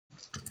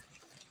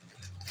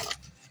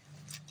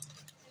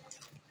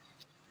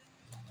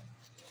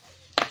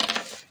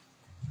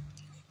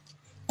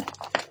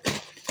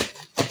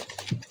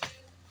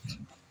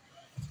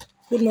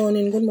Good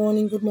morning, good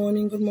morning, good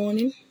morning, good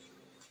morning.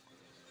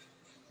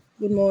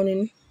 Good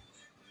morning.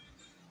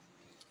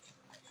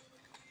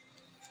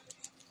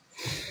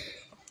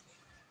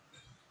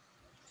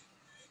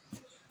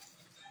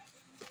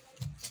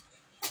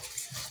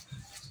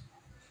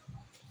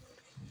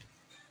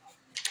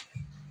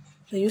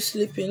 Are you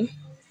sleeping?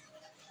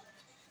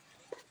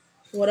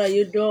 What are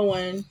you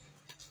doing?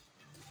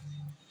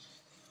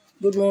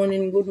 Good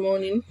morning, good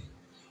morning.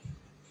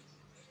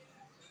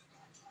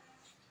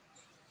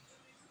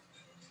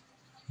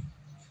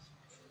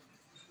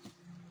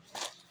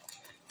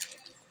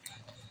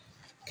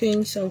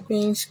 Kings and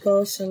queens,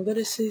 gods and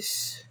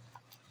goddesses.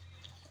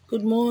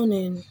 Good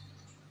morning.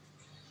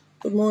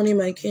 Good morning,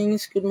 my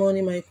kings. Good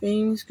morning, my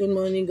queens. Good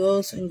morning,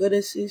 gods and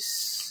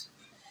goddesses.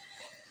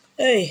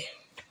 Hey,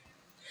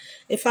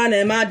 if I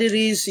am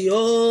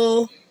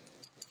yo.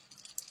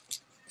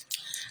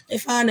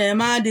 If I am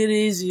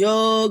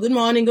yo. Good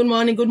morning, good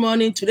morning, good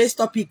morning. Today's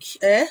topic,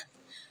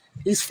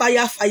 is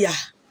fire.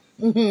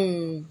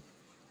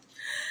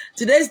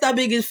 Today's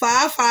topic is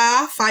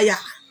fire.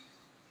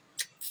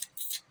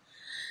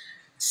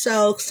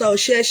 So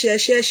share. Share.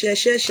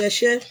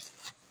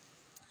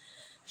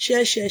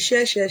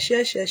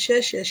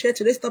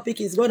 Today's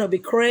topic is gonna be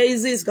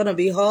crazy. It's gonna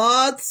be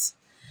hot.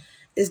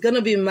 It's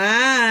gonna be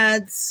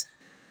mad. It's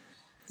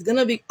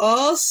gonna be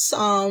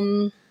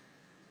awesome.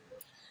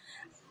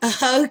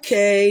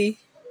 Okay.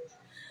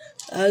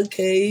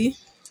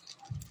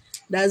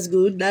 That's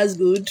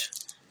good.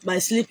 My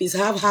sleep is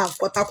half,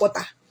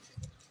 quarter.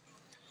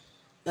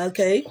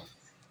 Okay.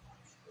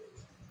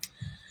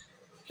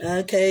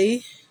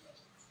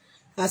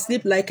 I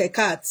sleep like a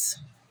cat.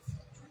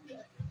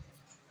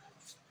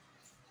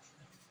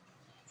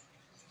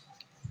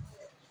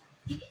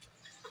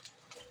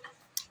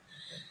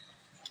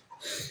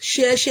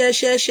 Share.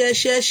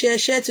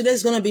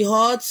 Today's gonna be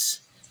hot.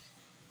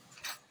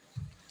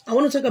 I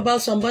want to talk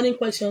about some burning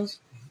questions.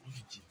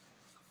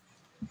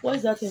 What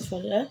is that thing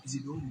for? Is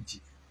it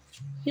OG?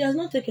 He has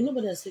not taken.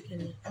 Nobody has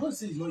taken it. I don't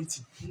say he's not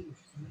eating.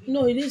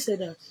 No, he didn't say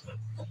that.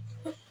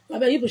 I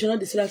bet you should not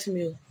distract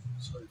me.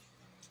 Sorry.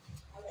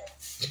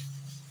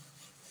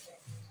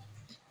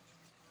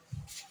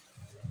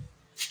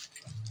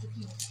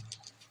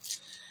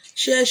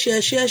 Share.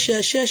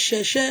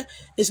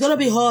 It's gonna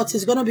be hot.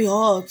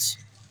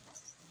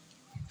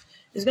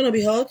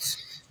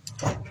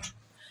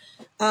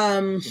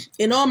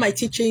 In all my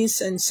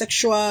teachings and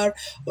sexual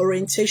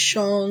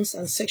orientations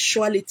and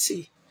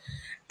sexuality,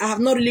 I have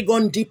not really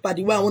gone deeper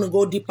the way I want to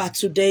go deeper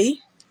today.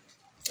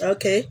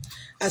 Okay.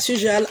 As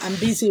usual, I'm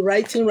busy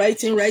writing,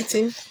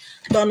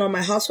 done all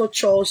my household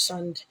chores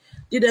and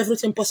did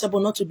everything possible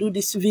not to do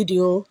this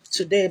video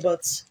today,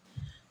 but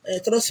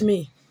trust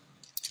me,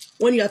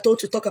 when you are told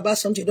to talk about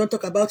something, don't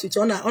talk about it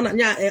on a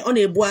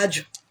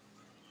boage.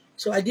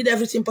 So I did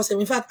everything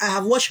possible. In fact, I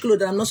have washed clothes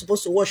that I'm not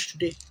supposed to wash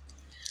today.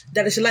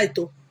 There is light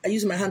though. I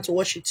use my hand to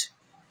wash it.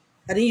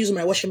 I didn't use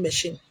my washing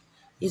machine.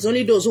 It's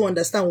only those who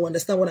understand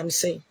what I'm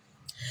saying.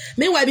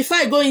 Meanwhile, before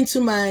I go into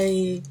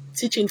my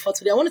teaching for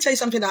today, I want to tell you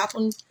something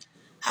that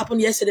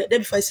happened yesterday, day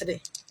before yesterday.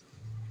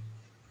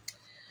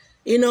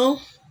 You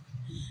know,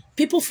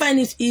 people find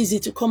it easy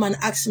to come and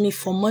ask me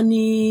for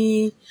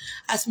money,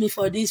 ask me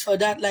for this, for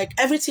that. Like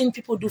everything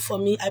people do for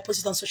me, I post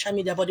it on social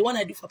media. But the one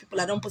I do for people,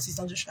 I don't post it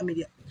on social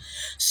media.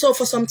 So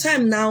for some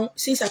time now,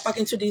 since I park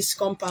into this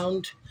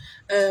compound,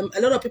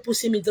 a lot of people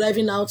see me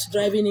driving out,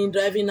 driving in,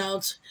 driving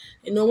out.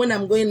 You know, when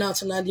I'm going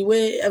out and the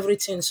way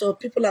everything. So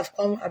people have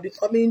been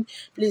coming,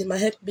 please, my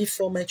help me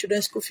for my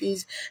children's school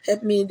fees,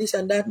 help me this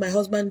and that, my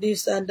husband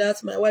this and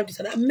that, my wife this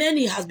and that.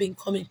 Many has been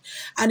coming.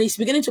 And it's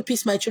beginning to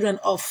piss my children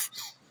off.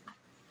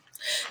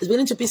 It's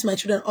beginning to piss my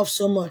children off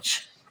so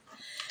much.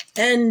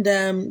 And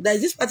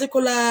there's this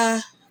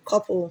particular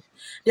couple.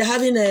 They're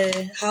having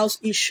house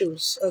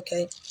issues,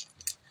 okay?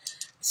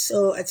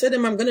 So I told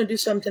them I'm going to do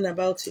something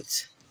about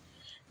it.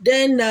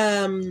 Then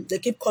they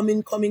keep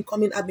coming.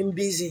 I've been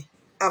busy.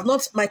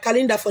 My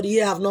calendar for the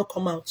year have not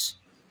come out.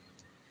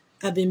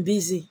 I've been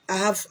busy.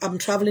 I'm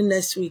traveling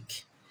next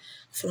week.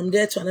 From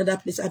there to another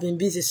place, I've been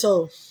busy.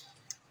 So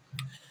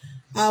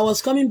I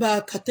was coming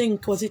back, I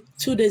think, was it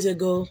 2 days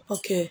ago?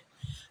 Okay.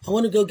 I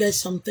want to go get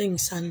some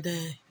things. And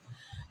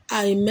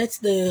I met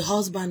the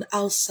husband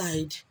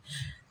outside.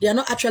 They are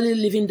not actually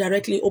living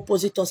directly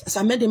opposite us. As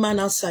I met the man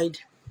outside,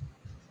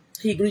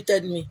 he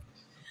greeted me.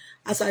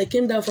 As I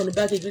came down from the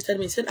back, he greeted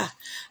me. He said,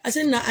 I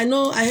said, nah, I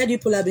know, I heard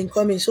people have been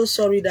coming. So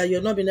sorry that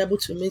you've not been able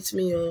to meet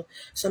me or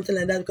something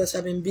like that because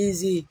I've been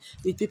busy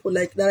with people.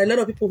 Like, there are a lot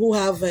of people who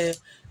have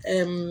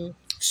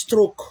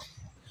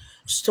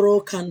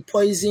stroke and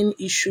poison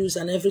issues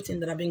and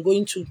everything that I've been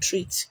going to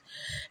treat.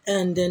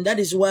 And then that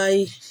is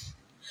why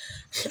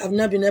I've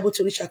not been able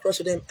to reach across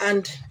to them.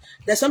 And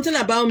there's something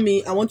about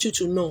me I want you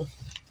to know,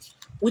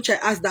 which I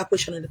asked that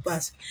question in the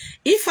past.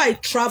 If I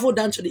travel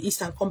down to the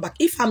east and come back,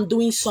 if I'm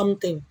doing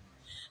something,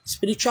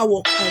 spiritual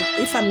work,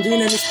 if I'm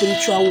doing any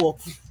spiritual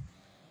work,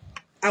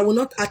 I will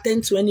not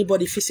attend to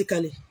anybody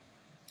physically.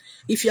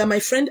 If you are my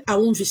friend, I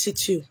won't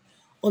visit you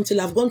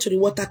until I've gone to the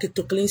water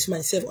to cleanse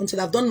myself,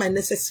 until I've done my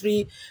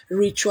necessary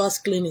rituals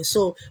cleaning.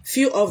 So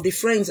few of the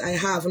friends I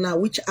have now,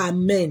 which are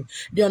men,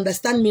 they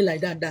understand me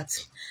like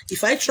that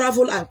if I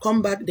travel and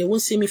come back, they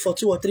won't see me for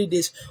 2 or 3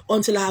 days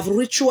until I have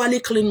ritually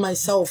cleaned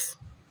myself.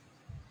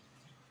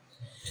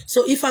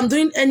 So if I'm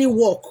doing any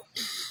work,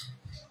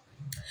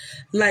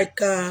 like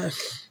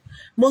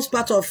most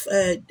part of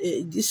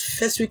this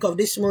first week of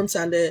this month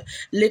and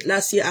late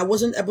last year, I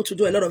wasn't able to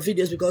do a lot of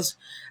videos because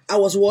I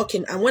was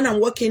working. And when I'm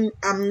working,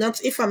 I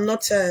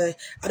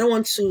don't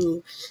want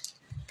to,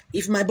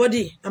 if my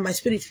body and my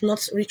spirit is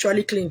not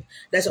ritually clean,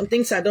 there's some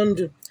things I don't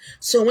do.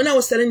 So when I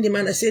was telling the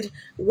man, I said,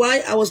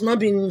 why I was not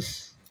being,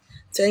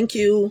 thank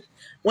you,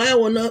 why I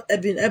will not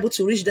have been able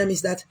to reach them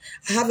is that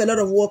I have a lot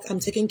of work I'm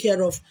taking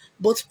care of,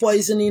 both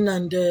poisoning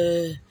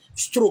and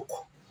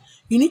stroke.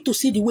 You need to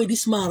see the way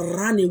this man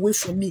ran away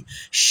from me,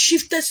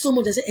 shifted so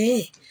much. I said,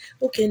 hey,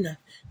 okay now,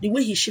 the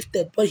way he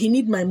shifted, but he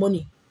need my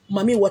money,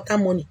 mommy water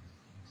money,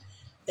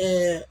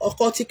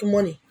 occultic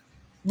money.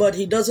 But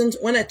he doesn't,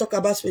 when I talk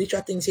about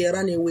spiritual things, he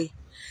ran away.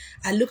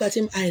 I look at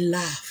him, I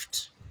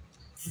laughed.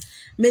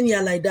 Many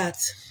are like that.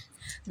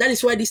 That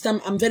is why this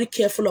time I'm very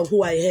careful of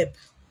who I help.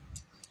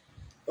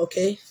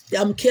 Okay?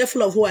 I'm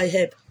careful of who I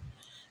help.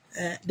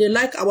 They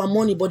like our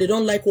money, but they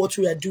don't like what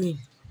we are doing.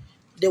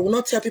 They will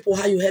not tell people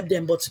how you help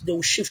them, but they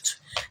will shift.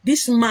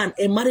 This man,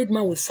 a married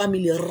man with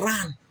family,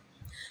 ran.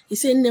 He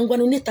said,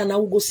 I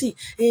will go see.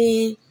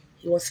 He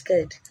was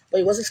scared, but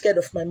he wasn't scared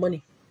of my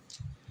money.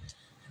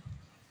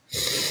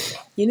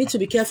 You need to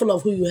be careful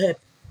of who you help.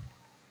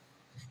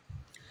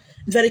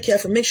 Very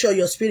careful. Make sure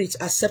your spirit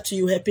accepts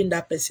you helping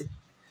that person.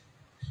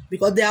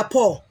 Because they are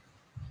poor.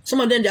 Some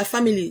of them, their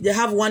family, they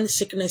have one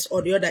sickness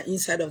or the other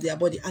inside of their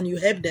body, and you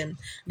help them.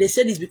 They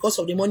said it's because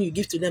of the money you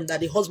give to them that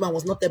the husband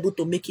was not able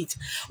to make it.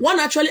 One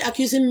actually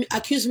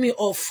accused me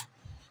of,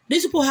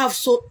 these people have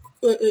so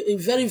a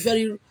very,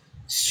 very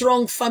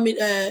strong family.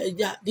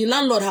 The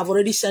landlord have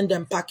already sent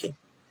them packing.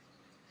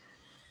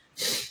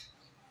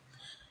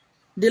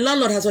 The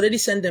landlord has already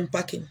sent them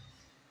packing.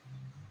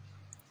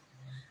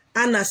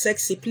 Anna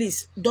Sexy,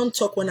 please don't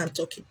talk when I'm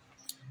talking.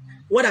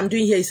 What I'm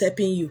doing here is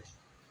helping you.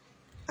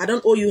 I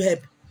don't owe you help.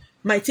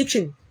 My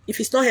teaching, if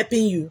it's not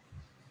helping you,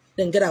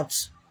 then get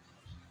out.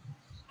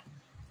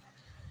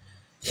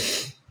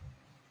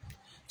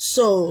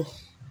 So,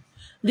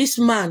 this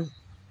man,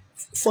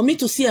 for me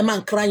to see a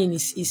man crying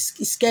is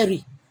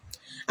scary.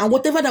 And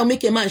whatever that will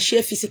make a man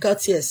share physical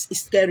tears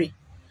is scary.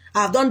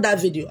 I've done that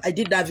video. I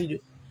did that video.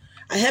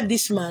 I helped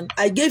this man.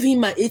 I gave him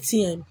my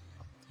ATM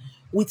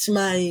with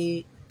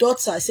my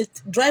daughter. I said,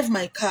 drive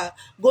my car,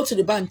 go to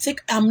the bank,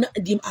 take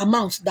the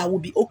amount that will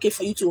be okay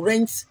for you to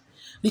rent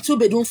the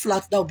 2-bedroom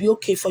flat that will be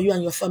okay for you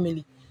and your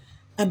family,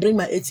 and bring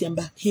my ATM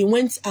back. He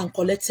went and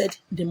collected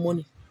the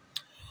money.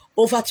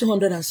 Over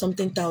 200 and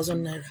something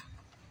thousand naira.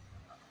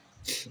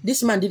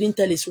 This man didn't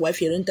tell his wife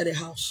he rented a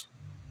house.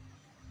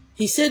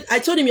 He said, I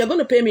told him, you're going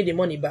to pay me the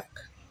money back.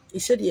 He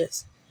said,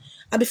 yes.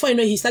 And before you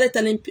know, he started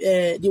telling,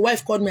 the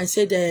wife called me and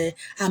said,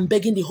 I'm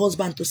begging the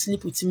husband to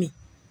sleep with me.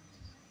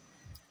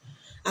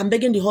 I'm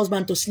begging the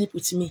husband to sleep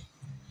with me.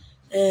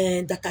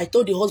 That I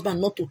told the husband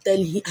not to tell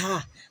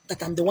her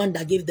that I'm the one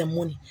that gave them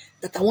money.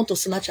 That I want to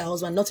snatch her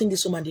husband. Nothing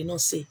this woman did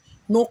not say.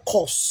 No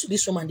curse.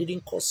 This woman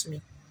didn't curse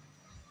me.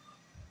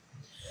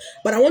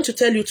 But I want to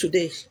tell you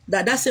today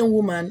that that same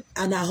woman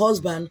and her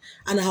husband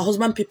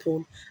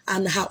people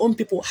and her own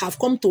people have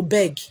come to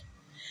beg.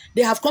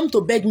 They have come to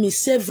beg me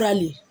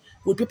severally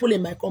with people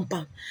in my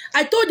compound.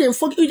 I told them,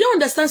 you don't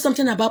understand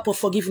something about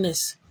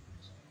forgiveness.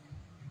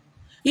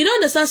 You don't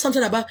understand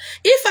something about,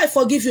 if I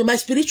forgive you, my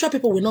spiritual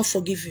people will not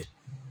forgive you.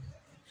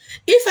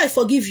 If I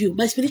forgive you,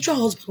 my spiritual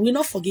husband will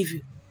not forgive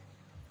you.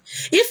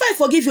 If I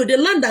forgive you, the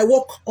land I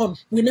walk on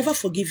will never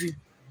forgive you.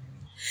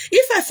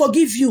 If I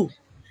forgive you,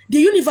 the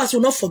universe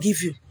will not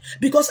forgive you,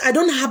 because I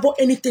don't harbor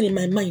anything in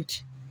my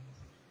mind.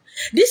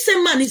 This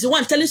same man is the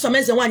one telling some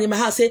men the one in my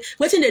house, say,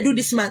 what they do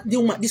this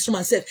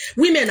woman said,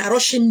 women are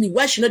rushing me.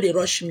 Why should not they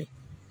rush me?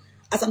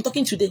 As I'm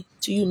talking today,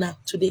 to you now,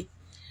 today,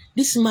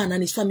 this man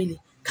and his family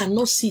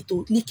cannot see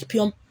to lick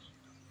pium.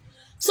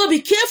 So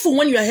be careful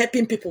when you are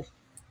helping people.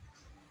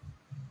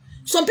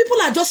 Some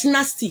people are just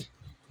nasty.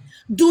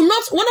 Do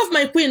not, one of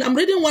my queen, I'm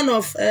reading one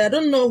of, I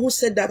don't know who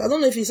said that. I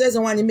don't know if he says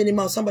the one in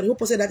Minimal, somebody who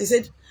posted that. He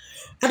said,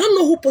 I don't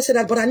know who posted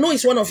that, but I know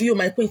it's one of you,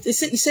 my queen. He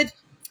said,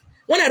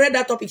 when I read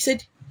that topic, he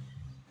said,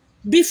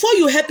 before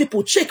you help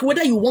people, check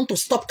whether you want to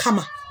stop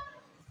karma.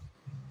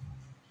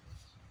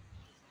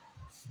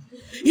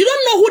 You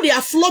don't know who they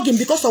are flogging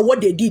because of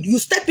what they did. You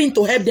step in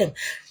to help them.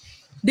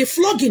 The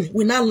flogging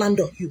will now land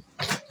on you.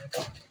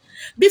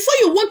 Before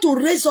you want to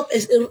raise up,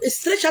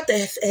 stretch out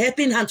a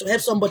helping hand to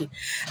help somebody,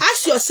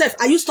 ask yourself,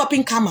 are you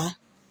stopping karma?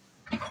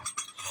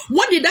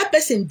 What did that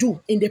person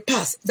do in the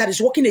past that is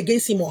working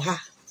against him or her?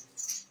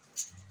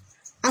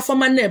 After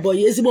neighbor,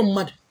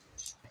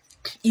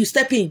 you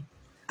step in.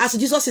 As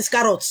Jesus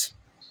Iscariot,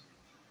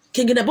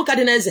 King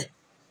Nebuchadnezzar,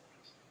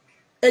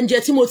 and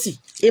Timothy,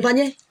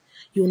 Ebanye,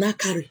 you now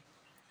carry.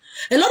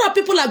 A lot of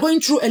people are going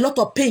through a lot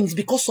of pains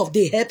because of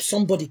they help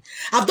somebody.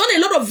 I've done a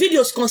lot of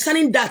videos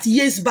concerning that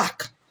years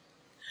back.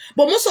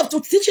 But most of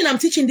the teaching I'm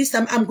teaching this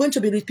time, I'm going to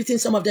be repeating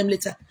some of them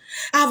later.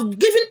 I've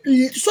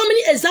given so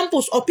many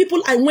examples of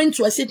people I went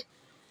to. I said,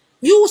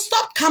 you will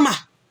stop karma.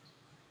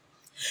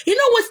 You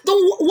know what?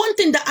 The one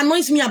thing that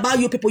annoys me about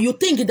you people, you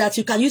think that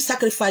you can use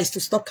sacrifice to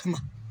stop karma.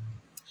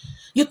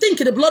 You think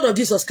the blood of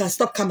Jesus can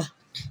stop karma.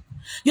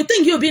 You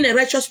think you being a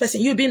righteous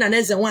person, you being an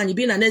Ezen1, you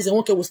being an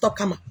Ezen1 will stop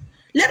karma.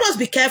 Let us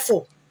be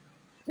careful.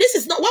 This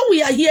is not, what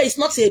we are here is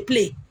not a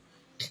play.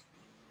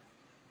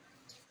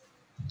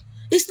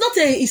 It's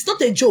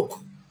not a joke.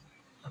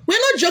 We're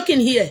not joking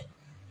here.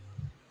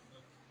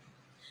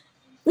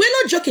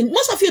 We're not joking.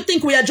 Most of you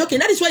think we are joking.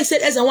 That is why he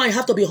said, as and why you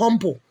have to be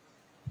humble.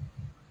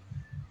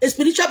 A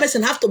spiritual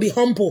person have to be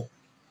humble.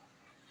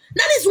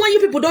 That is why you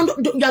people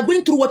you are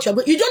going through what you are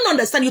going. You don't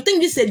understand. You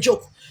think this is a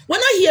joke. We're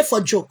not here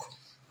for joke.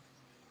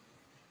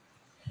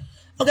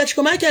 Okay,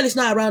 Chiko Michael is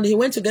not around. He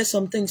went to get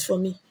some things for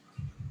me.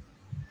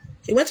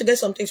 He went to get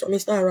some things for me.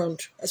 He's not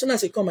around. As soon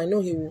as he come, I know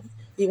he will.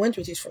 He went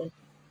with his phone.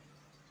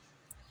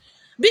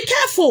 Be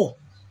careful.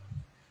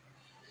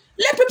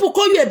 Let people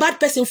call you a bad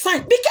person.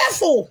 Fine. Be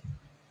careful.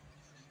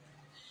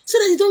 So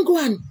that you don't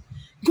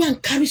go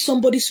and carry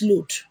somebody's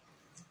load.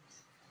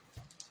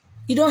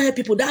 You don't help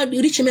people. That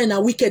rich men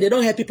are wicked. They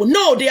don't help people.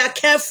 No, they are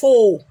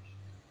careful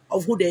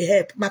of who they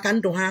help.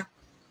 Makandoha.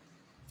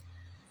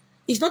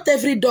 It's not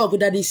every dog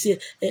that is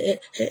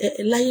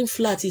lying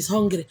flat is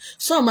hungry.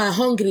 Some are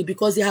hungry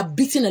because they have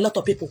beaten a lot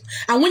of people.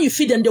 And when you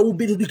feed them, they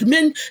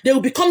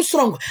will become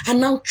strong and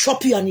now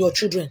chop you and your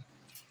children.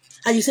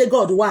 And you say,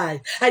 God,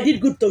 why? I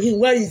did good to him.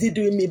 Why is he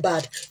doing me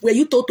bad? Were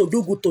you told to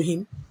do good to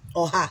him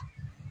or her?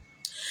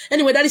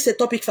 Anyway, that is a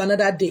topic for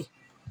another day.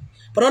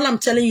 But all I'm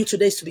telling you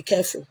today is to be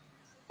careful.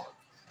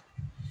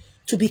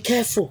 To be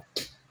careful.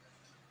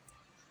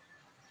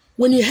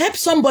 When you help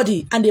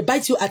somebody and they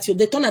bite you at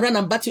they turn around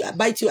and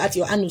bite you at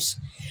your anus,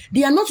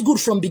 they are not good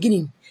from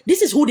beginning.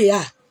 This is who they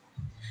are.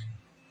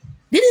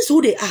 This is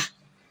who they are.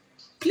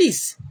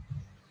 Please,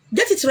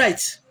 get it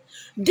right.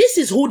 This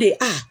is who they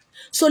are.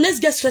 So let's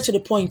get straight to the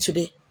point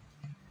today.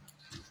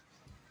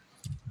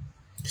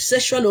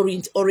 Sexual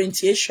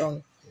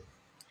orientation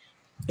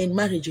in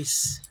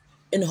marriages,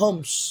 in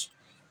homes,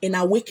 in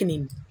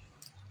awakening,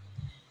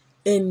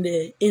 in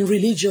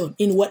religion,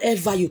 in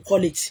whatever you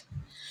call it.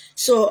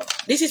 So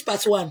this is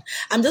part one.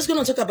 I'm just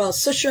going to talk about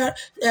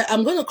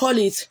I'm going to call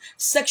it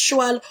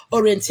sexual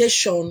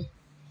orientation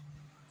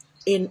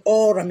in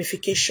all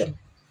ramification.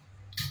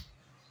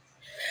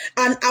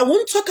 And I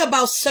won't talk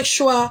about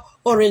sexual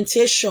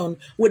orientation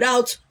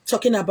without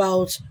talking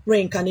about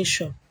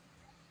reincarnation.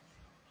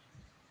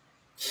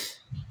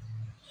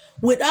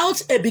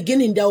 Without a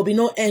beginning, there will be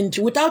no end.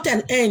 Without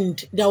an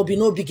end, there will be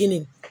no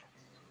beginning.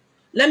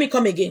 Let me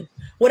come again.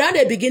 Without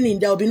a beginning,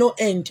 there will be no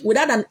end.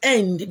 Without an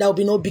end, there will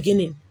be no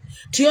beginning.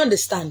 Do you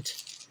understand?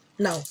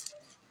 Now.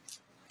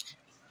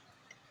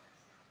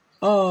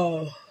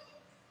 Oh.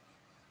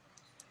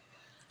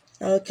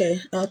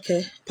 Okay.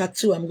 Part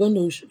two, I'm going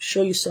to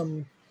show you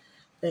some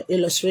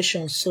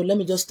illustrations. So let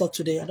me just talk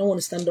today. I don't want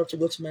to stand up to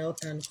go to my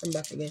altar and come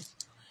back again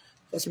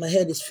because my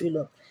head is filled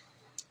up.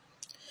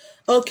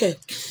 Okay.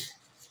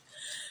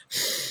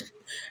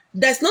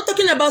 There's not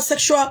talking about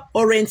sexual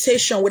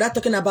orientation without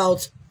talking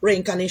about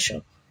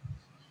reincarnation.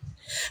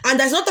 And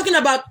there's not talking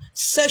about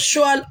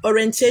sexual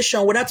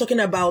orientation without talking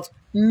about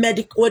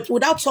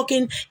without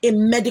talking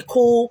in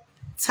medical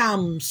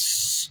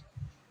terms.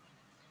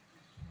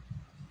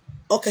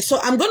 Okay, so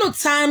I'm going to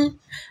term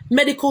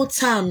medical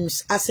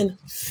terms as in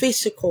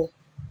physical.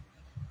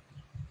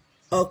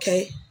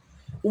 Okay.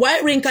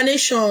 While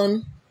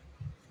reincarnation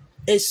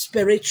is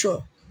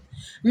spiritual.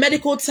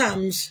 Medical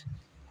terms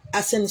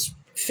as in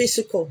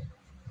physical.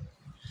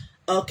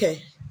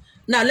 Okay.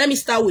 Now let me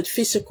start with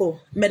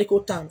physical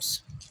medical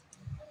terms.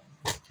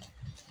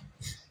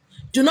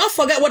 Do not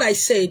forget what I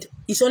said.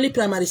 It's only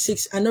primary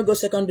 6 and not go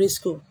secondary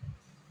school.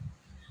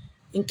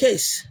 In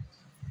case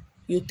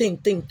you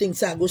think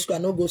I go school, I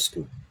no go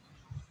school.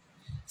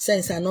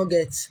 Sense I no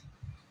get.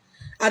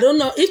 I don't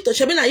know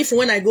if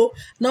when I go,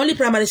 not only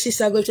primary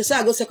 6 I go. If you say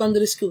I go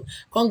secondary school,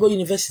 can't go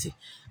university.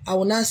 I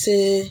will not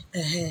say,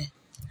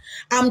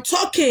 I'm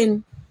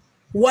talking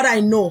what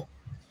I know,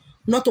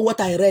 not what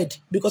I read,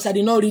 because I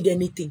did not read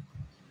anything.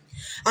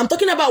 I'm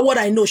talking about what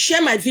I know.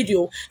 Share my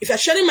video. If you're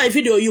sharing my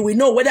video, you will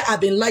know whether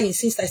I've been lying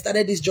since I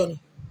started this journey.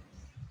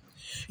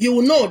 You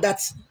will know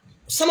that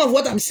some of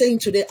what I'm saying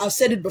today, I've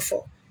said it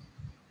before.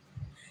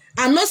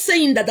 I'm not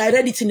saying that I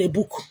read it in a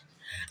book.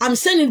 I'm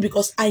saying it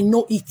because I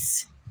know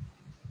it.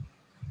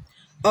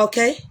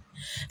 Okay?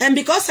 And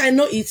because I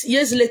know it,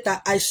 years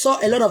later, I saw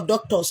a lot of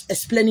doctors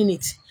explaining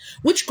it,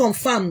 which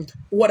confirmed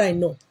what I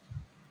know.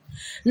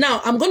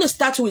 Now, I'm going to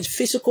start with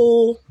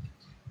physical,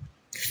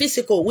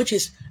 which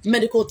is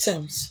medical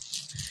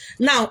terms.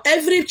 Now,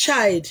 every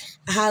child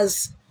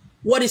has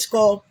what is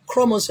called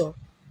chromosome.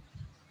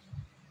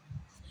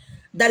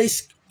 That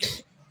is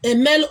a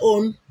male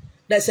own,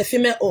 that's a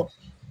female own.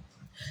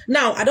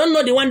 Now, I don't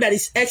know the one that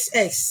is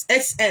XX,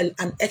 XL,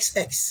 and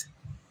XX.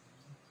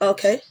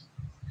 Okay?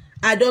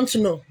 I don't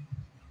know.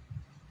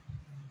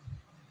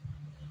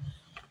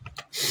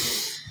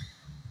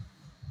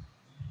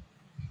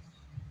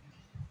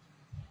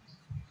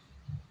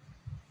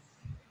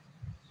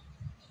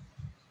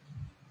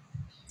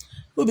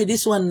 Who be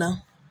this one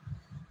now?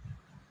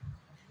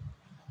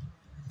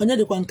 Onye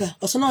de Kwanka.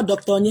 Also not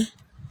Dr. Onye.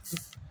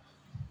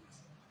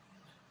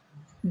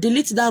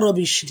 Delete that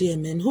rubbish there,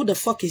 man. Who the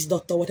fuck is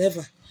Dr.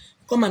 Whatever?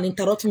 Come and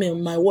interrupt me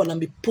on my wall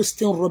and be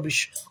posting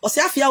rubbish. Or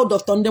say I feel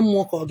Dr. on them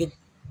walk again.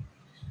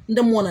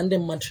 Them one and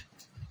them mad.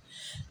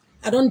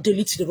 I don't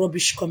delete the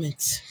rubbish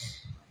comments.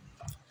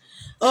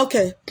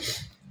 Okay.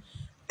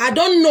 I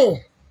don't know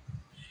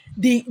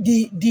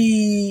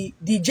the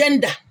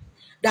gender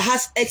that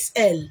has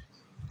XL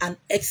and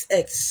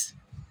XX.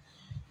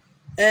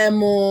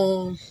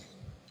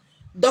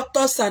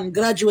 Doctors and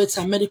graduates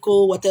and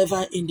medical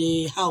whatever in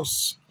the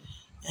house.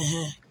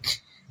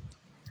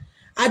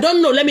 I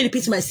don't know. Let me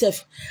repeat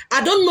myself.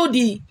 I don't know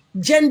the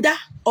gender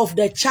of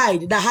the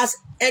child that has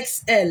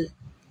XL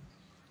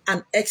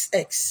and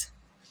XX.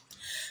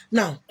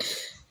 Now,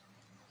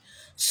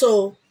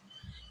 so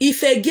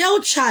if a girl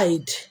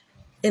child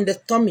in the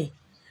tummy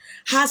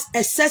has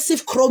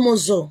excessive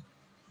chromosome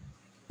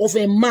of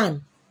a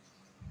man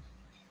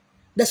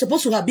that's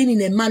supposed to have been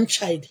in a man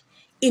child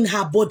in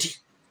her body,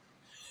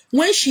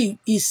 when she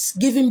is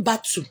giving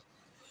birth to,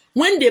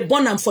 when they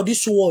born her for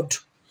this world,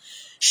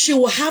 she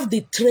will have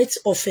the traits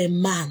of a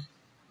man,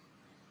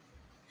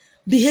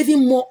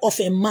 behaving more of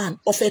a man,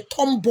 of a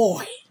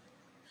tomboy,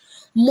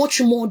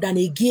 much more than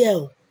a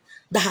girl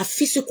that her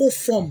physical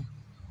form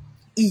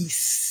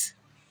is.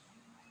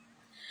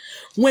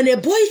 When a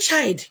boy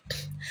child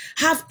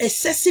have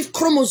excessive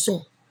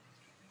chromosome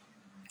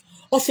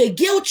of a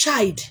girl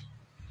child,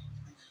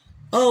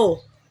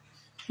 oh,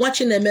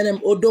 watching the men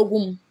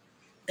odogum,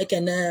 I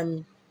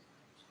can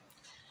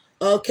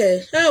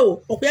okay.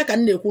 Oh, okay,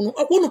 can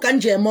you can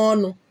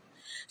German?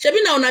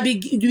 Shebi now na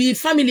be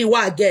family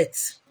what I get.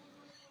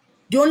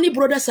 The only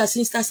brothers and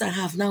sisters I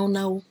have now,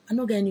 I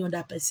don't get any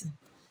other person.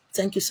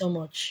 Thank you so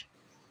much.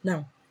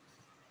 Now,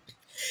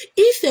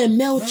 if a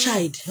male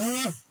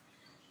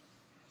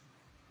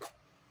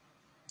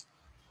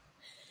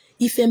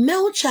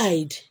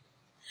child,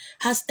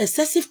 has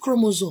excessive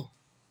chromosome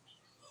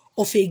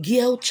of a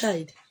girl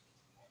child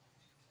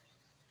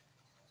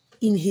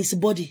in his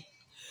body,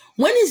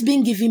 when he's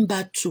being given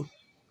birth to,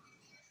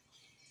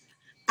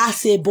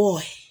 as a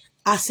boy,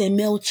 as a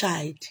male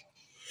child,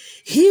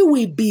 he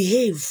will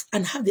behave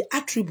and have the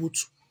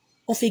attributes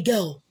of a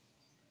girl.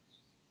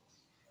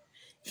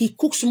 He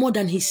cooks more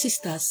than his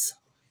sisters.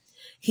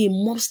 He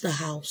mops the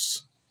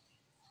house.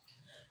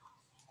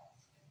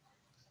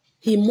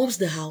 He mops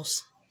the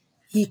house.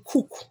 He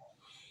cooks.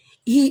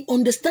 He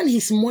understands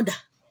his mother.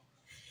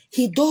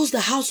 He does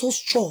the household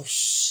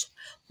chores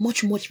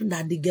much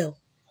than the girl.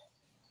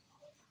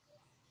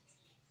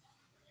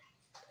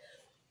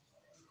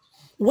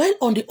 While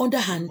on the other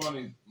hand,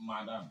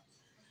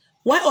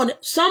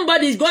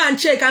 somebody's go and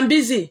check, I'm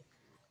busy.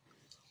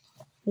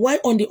 While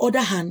on the other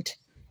hand,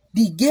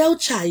 the girl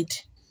child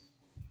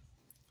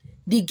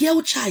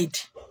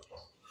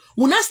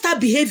will not start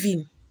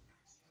behaving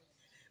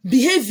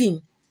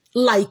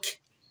like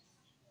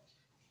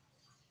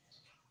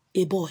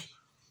a boy.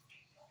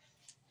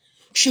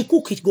 She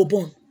cook it, go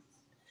born.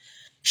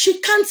 She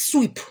can't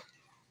sweep.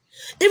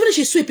 Even if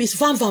she sweep, it's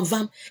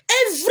vam.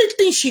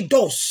 Everything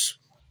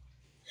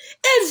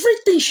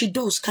she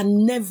does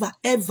can never,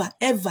 ever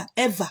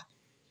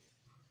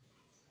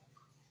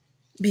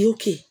be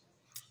okay.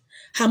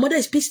 Her mother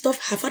is pissed off.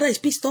 Her father is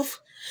pissed off.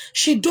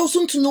 She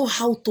doesn't know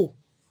how to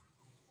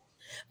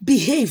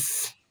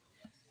behave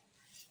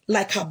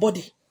like her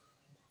body.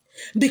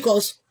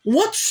 Because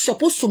what's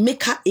supposed to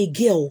make her a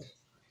girl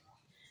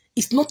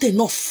is not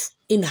enough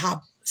in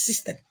her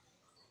system.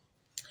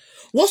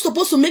 What's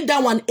supposed to make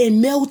that one a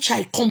male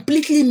child,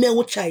 completely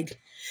male child,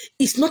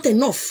 is not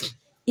enough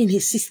in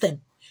his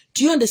system.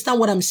 Do you understand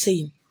what I'm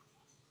saying?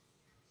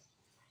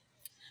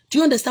 Do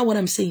you understand what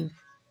I'm saying?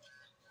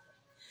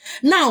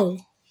 Now,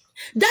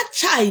 that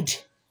child,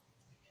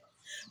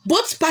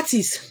 both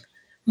parties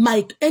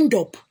might end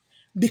up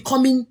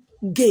becoming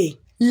gay,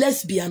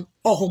 lesbian,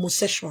 or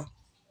homosexual.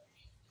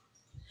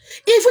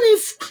 Even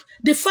if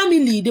the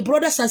family, the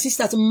brothers and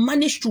sisters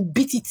manage to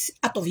beat it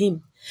out of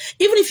him,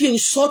 even if you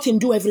insult him,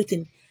 do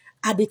everything,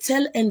 at the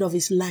tail end of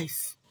his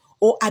life,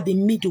 or at the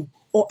middle,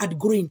 or at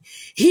green,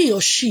 he or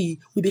she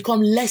will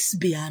become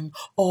lesbian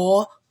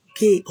or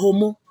gay,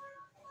 homo.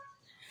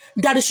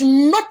 There is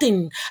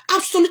nothing,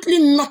 absolutely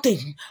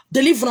nothing,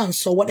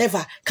 deliverance or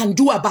whatever can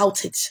do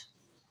about it.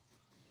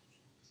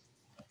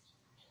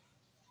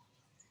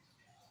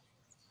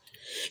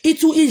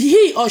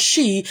 He or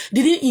she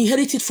didn't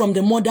inherit it from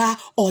the mother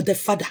or the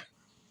father.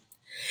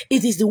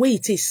 It is the way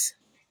it is.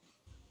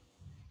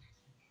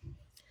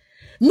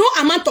 No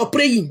amount of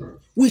praying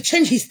will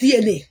change his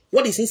DNA,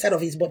 what is inside of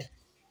his body.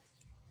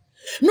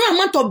 No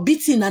amount of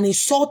beating and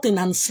insulting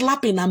and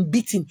slapping and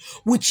beating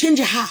will change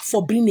her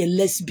for being a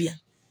lesbian.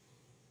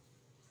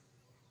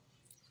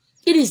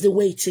 It is the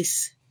way it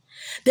is.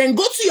 Then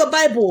go to your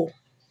Bible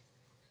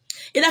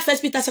Either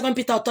First Peter, Second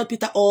Peter, or Third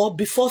Peter, or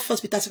before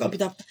First Peter, Second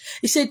Peter.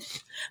 He said,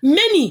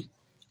 many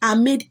are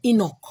made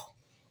Enoch.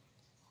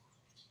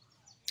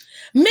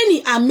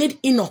 Many are made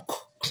Enoch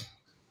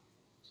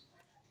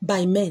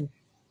by men.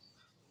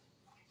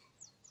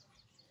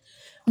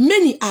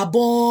 Many are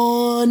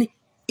born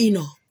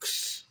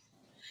Enochs.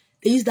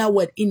 They use that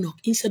word Enoch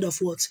instead of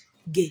what?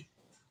 Gay.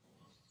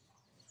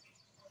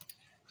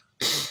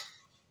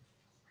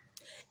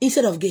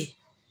 Instead of gay.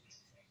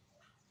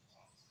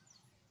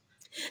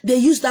 They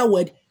use that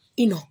word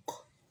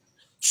Enoch.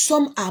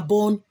 Some are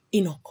born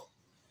Enoch.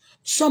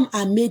 Some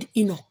are made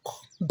Enoch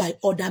by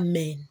other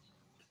men.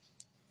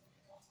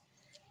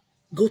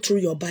 Go through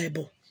your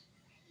Bible.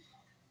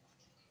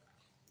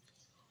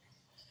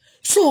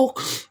 So,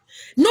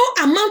 no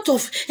amount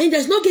of, and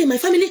there's no gay in my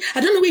family.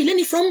 I don't know where you learn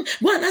it from.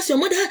 Go and ask your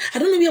mother. I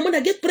don't know where your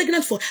mother gets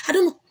pregnant for. I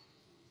don't know.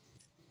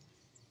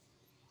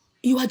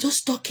 You are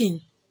just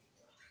talking.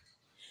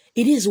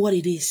 It is what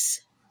it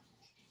is.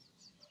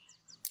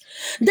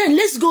 Then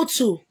let's go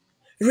to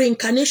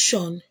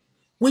reincarnation,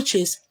 which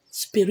is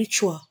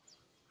spiritual.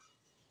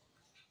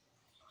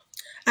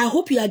 I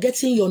hope you are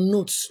getting your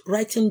notes,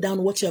 writing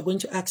down what you are going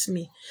to ask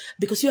me,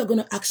 because you are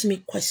going to ask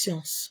me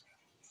questions.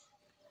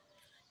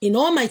 In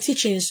all my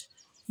teachings,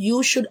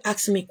 you should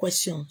ask me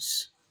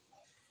questions.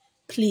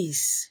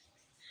 Please,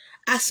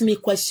 ask me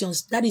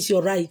questions. That is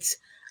your right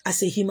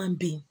as a human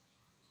being.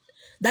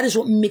 That is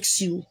what makes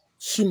you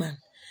human.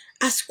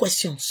 Ask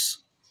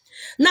questions.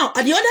 Now,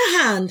 on the other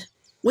hand,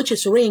 which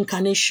is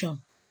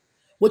reincarnation,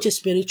 which is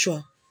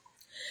spiritual.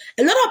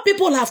 A lot of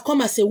people have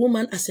come as a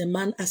woman, as a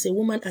man, as a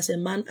woman, as a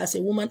man, as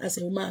a woman, as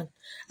a woman,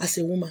 as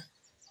a woman.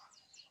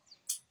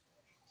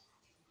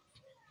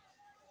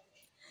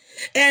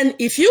 And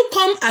if you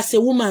come as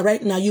a woman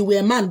right now, you were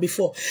a man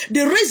before.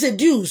 The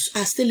residues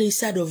are still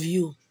inside of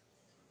you.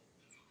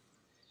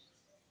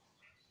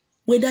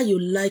 Whether you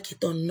like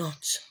it or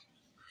not,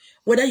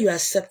 whether you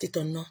accept it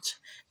or not,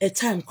 a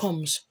time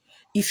comes,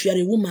 if you're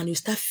a woman, you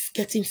start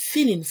getting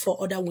feeling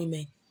for other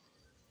women.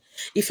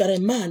 If you're a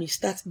man, you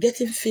start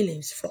getting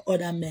feelings for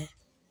other men.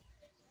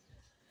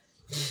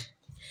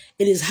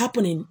 It is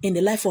happening in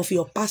the life of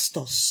your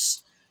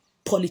pastors,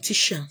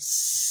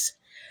 politicians,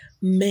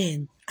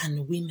 men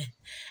and women,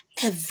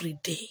 every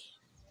day.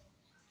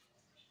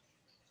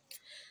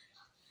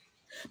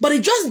 But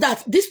it's just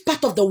that this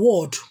part of the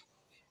world,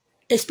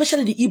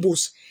 especially the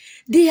Igbos,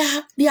 they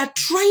are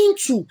trying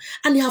to,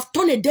 and they have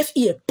turned a deaf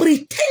ear,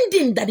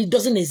 pretending that it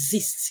doesn't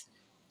exist.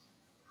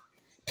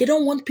 They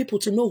don't want people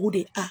to know who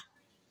they are.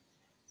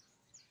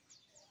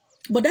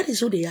 But that is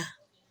who they are.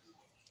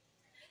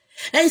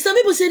 And some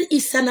people say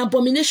it's an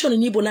abomination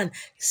in Igbo land.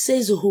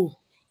 Says who?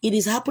 It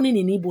is happening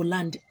in Igbo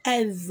land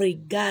every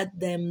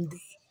goddamn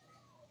day.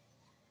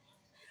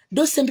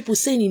 Those same people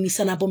saying it's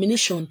an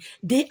abomination,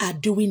 they are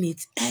doing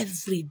it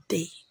every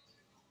day.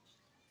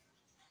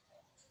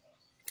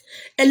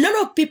 A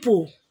lot of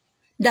people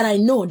that I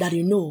know, that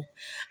you know,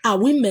 are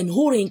women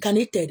who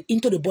reincarnated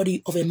into the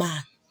body of a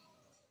man.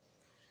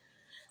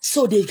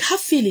 So they have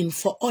feeling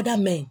for other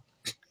men.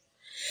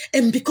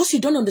 And because you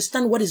don't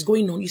understand what is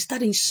going on, you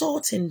start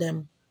insulting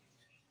them.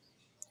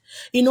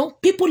 You know,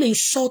 people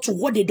insult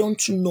what they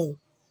don't know.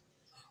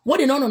 What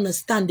they don't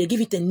understand, they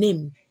give it a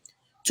name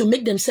to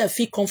make themselves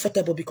feel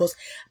comfortable, because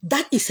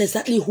that is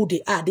exactly who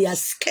they are. They are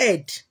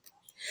scared.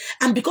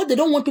 And because they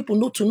don't want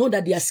people to know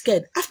that they are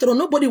scared, after all,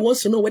 nobody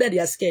wants to know whether they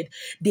are scared,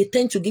 they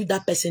tend to give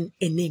that person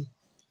a name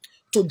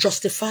to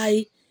justify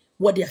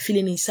what they are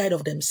feeling inside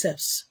of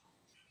themselves.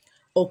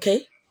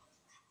 Okay?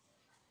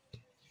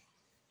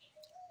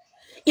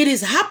 It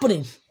is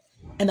happening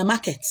in the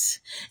markets.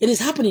 It is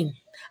happening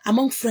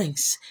among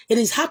friends. It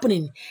is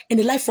happening in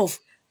the life of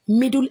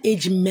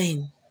middle-aged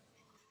men.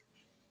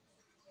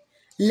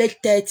 Late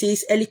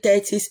 30s, early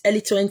 30s,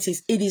 early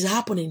 20s. It is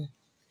happening.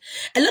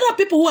 A lot of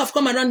people who have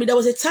come around me, there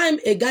was a time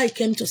a guy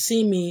came to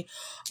see me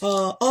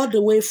all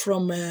the way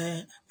from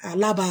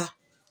Alaba,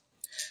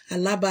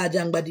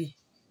 Jangbadi.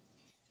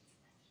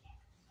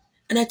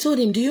 And I told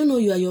him, do you know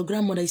you are your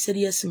grandmother? He said,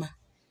 yes, ma.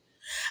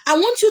 I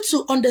want you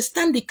to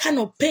understand the kind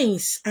of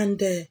pains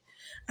and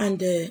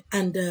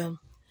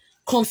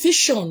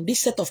confusion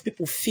this set of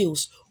people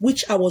feels,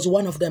 which I was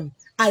one of them.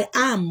 I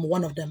am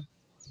one of them.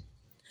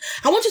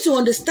 I want you to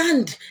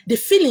understand the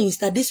feelings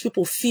that these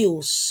people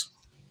feels.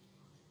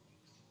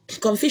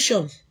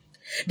 Confusion.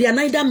 They are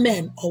neither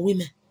men or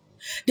women.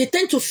 They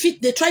tend to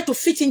fit, they try to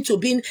fit into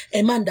being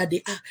a man that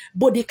they are,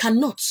 but they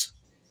cannot.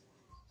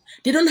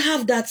 They don't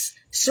have that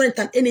strength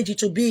and energy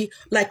to be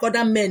like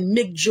other men,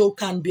 make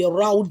joke and be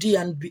rowdy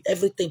and be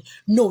everything.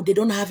 No, they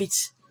don't have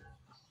it.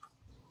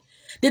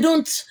 They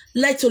don't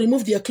like to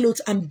remove their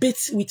clothes and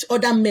bait with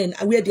other men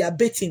where they are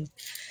baiting.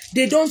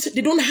 They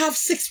don't have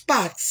 6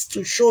 parts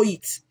to show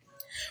it.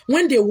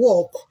 When they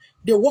walk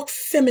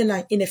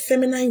feminine, in a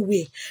feminine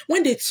way.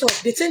 When they talk,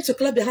 they tend to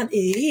clap their hand.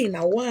 Hey,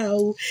 now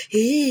wow.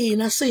 Hey,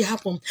 now so it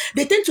happen.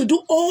 They tend to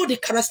do all the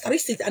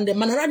characteristics and the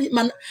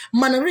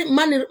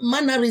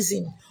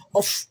mannerism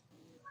of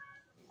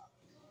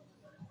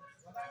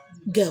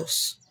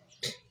girls.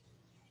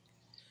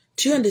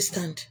 Do you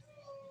understand?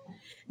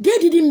 They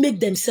didn't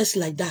make themselves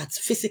like that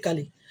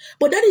physically,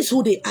 but that is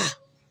who they are.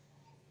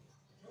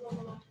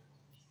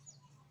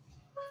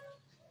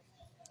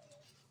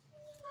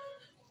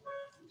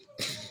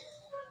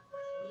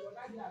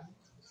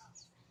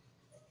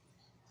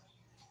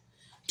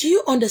 Do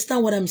you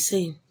understand what I'm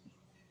saying?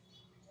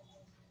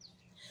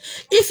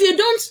 If you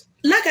don't,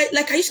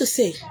 like I used to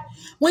say,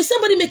 when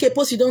somebody make a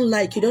post you don't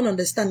like, you don't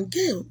understand,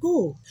 girl,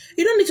 go.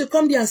 You don't need to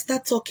come there and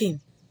start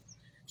talking.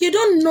 You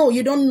don't know.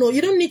 You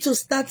don't need to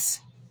start.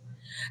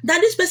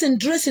 That this person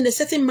dress in a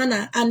certain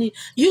manner, and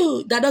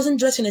you that doesn't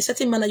dress in a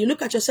certain manner, you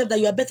look at yourself that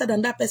you are better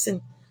than that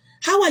person.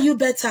 How are you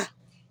better?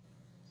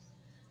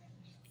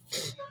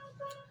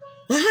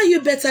 Well, how are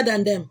you better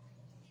than them?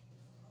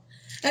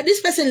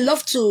 This person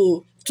loves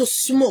to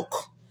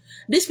smoke.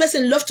 This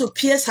person loves to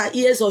pierce her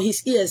ears or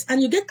his ears,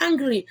 and you get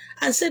angry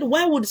and said,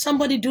 why would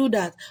somebody do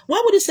that?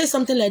 Why would you say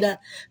something like that?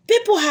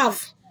 People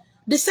have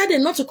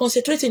decided not to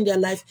concentrate in their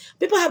life.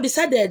 People have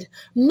decided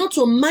not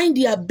to mind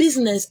their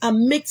business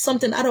and make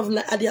something out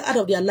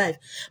of their life.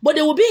 But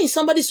they will be in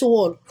somebody's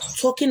wall,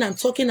 talking and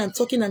talking and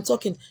talking and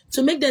talking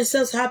to make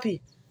themselves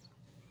happy.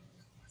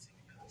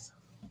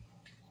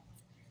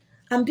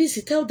 I'm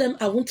busy. Tell them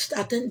I won't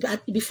attend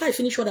before I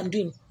finish what I'm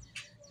doing.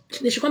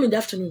 They should come in the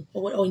afternoon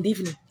or in the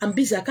evening. I'm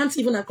busy. I can't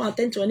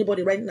attend to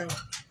anybody right now.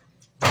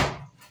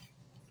 I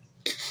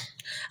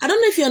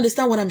don't know if you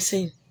understand what I'm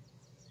saying.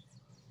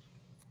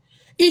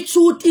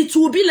 It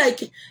will be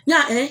like,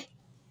 yeah,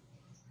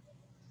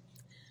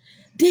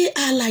 they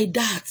are like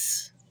that.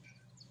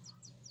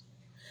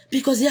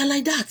 Because they are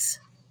like that.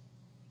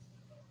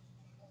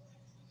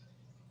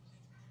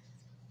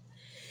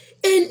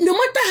 And no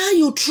matter how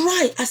you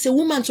try as a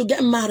woman to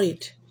get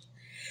married,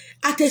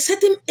 at a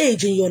certain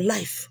age in your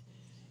life,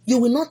 you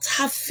will not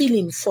have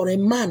feeling for a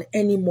man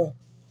anymore.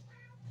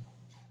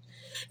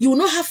 You will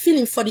not have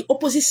feeling for the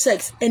opposite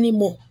sex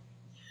anymore.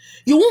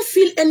 You won't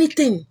feel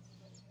anything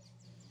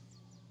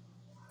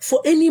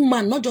for any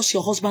man, not just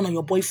your husband or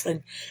your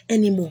boyfriend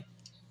anymore.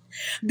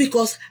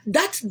 Because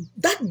that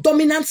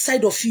dominant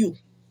side of you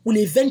will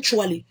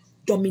eventually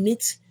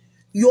dominate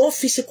your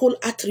physical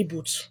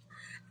attributes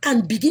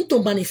and begin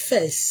to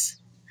manifest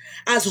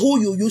as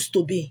who you used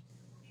to be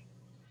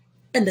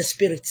in the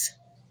spirit.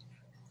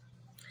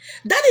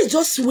 That is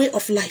just way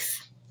of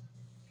life.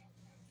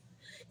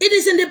 It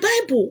is in the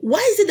Bible. Why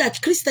is it that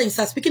Christians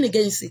are speaking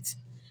against it?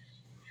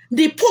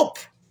 The Pope,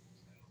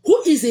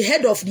 who is the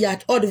head of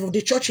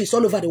the churches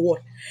all over the world,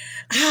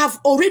 have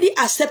already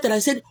accepted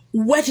and said,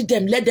 wed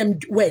them, let them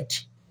wed.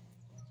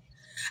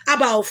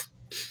 About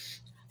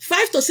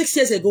 5 to 6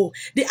 years ago,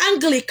 the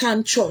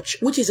Anglican Church,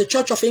 which is the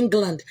Church of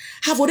England,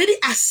 have already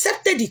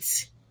accepted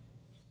it.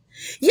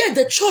 Yet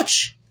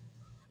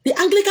the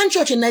Anglican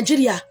Church in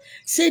Nigeria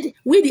said,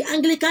 we, the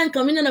Anglican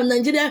Communion of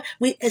Nigeria,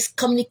 we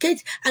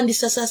excommunicate and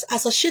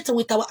associate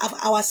with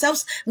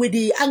ourselves with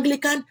the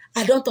Anglican.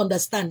 I don't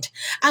understand.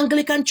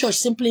 Anglican Church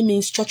simply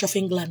means Church of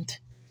England.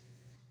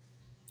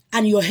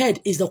 And your head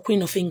is the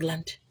Queen of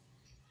England.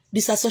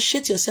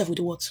 Disassociate yourself with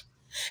what?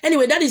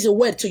 Anyway, that is a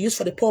word to use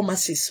for the poor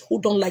masses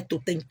who don't like to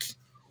think,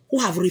 who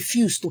have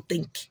refused to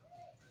think.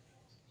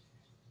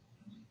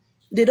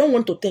 They don't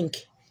want to think.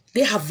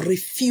 They have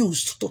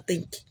refused to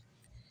think.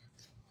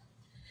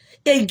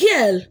 A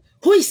girl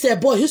who is a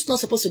boy who's not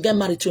supposed to get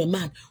married to a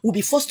man will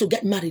be forced to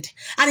get married.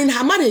 And in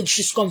her marriage,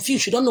 she's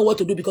confused. She don't know what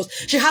to do because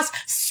she has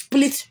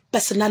split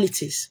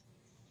personalities.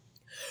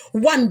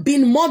 One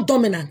being more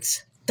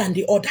dominant than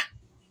the other.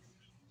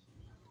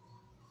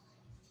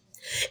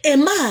 A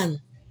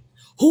man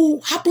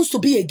who happens to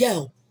be a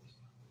girl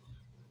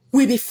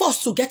will be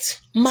forced to get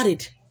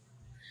married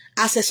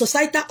as a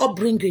societal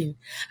upbringing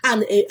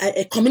and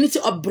a community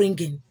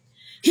upbringing.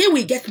 He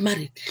will get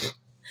married.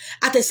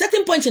 At a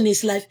certain point in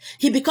his life,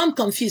 he becomes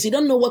confused. He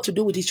don't know what to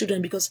do with his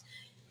children because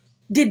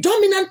the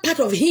dominant part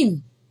of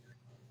him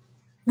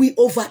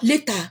will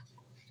later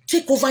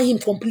take over him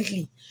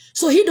completely.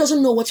 So he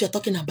doesn't know what you're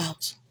talking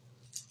about.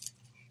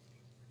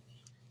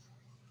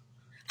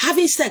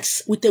 Having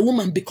sex with a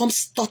woman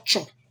becomes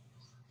torture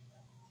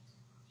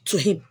to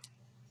him.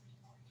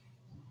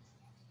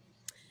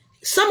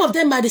 Some of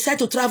them might decide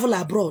to travel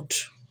abroad,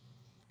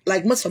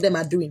 like most of them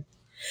are doing.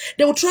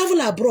 They will travel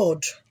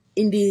abroad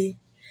in the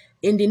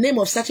name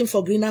of searching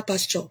for greener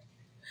pasture,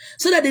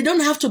 so that they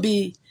don't have to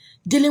be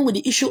dealing with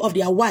the issue of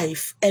their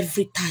wife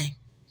every time.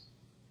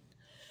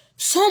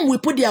 Some will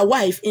put their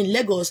wife in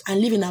Lagos and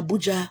live in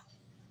Abuja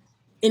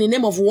in the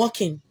name of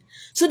working,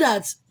 so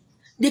that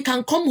they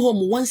can come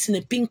home once in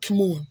a pink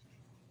moon.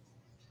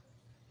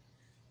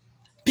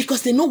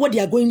 Because they know what they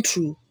are going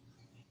through.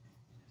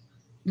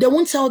 They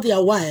won't tell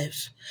their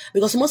wives,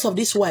 because most of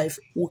these wives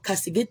will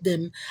castigate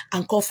them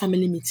and call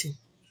family meeting.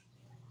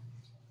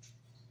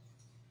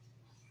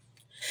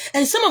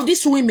 And some of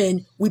these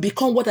women will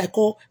become what I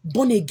call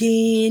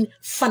born-again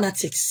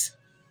fanatics.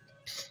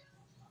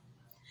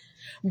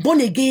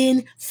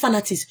 Born-again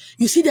fanatics.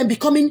 You see them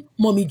becoming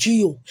Mommy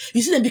Gio.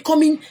 You see them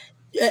becoming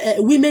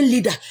women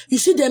leader. You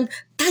see them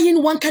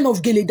tying one kind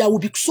of gele that will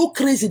be so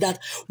crazy that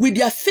with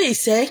their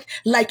face,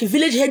 like a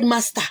village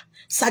headmaster,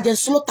 Sergeant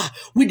Slaughter,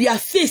 with their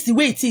face the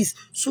way it is,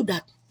 so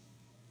that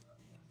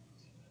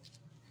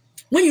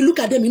when you look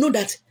at them, you know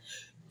that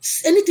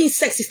anything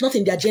sex is not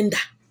in their agenda.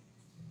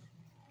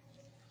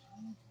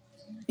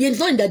 It's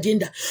not in their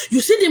agenda. You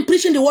see them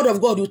preaching the word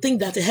of God, you think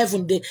that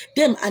heaven,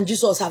 them and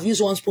Jesus have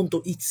used one spoon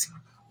to eat.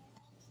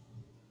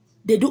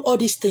 They do all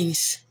these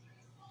things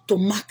to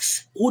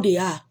max who they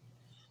are,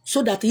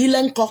 so that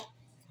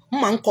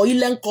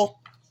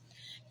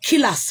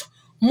killers,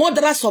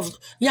 murderers of,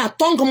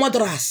 tongue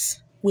murderers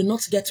will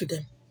not get to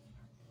them.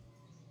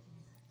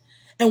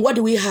 And what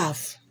do we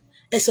have?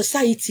 A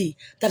society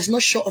that is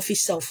not sure of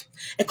itself.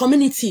 A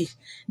community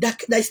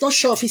that is not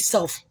sure of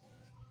itself.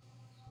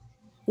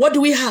 What do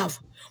we have?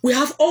 We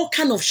have all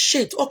kind of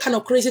shit, all kind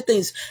of crazy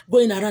things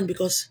going around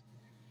because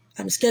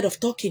I'm scared of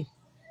talking.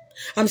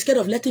 I'm scared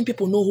of letting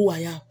people know who I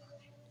am.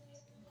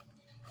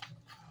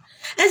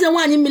 As a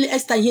one in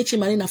Esther H.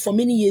 Marina, for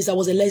many years, I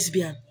was a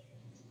lesbian.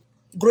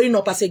 Growing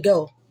up as a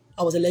girl,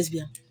 I was a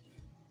lesbian.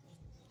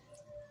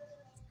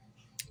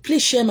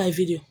 Please share my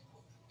video.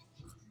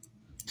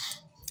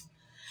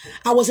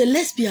 I was a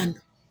lesbian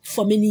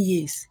for many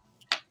years.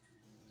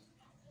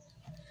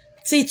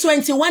 Till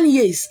 21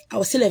 years, I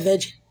was still a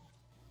virgin.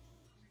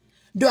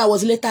 Though I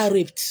was later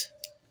raped.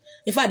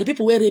 In fact, the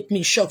people who raped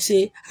me, shock,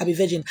 say, I'm a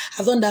virgin.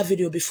 I've done that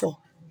video before.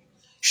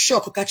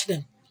 Shock, catch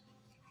them.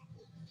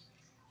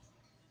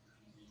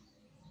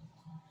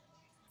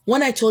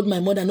 When I told my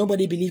mother,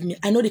 nobody believed me.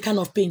 I know the kind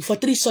of pain. For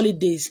 3 solid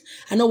days,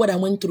 I know what I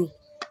went through.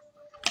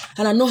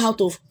 And I know how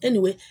to,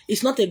 anyway,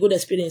 it's not a good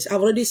experience. I've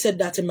already said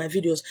that in my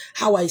videos,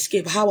 how I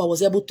escaped, how I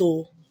was able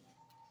to,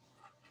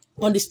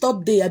 on the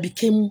stop day, I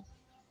became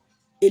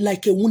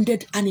like a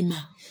wounded animal.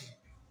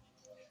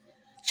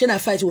 Should I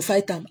fight, we'll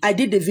fight them. I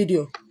did the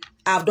video.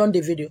 I've done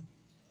the video.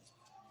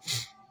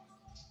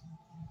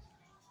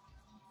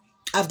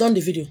 I've done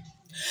the video.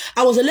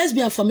 I was a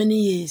lesbian for many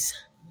years.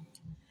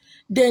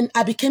 Then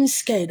I became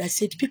scared. I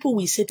said, people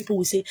will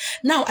say.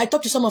 Now I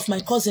talk to some of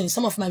my cousins,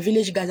 some of my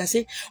village guys. I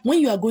say, when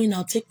you are going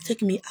out,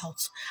 take me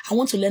out. I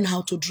want to learn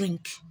how to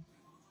drink.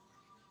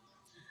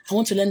 I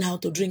want to learn how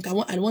to drink. I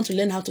want to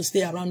learn how to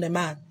stay around a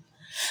man.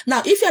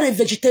 Now, if you're a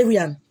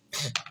vegetarian,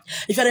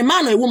 if you're a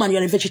man or a woman,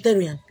 you're a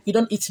vegetarian, you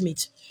don't eat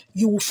meat,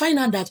 you will find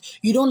out that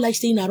you don't like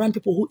staying around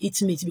people who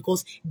eat meat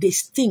because they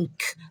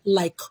stink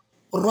like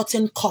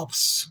rotten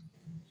corpse.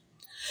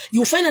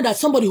 You'll find out that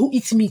somebody who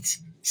eats meat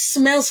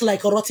smells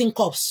like a rotten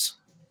corpse.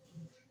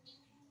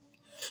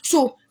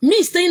 So,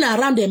 me staying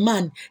around a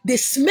man, they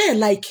smell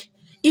like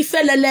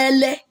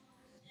ifelelele,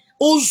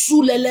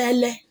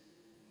 ozulelele.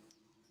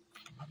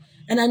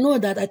 And I know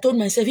that I told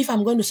myself, if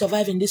I'm going to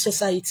survive in this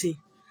society,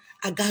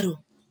 I got to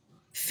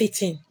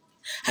fit in.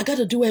 I got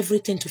to do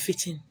everything to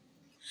fit in.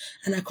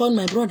 And I called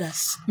my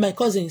brothers, my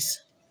cousins,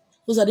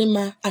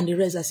 Uzadima and the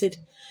rest. I said,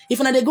 if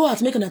they go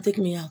out, make them take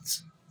me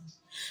out.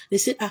 They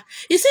said,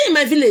 you see, in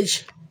my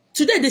village,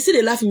 today they say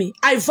they laugh me.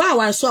 I vow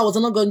and so I was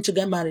not going to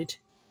get married.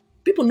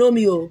 People know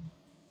me, oh.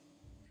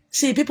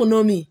 See, people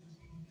know me.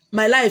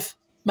 My life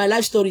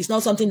story is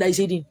not something that is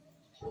hidden.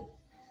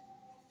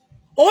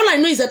 All I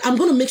know is that I'm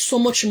going to make so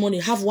much money,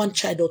 have 1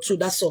 child or 2,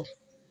 that's all.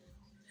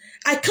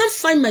 I can't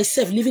find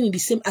myself living in the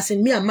same, as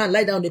in me and man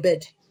lie down on the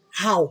bed.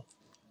 How?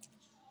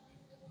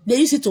 They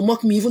used it to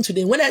mock me even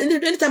today.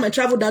 Anytime I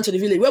travel down to the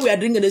village where we are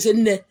drinking, they say,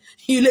 "Nah,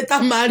 you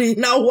later marry."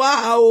 Now,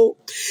 wow.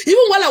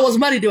 Even while I was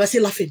married, they were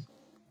still laughing.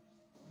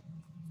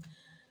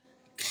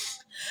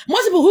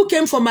 Most people who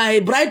came for my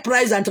bride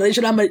price and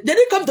traditional marriage, they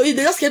didn't come to eat,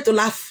 they just came to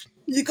laugh.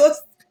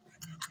 Because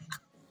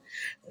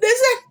they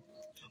said,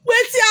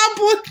 what's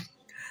happened?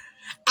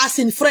 As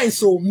in friends,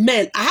 so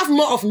male. I have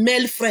more of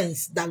male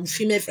friends than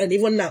female friends,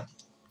 even now.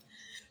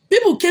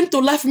 People came to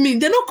laugh me.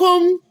 They don't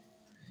come.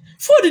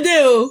 Food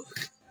day, oh.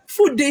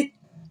 Food day.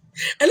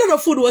 A lot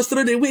of food was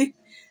thrown away.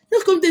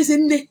 Don't come to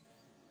say,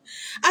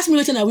 ask me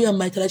what I wear on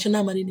my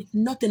traditional marriage.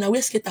 Nothing, I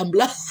wear skirt and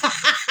black.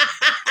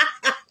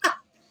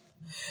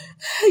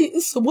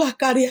 So what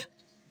career?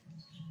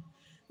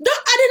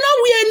 I did not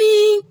wear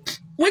any.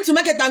 Went to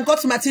market and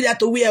got material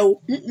to wear.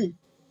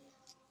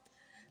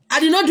 I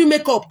did not do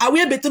makeup. I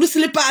wear better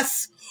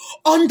slippers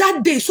on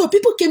that day. So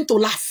people came to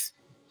laugh.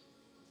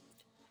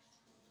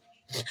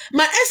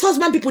 My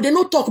ex-husband people, they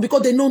don't talk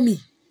because they know me.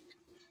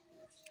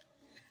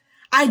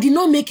 I did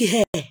not make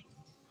hair.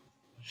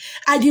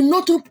 I did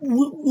not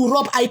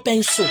rub eye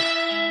pencil.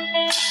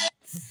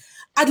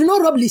 I did not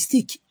rub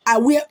lipstick. I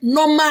wear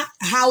normal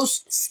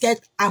house skirt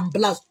and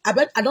blouse. I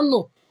don't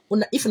know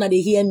if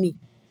they hear me.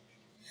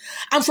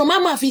 I'm from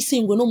Mama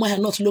Fishing, we know my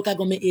not local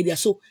government area.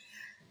 So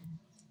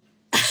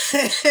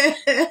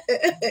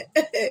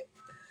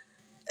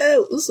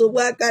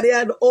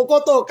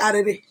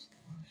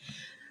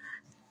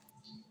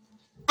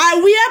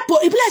I wear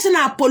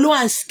a polo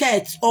and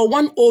skirt or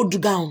one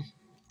old gown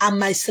and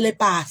my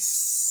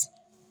slippers.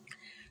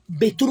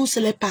 Betru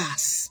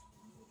slippers.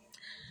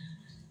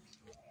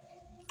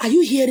 Are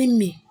you hearing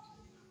me?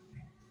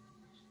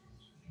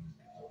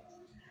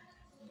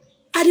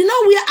 I did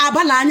not wear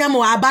abalanyam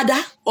or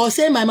abada or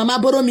say my mama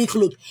borrow me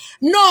clothes.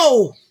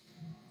 No.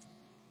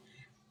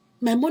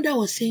 My mother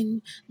was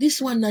saying,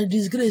 this one is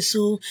disgrace,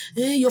 so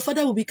your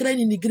father will be crying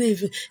in the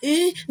grave.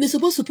 They're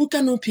supposed to put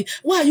canopy.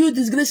 Why are you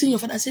disgracing your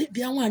father? I say,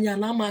 this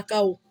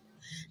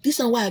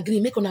one why I agree,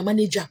 make on a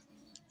manager.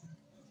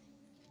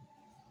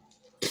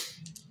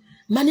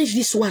 Manage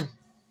this one.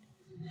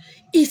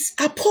 It's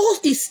appalled,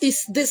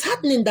 it's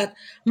disheartening that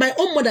my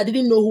own mother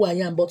didn't know who I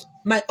am, but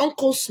my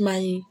uncles,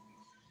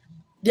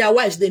 their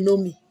wives, they know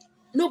me.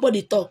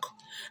 Nobody talk.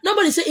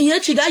 Nobody say,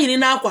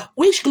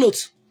 which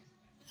clothes?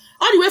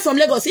 All the way from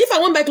Lagos. If I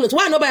want to buy clothes,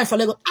 why not buy from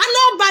Lagos?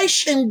 I not buy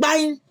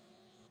buying.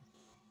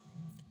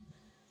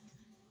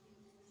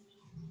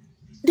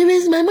 There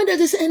is my mother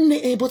just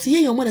said, but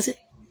here your mother say,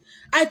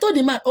 I told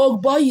the man, oh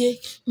boy,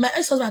 my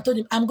ex-husband, I told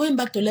him, I'm going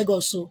back to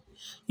Lagos, so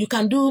you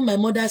can do my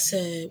mother's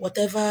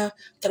whatever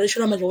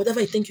traditional marriage,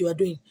 whatever you think you are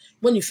doing.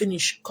 When you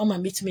finish, come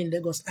and meet me in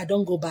Lagos. I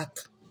don't go back.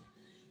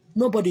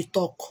 Nobody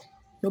talk.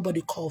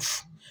 Nobody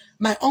cough.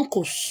 My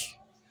uncles,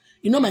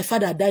 you know, my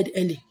father died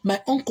early.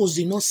 My uncles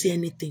did not say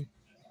anything.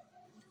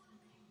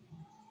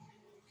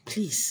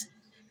 Please,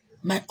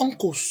 my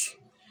uncles,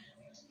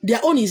 their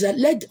own is that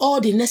let all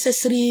the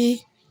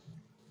necessary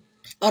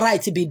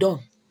right be done.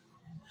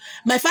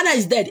 My father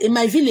is dead. In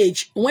my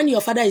village, when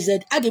your father is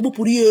dead, that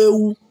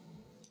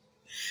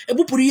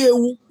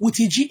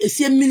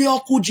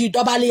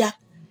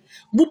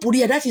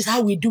is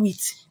how we do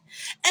it.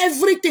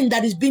 Everything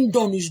that is being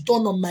done is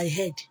done on my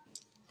head.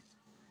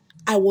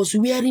 I was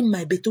wearing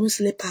my beton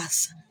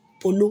slippers,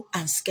 polo,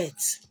 and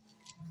skirts.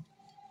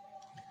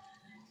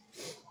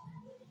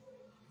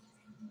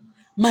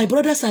 My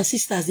brothers and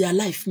sisters, they are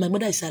alive. My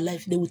mother is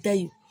alive. They will tell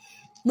you.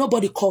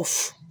 Nobody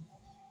cough.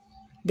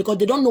 Because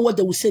they don't know what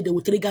they will say. They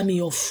will trigger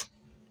me off.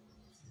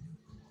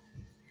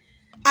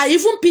 I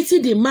even pity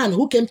the man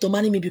who came to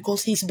marry me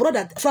because his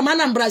brother from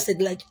Anambra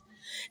said like,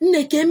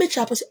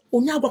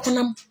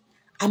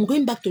 I'm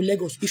going back to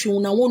Lagos. If you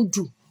won't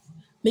do,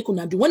 make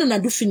una do. When una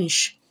do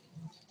finish,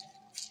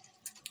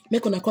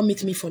 make una come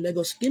meet me for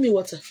Lagos. Give me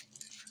water.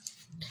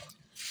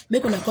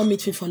 Make una come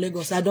meet me for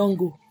Lagos. I don't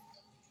go.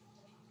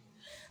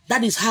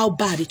 That is how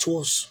bad it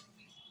was.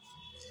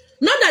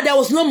 Not that there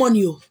was no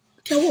money. Oh.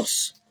 There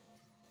was.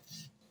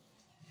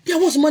 There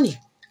was money.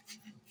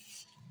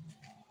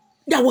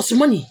 There was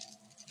money.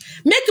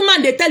 Make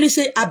man, they tell you,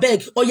 say, I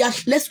beg, oh yeah,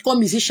 let's call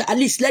musician. At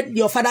least let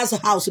your father's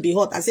house be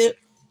hot. I say,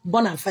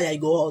 burn and fire,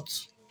 it go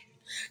hot.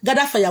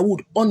 Gather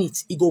firewood on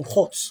it, it go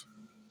hot.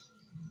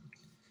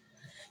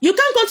 You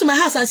can't come to my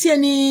house and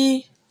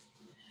see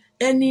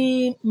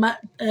any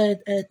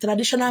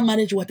traditional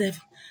marriage, whatever.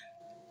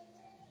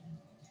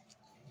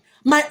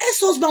 My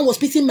ex-husband was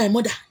pitying my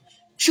mother.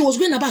 She was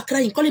going about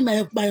crying, calling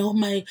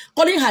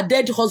calling her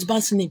dead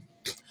husband's name,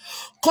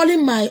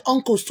 calling my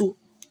uncles to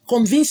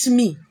convince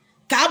me.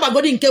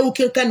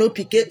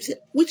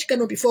 Which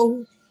canopy for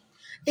who?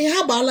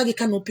 How about like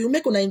canopy?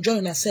 Make una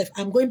enjoy yourself.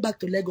 I'm going back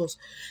to Lagos,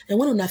 and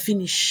when una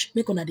finish,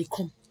 make una they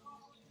come.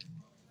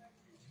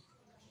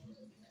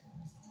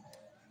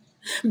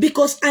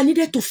 Because I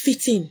needed to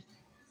fit in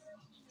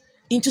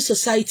into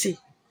society.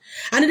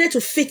 I needed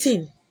to fit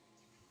in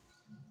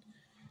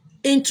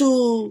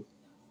into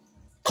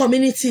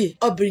community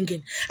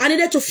upbringing. I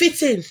needed to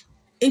fit in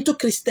into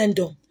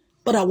Christendom,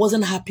 but I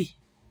wasn't happy.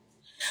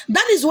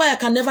 That is why I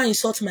can never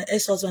insult my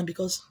ex-husband,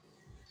 because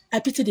I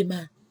pity the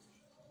man.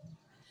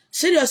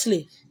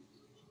 Seriously.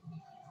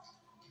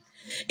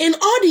 In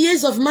all the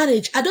years of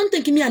marriage, I don't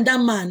think me and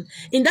that man,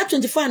 in that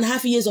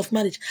 24.5 years of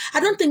marriage, I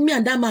don't think me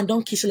and that man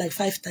don't kiss like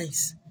 5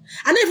 times.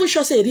 I'm not even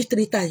sure say it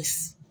 3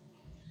 times.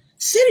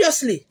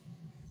 Seriously.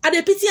 I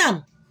dey pity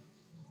him.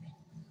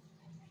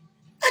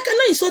 I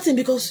cannot insult him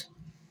because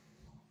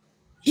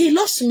he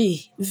loves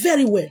me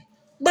very well.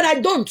 But I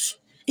don't.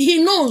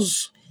 He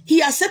knows.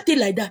 He accepts it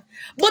like that.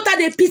 But I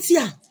dey pity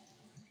him.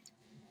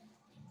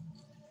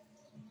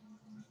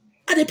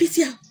 I dey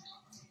pity him.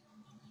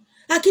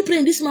 I keep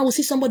praying this man will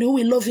see somebody who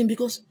will love him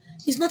because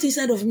he's not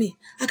inside of me.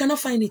 I cannot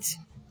find it.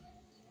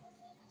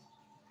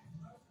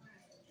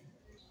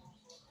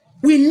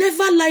 We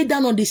never lie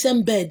down on the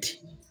same bed.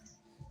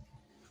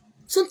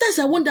 Sometimes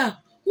I wonder,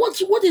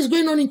 what is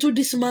going on into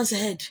this man's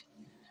head?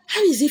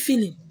 How is he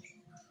feeling?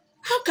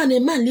 How can a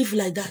man live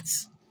like that?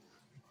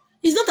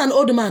 He's not an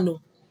old man, no.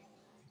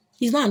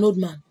 He's not an old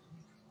man.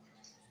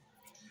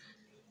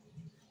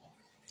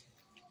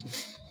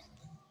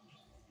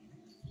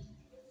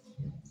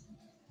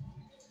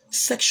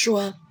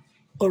 Sexual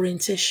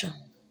orientation.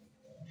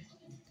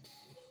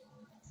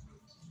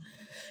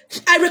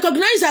 I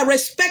recognize and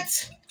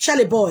respect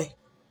Charlie Boy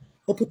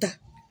Oputa.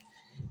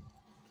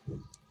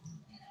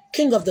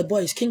 King of the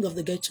boys, king of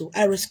the ghetto.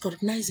 I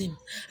recognize him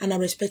and I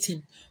respect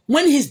him.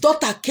 When his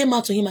daughter came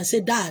out to him and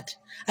said, Dad,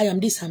 I am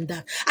this, I'm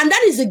that. And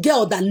that is a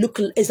girl that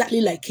looked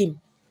exactly like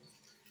him.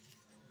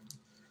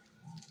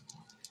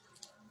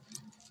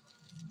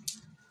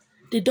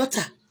 The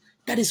daughter,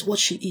 that is what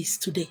she is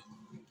today.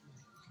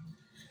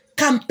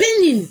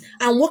 Campaigning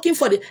and working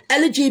for the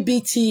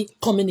LGBT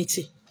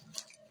community.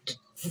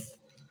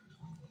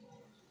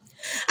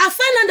 I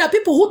find out that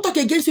people who talk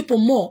against people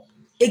more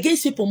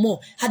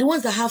are the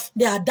ones that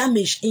they are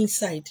damaged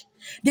inside.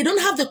 They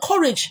don't have the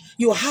courage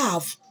you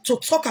have to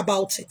talk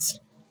about it.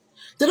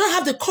 They don't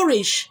have the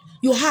courage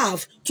you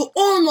have to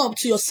own up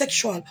to your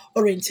sexual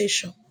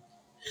orientation.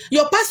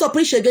 Your pastor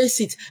preach against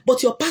it,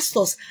 but your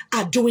pastors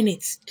are doing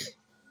it.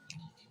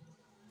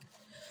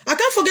 I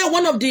can't forget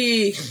one of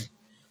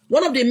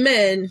the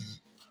men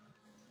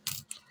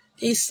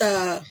is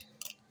a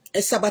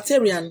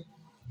Sabbatarian.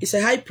 He's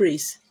a high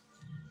priest.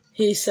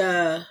 He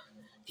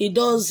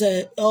does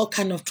all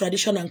kind of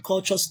tradition and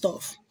culture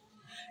stuff.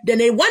 Then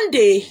one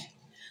day,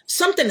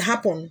 something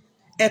happened.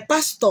 A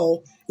pastor,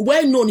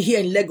 well known here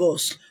in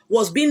Lagos,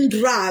 was being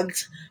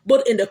dragged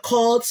both in the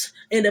courts,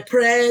 in the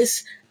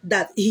press,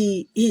 that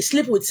he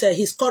slept with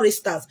his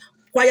choristers,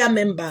 choir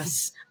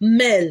members,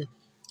 male.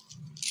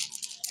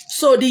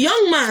 So the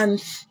young man,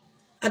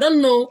 I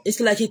don't know, it's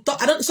like he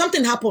thought,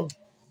 something happened.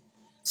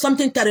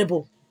 Something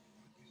terrible.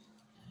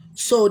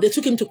 So they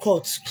took him to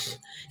court.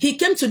 He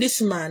came to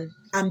this man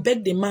and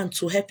begged the man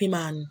to help him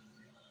and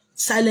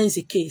silence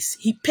the case.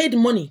 He paid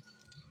money.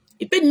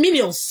 He paid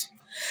millions.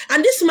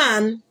 And this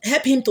man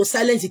helped him to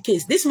silence the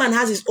case. This man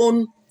has his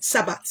own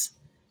Sabbath.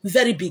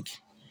 Very big.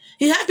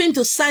 He helped him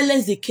to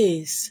silence the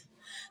case.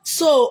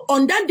 So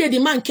on that day, the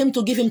man came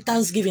to give him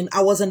Thanksgiving.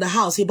 I was in the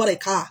house. He bought a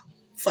car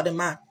for the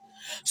man.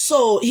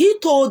 So he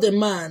told the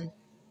man,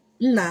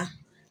 nah,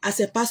 as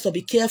a pastor,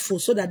 be careful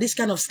so that this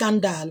kind of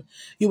scandal,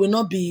 you will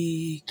not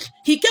be...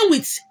 He came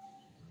with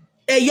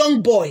a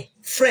young boy,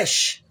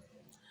 fresh.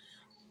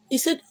 He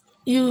said,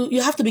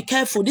 you have to be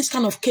careful, this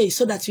kind of case,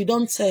 so that you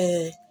don't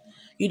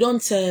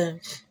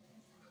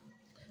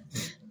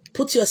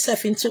put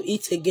yourself into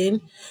it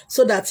again,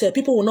 so that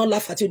people will not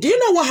laugh at you. Do you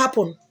know what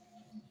happened?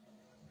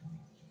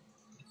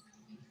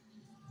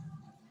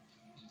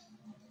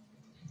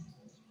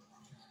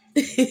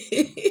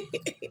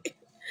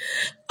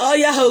 Oh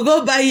yeah,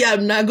 go buy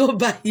yam now, go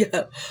buy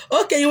yam.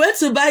 Okay, you went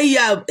to buy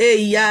yam.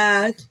 Hey,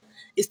 yeah.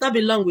 It's not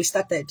been long we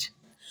started.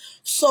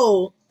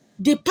 So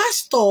the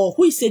pastor,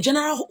 who is a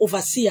general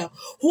overseer,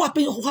 who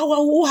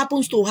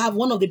happens to have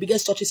one of the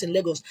biggest churches in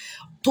Lagos,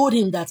 told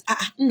him that,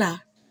 nah,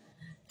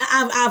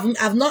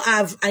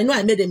 I know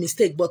I made a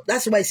mistake, but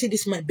that's why I see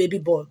this is my baby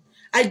boy.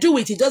 I do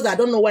it. It does. I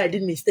don't know why I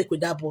did mistake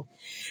with that boy.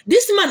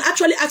 This man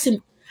actually asked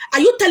him, are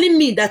you telling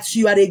me that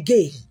you are a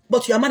gay,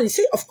 but you are married?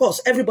 See, of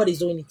course, everybody's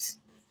doing it.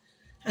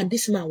 And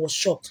this man was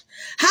shocked.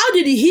 How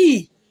did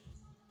he,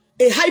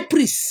 a high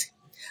priest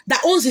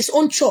that owns his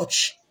own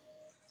church,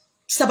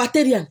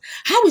 Sabbatarian,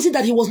 how is it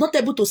that he was not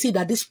able to see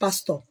that this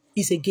pastor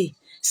is a gay,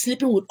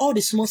 sleeping with all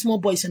the small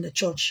boys in the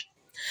church?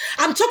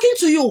 I'm talking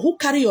to you who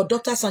carry your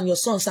daughters and your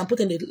sons and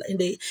put in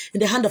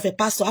the hand of a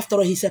pastor. After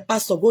all, he's a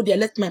pastor. Go there,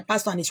 let my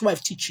pastor and his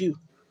wife teach you.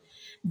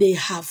 They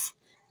have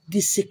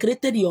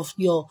desecrated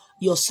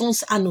your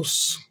son's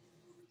anus.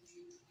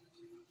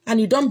 And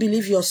you don't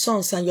believe your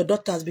sons and your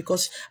daughters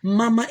because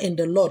mama and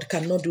the Lord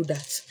cannot do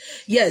that.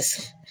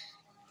 Yes.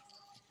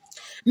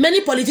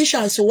 Many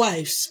politicians'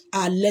 wives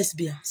are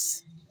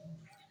lesbians.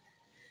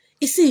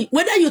 You see,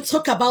 whether you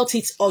talk about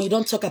it or you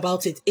don't talk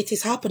about it, it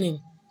is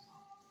happening.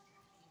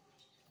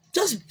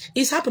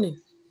 It's happening.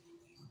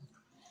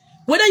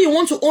 Whether you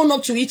want to own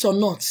up to it or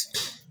not,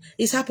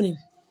 it's happening.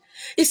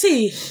 You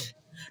see,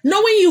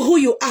 knowing who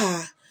you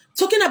are,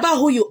 talking about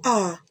who you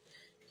are,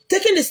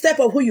 taking the step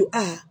of who you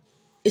are,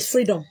 is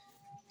freedom.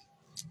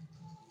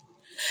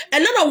 A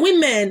lot of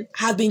women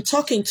have been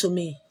talking to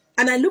me,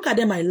 and I look at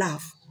them, I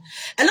laugh.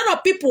 A lot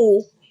of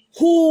people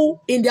who,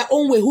 in their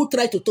own way, who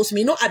try to toast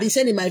me. You know, I've been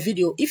saying in my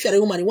video, if you're a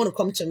woman, you want to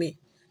come to me,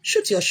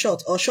 shoot your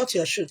shot or shot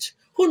your shoot.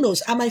 Who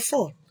knows? I might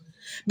fall.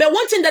 But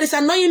one thing that is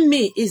annoying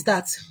me is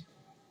that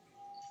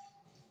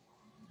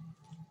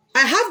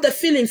I have the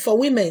feeling for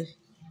women,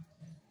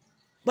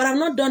 but I've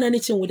not done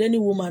anything with any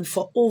woman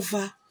for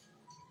over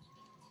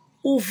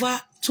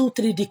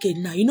 2-3 decades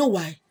now. You know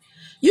why?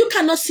 You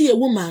cannot see a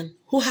woman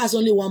who has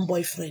only one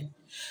boyfriend.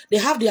 They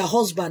have their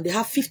husband. They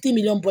have 50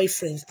 million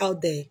boyfriends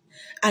out there.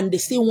 And they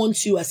still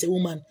want you as a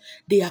woman.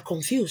 They are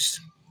confused.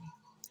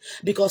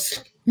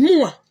 Because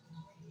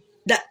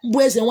that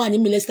where's the one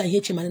in me less than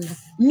Marina?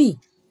 Me.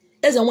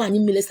 There's the one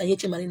in me less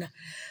than Marina.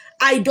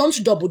 I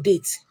don't double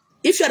date.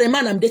 If you're a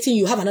man I'm dating,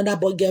 you have another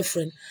boy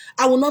girlfriend,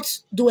 I will not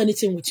do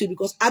anything with you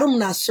because I don't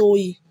know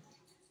soy.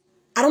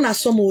 I don't know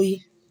somoy.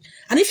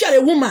 And if you're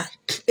a woman,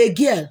 a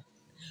girl,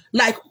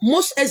 like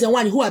most as the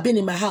one who have been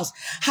in my house,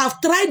 have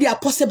tried their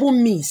possible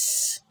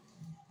means,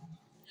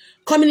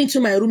 coming into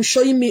my room,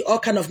 showing me all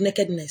kind of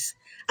nakedness,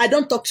 I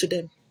don't talk to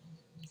them.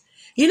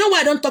 You know why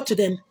I don't talk to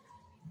them?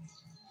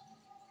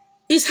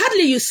 It's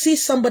hardly you see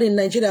somebody in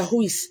Nigeria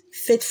who is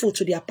faithful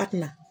to their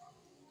partner.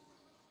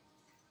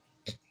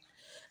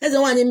 As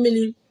the one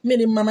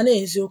in mama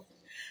nezo.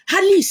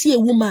 Hardly you see a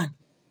woman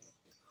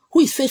who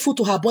is faithful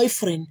to her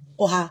boyfriend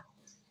or her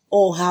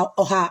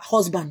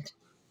husband.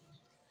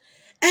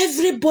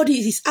 Everybody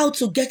is out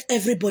to get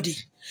everybody.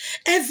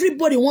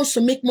 Everybody wants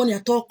to make money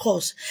at all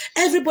costs.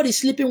 Everybody is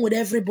sleeping with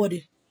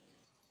everybody.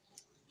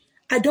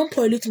 I don't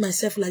pollute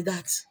myself like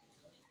that.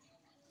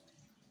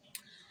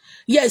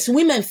 Yes,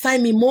 women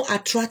find me more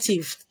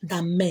attractive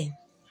than men.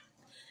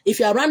 If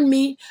you're around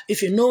me,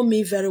 if you know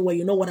me very well,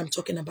 you know what I'm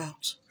talking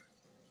about.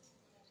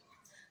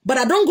 But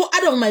I don't go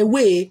out of my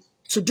way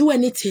to do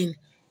anything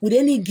with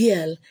any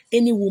girl,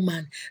 any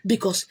woman,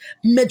 because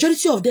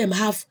majority of them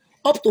have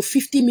up to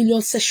 50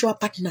 million sexual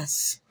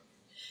partners.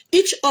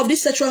 Each of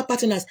these sexual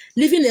partners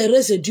leaving a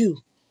residue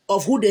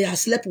of who they have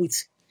slept with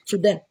to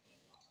them.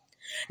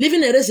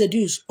 Leaving a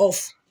residue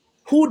of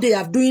who they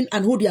are doing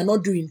and who they are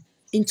not doing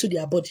into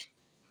their body.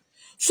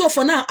 So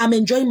for now, I'm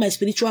enjoying my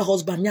spiritual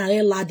husband. That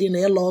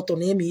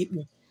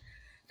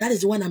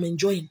is the one I'm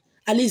enjoying.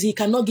 At least he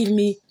cannot give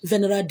me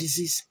venereal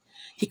disease.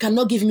 He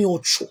cannot give me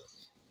ocho.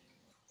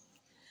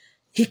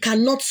 He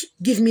cannot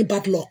give me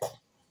bad luck.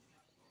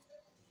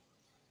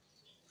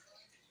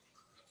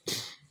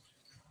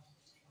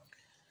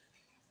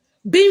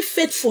 Being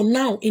faithful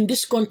now in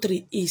this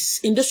country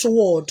in this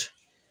world,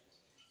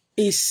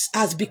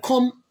 has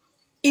become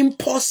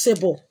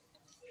impossible,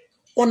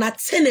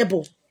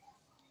 unattainable.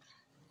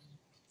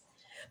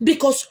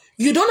 Because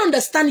you don't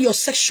understand your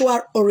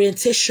sexual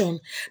orientation.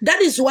 That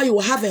is why you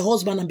will have a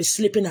husband and be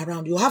sleeping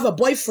around. You have a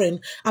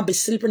boyfriend and be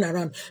sleeping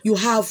around. You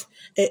have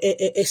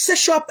a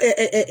sexual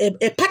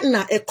a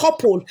partner, a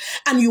couple,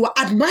 and you are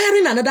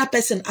admiring another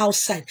person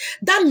outside.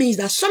 That means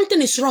that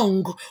something is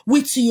wrong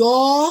with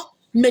your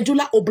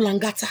medulla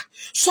oblongata.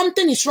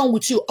 Something is wrong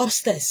with you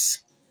upstairs.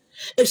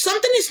 If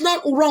something is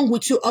not wrong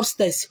with you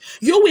upstairs,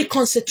 you will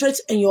concentrate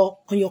on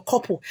your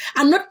couple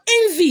and not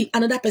envy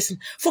another person.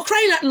 For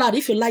crying out loud,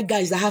 if you like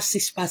guys that have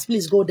 6 parts,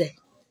 please go there.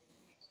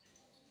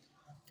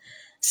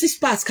 6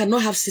 parts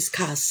cannot have 6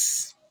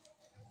 cars.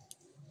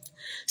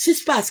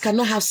 6 parts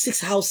cannot have 6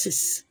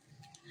 houses.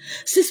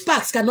 6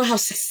 parts cannot have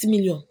 60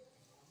 million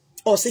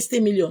or 60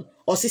 million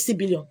or 60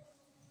 billion.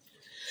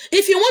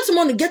 If you want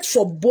money, get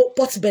for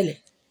pot belly.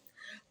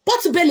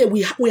 Pot belly,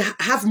 we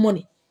have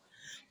money.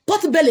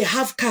 Pot belly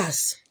have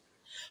cars.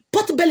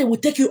 Pot belly will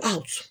take you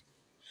out.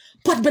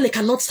 Pot belly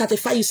cannot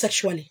satisfy you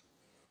sexually.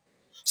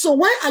 So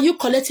why are you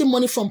collecting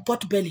money from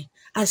pot belly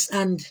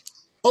and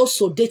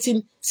also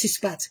dating 6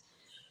 parts?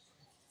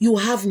 You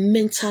have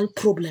mental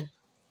problem.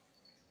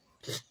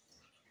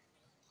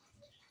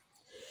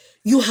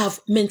 You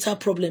have mental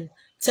problem.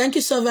 Thank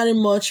you so very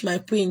much, my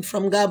queen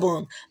from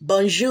Gabon.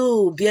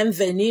 Bonjour,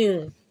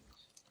 bienvenue.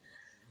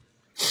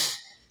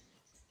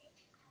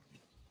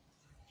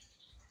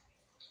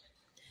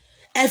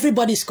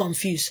 Everybody's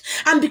confused.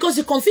 And because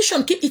the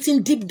confusion keep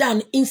eating deep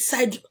down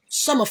inside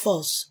some of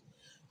us,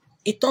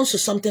 it turns to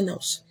something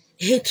else.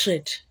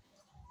 Hatred.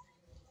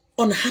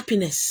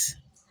 Unhappiness.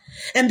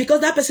 And because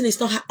that person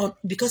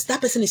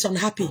is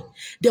unhappy,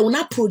 they will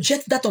not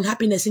project that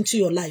unhappiness into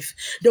your life.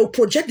 They will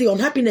project the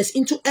unhappiness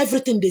into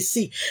everything they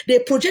see. They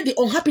project the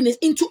unhappiness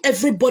into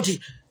everybody.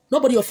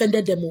 Nobody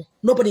offended them.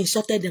 Nobody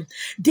insulted them.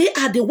 They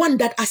are the one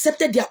that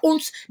accepted their own,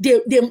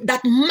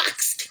 that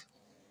masked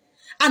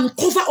and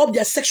cover up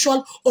their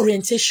sexual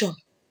orientation.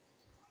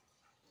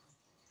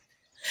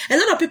 A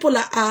lot of people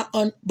are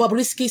on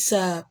Bobrisky's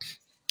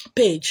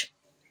page.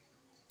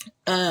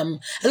 A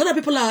lot of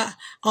people are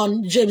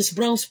on James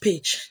Brown's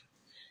page.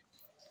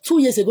 2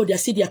 years ago, they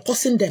are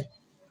cursing them.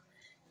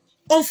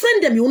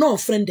 Unfriend them, you will not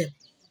unfriend them.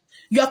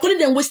 You are calling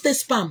them wasted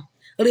spam.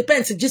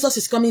 Repent, Jesus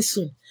is coming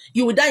soon.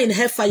 You will die in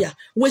hellfire.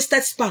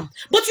 Wasted spam.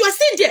 But you are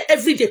still there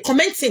every day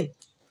commenting.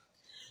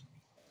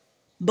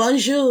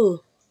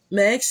 Bonjour.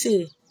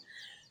 Merci.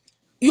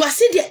 You are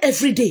still there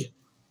every day,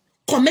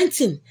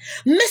 commenting,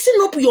 messing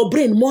up your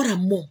brain more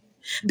and more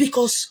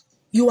because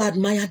you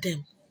admire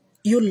them.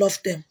 You love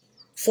them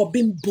for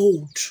being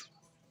bold.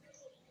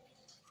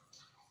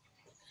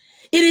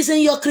 It is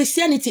in your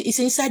Christianity. It's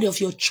inside of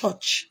your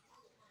church.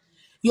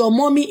 Your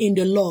mommy in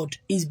the Lord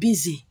is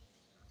busy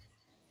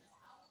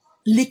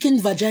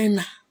licking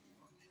vagina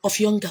of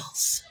young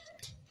girls.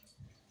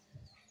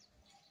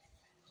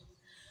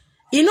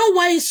 You know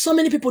why so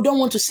many people don't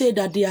want to say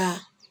that they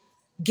are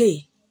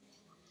gay?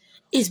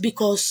 Is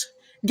because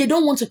they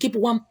don't want to keep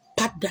one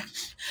partner.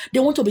 They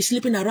want to be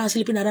sleeping around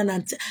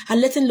and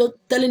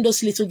telling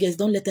those little girls,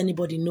 don't let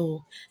anybody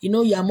know. You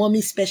know, your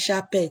mommy's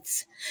special pet.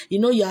 You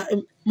know, your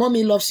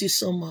mommy loves you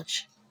so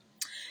much.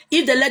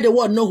 If they let the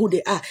world know who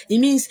they are, it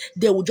means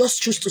they will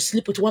just choose to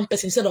sleep with one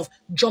person instead of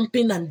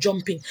jumping and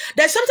jumping.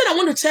 There's something I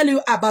want to tell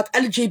you about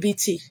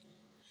LGBT.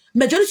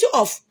 Majority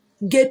of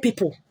gay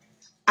people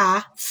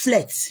are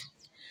flirts.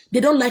 They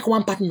don't like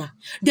one partner.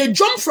 They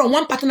jump from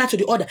one partner to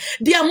the other.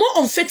 They are more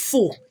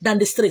unfaithful than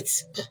the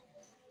straights.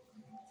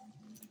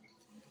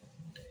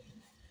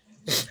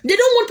 They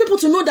don't want people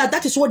to know that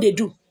that is what they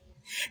do.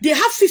 They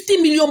have 50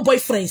 million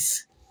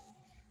boyfriends.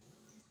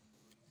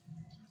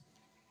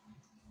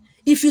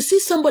 If you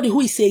see somebody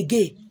who is a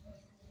gay,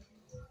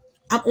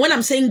 when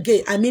I'm saying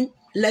gay, I mean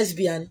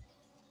lesbian,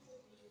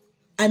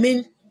 I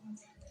mean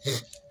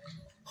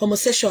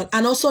homosexual,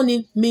 and also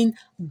mean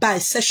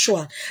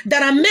bisexual.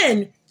 There are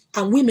men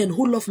and women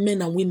who love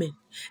men and women.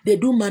 They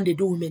do man, they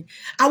do women.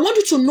 I want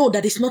you to know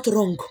that it's not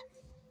wrong.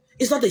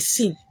 It's not a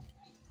sin.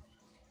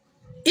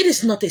 It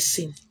is not a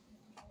sin.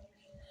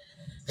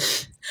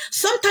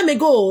 Some time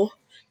ago,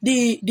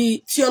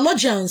 the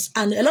theologians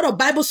and a lot of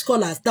Bible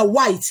scholars, the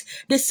whites,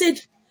 they said,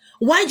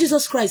 Why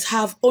Jesus Christ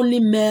have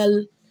only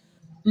male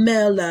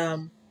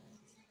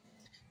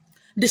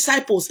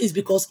disciples is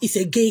because it's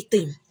a gay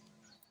thing.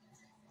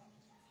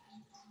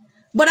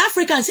 But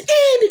Africans,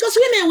 because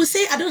women will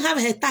say, I don't have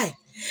a hair tie.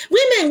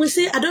 Women will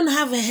say, I don't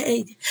have a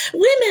head.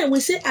 Women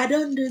will say, I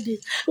don't do this.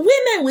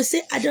 Women will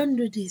say, I don't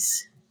do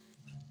this.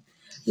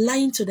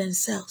 Lying to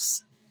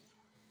themselves.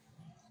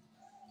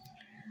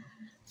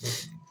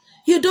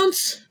 You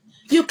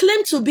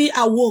claim to be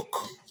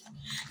awoke,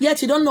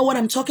 yet you don't know what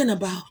I'm talking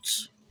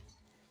about.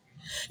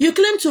 You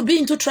claim to be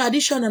into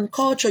tradition and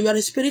culture. You are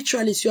a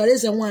spiritualist. You are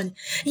a one.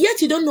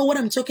 Yet you don't know what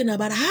I'm talking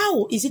about.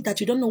 How is it that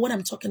you don't know what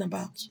I'm talking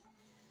about?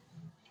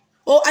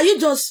 Or are you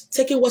just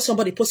taking what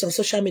somebody posts on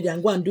social media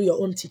and go and do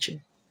your own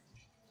teaching?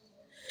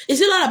 Is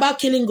it not about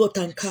killing goat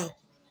and cow?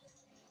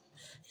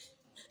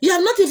 You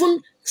have not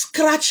even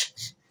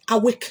scratched a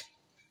wick.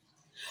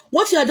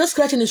 What you are just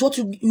scratching is what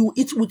you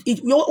eat with.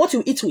 What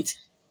you eat with.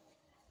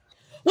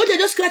 What you're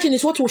just scratching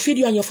is what will feed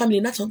you and your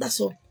family. That's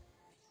all.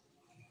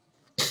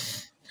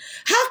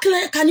 How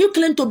can you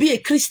claim to be a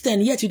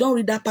Christian yet you don't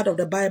read that part of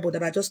the Bible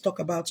that I just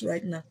talked about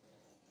right now?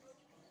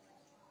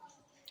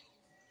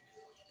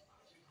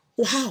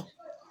 Wow.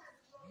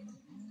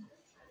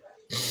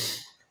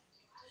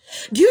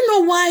 Do you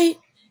know why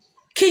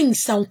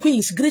kings and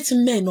queens, great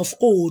men of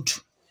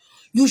old,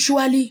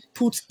 usually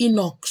put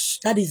eunuchs,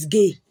 that is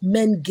gay,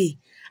 men gay,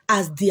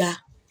 as the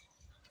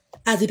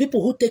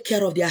people who take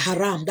care of their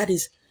haram, that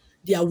is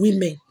their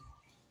women?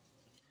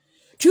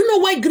 Do you know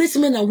why great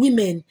men and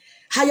women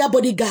hire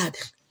bodyguard,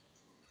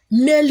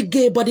 male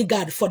gay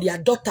bodyguard for their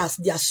daughters,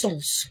 their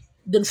sons,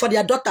 then for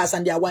their daughters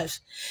and their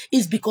wives?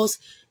 It's because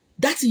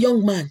that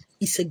young man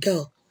is a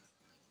girl.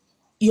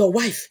 Your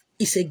wife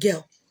is a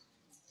girl.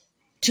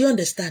 Do you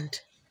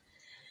understand?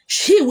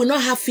 She will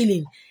not have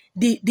feeling.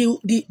 The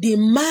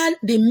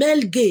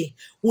male gay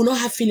will not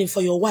have feeling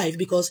for your wife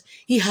because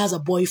he has a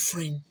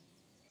boyfriend.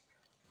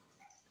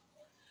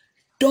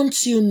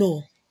 Don't you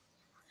know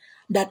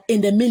that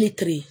in the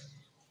military,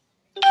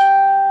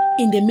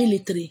 in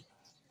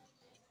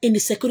the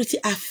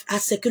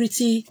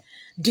security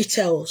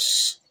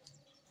details,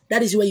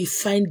 that is where you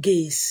find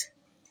gays.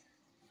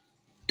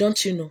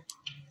 Don't you know?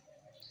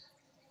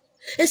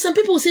 And some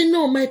people say,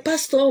 no, my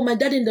pastor or my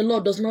dad in the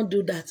Lord does not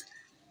do that.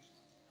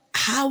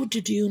 How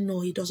did you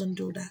know he doesn't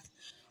do that?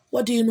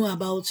 What do you know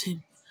about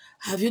him?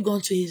 Have you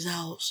gone to his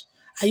house?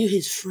 Are you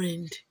his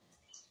friend?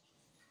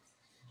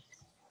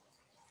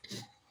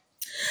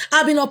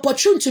 I've been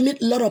opportune to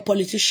meet a lot of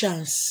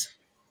politicians.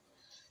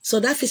 So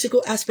that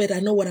physical aspect, I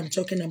know what I'm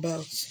talking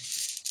about.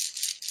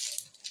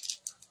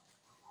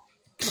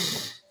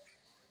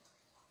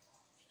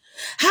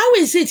 How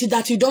is it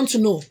that you don't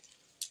know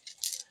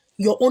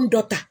your own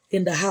daughter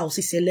in the house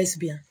is a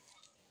lesbian?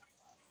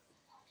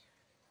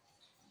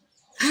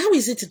 How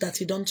is it that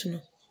you don't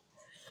know?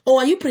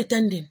 Or are you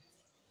pretending?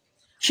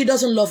 She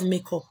doesn't love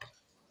makeup.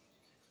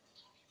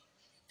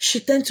 She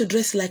tends to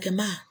dress like a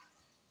man.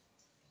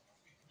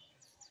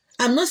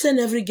 I'm not saying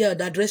every girl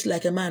that dresses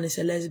like a man is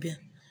a lesbian.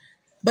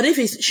 But if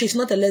she's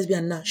not a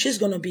lesbian now, she's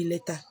going to be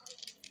later.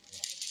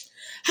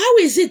 How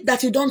is it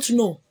that you don't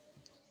know?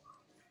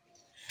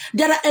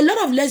 There are a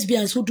lot of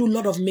lesbians who do a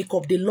lot of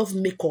makeup. They love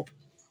makeup.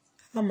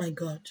 Oh my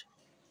God.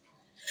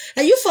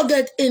 And you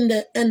forget in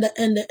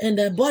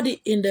the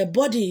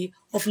body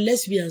of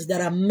lesbians,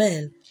 there are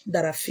male,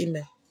 there are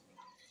female.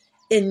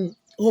 In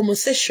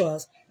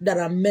homosexuals, there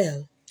are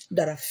male,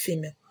 there are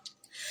female.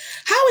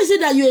 How is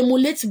it that you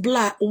emulate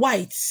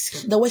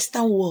whites, the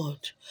Western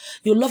world?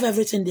 You love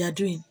everything they are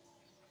doing.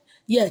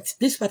 Yet,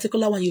 this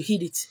particular one, you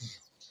hid it.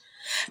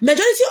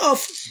 Majority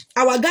of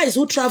our guys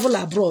who travel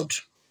abroad,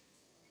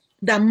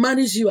 that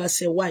marries you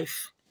as a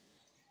wife,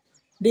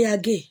 they are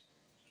gay.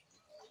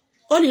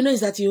 All you know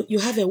is that you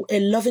have a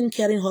loving,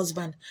 caring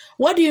husband.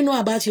 What do you know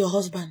about your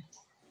husband?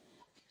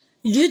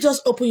 You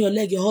just open your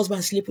leg, your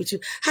husband sleep with you.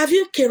 Have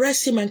you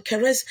caressed him and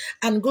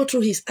go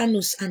through his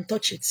anus and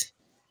touch it?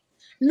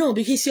 No,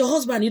 because he's your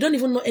husband. You don't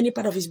even know any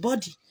part of his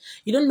body.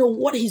 You don't know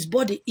what his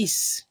body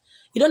is.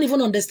 You don't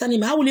even understand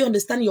him. How will you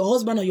understand your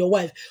husband or your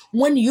wife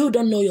when you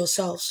don't know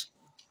yourselves?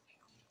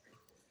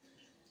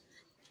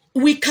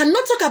 We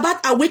cannot talk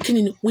about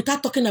awakening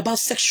without talking about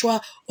sexual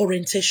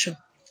orientation.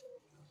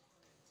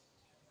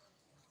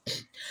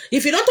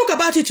 If you don't talk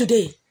about it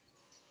today,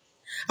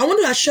 I want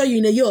to assure you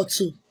in a year or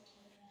two,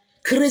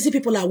 crazy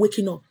people are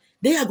waking up.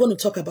 They are going to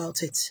talk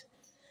about it.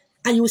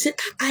 And you will say,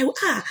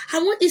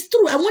 it's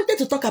true. I wanted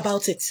to talk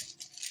about it.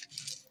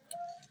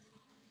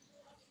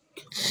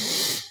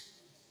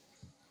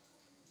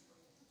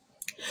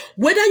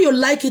 Whether you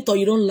like it or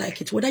you don't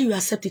like it, whether you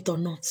accept it or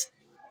not,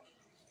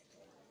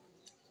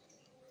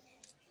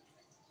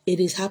 it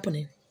is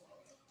happening.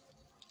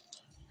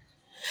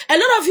 A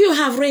lot of you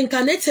have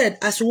reincarnated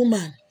as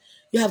woman.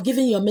 You have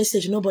given your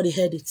message, nobody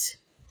heard it.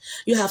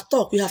 You have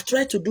talked, you have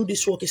tried to do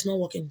this work, it's not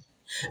working.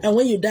 And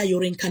when you die, you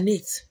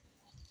reincarnate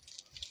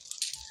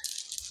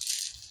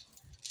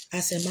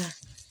as a man.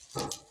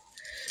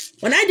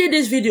 When I did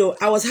this video,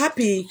 I was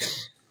happy.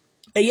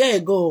 A year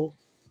ago,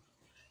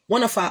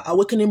 one of our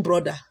awakening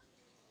brother,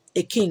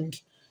 a king,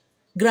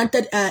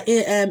 granted,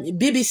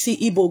 BBC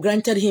Igbo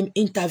granted him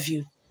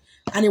interview,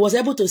 and he was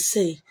able to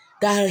say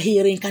that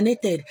he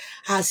reincarnated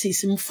as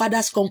his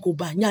father's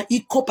concubine,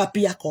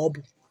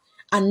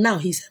 and now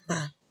he's a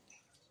man.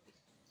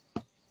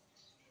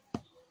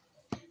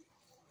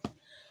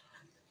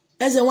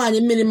 As a one,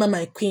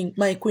 my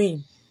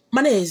queen,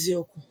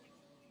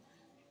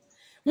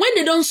 when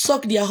they don't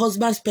suck their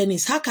husband's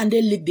penis, how can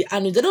they lick the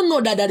anus? They don't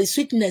know that there is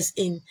sweetness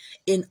in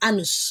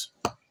anus.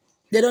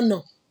 They don't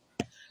know.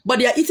 But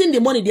they are eating the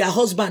money their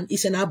husband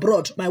is in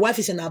abroad. My wife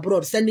is in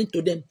abroad, sending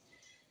to them.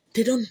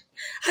 I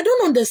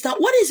don't understand.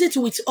 What is it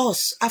with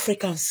us,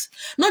 Africans?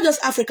 Not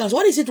just Africans.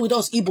 What is it with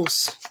us,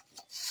 Igbos?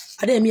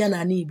 Ademian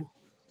and Igbo.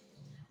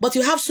 But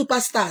you have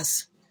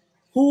superstars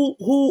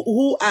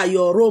who are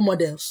your role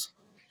models.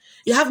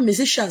 You have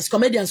musicians,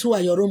 comedians who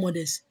are your role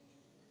models.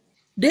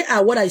 They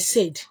are what I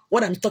said,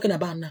 what I'm talking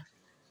about now.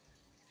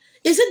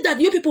 Is it that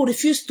you people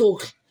refuse to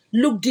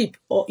look deep,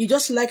 or you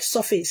just like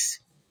surface?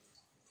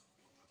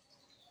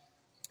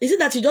 Is it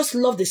that you just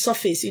love the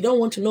surface? You don't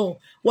want to know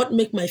what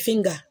make my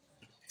finger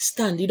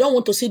stand? You don't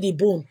want to see the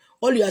bone.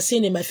 All you are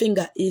seeing in my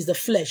finger is the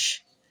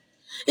flesh.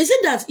 Is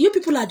it that you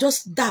people are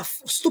just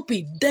daft,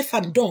 stupid, deaf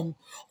and dumb?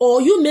 Or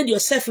you made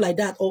yourself like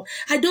that? Or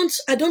I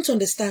don't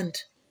understand.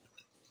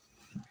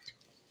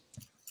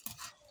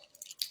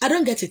 I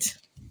don't get it.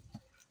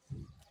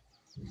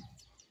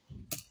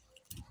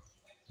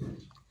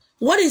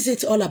 What is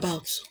it all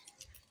about?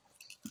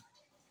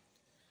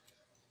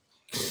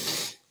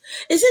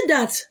 Is it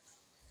that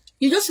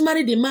you just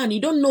married a man,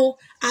 you don't know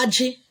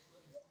Aji?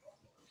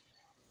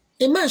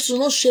 A man should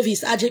not shave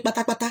his Aji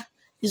pata pata.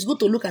 It's good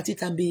to look at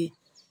it and be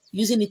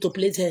using it to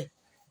plait hair.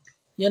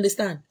 You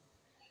understand?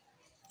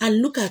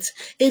 And look at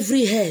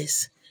every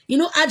hairs. You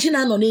know, Aji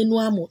na no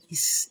nenuamo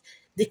is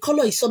the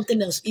color is something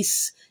else.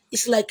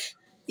 It's like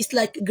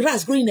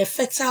grass growing in a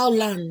fertile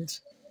land.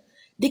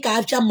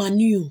 Dika afja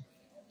manure.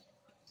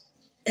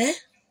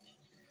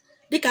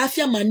 Dika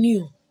afja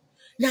manure.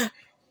 Now,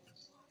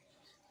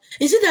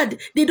 is it that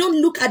they don't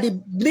look at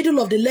the middle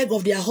of the leg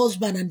of their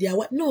husband and their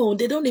wife? No,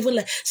 they don't even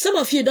like. Some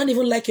of you don't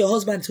even like your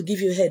husband to give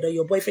you head, or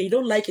your boyfriend. You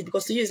don't like it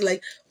because to you it's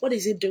like, what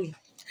is it doing?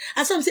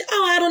 And some say,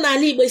 oh, I don't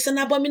know, but it's an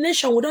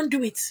abomination. We don't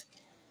do it.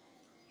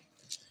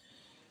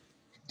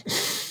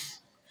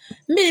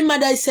 Me,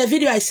 mother, it's a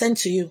video I sent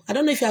to you. I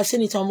don't know if you have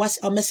seen it on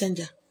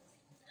Messenger.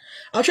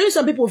 I'll show you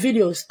some people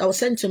videos that were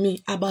sent to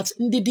me about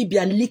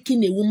Ndidibia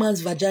licking a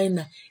woman's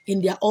vagina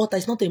in their altar.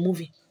 It's not a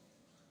movie.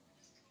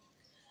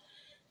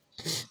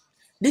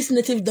 These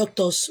native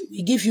doctors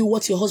will give you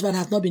what your husband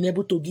has not been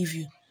able to give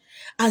you.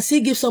 And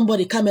still give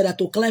somebody a camera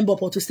to climb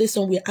up or to stay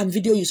somewhere and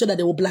video you so that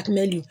they will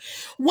blackmail you.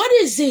 What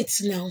is it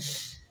now?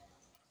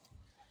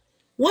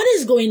 What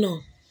is going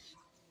on?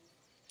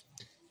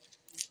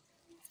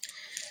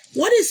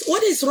 What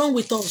is wrong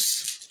with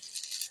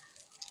us?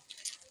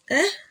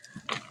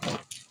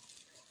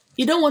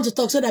 You don't want to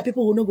talk so that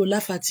people will not go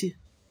laugh at you.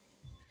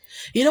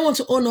 You don't want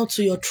to own up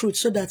to your truth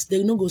so that they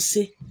will not go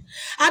say.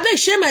 I beg,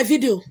 share my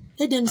video.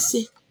 Let them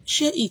say.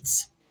 Share it.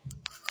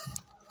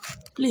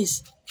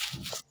 Please.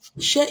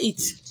 Share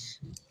it.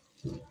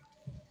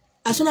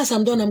 As soon as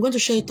I'm done, I'm going to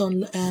share it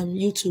on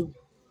YouTube.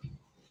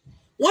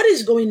 What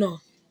is going on?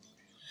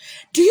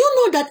 Do you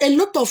know that a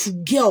lot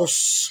of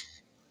girls,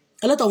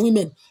 a lot of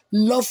women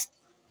love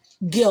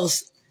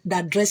girls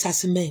that dress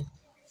as men?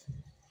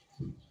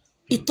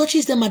 It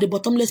touches them at the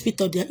bottomless pit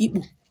of their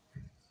Igbo.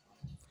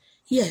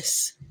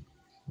 Yes.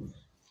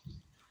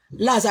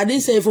 Last, I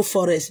didn't say evil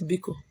forest,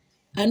 Biko.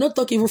 I not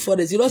talk evil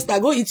forest. You don't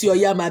start, go eat your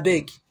yam, I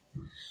beg.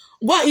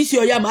 Go eat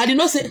your yam. I did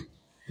not say.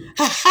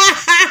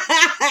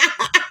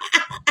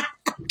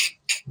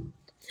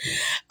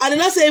 I did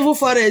not say evil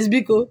forest,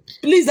 Biko.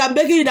 Please, I'm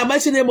begging you in the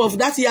mighty name of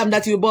that yam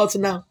that you bought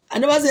now. I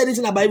never said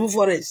anything about evil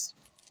forest.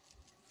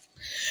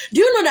 Do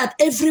you know that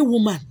every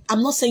woman,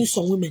 I'm not saying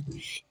some women,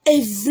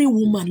 every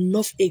woman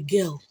love a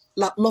girl,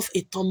 love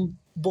a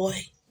tomboy,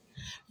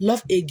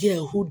 love a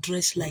girl who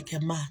dress like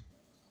a man.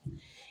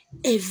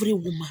 Every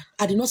woman.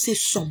 I did not say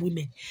some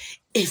women.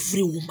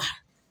 Every woman.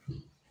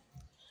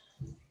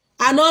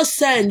 I not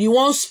send. You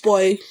won't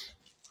spoil.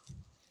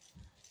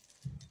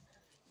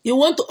 You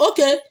want to,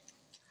 okay.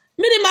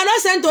 Me the man not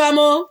send to her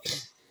more.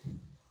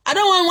 I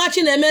don't want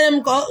watching a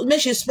man make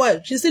she spoil.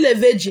 She's still a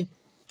virgin.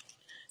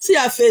 See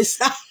her face.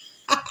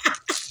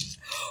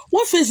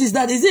 What face is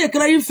that? Is it a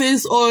crying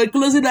face or a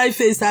closing eye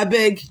face? I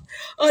beg.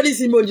 All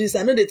these emojis,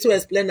 I know the two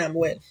explain them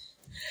well.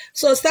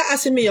 So start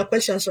asking me your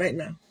questions right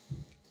now.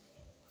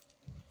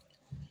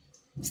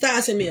 Start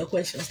asking me your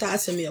questions. Start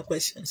asking me your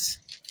questions.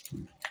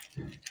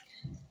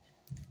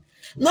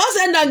 No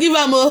send and give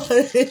her more.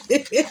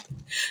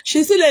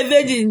 She's still a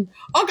virgin.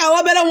 Okay,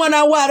 what better one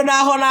hour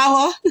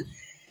now?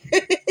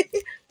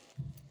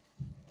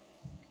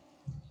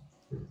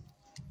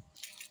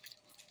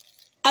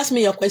 Ask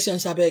me your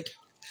questions, I beg.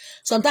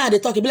 Sometimes they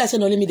talk, it be like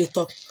saying only me they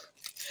talk.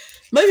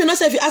 But if you not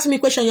say if you ask me a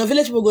question, your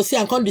village people go see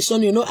and come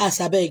disown you, no ask,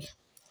 I beg.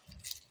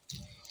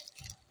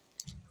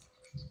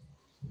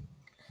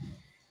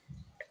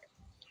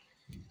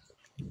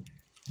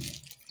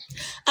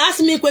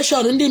 Ask me a question,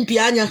 Ndi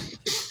Mpianya.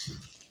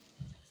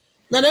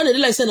 Now, don't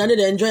like saying I need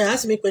to enjoy.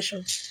 Ask me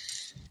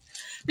questions.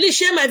 Please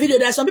share my video.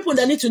 There are some people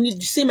that need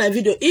to see my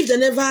video. If they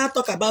never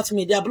talk about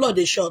me, their blood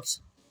is short.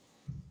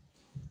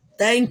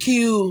 Thank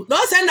you.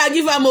 Don't send that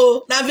give them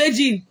more. Now,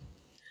 virgin.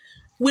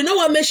 We know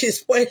what makes she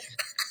spoil.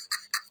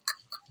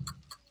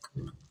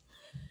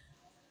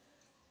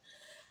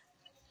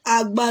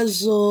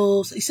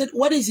 Agbazo. He said,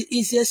 what is the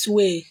easiest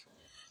way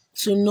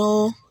to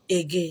know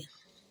a gay?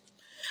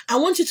 I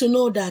want you to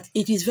know that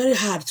it is very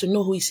hard to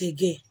know who is a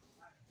gay.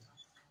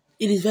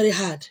 It is very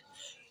hard.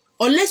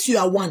 Unless you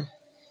are one.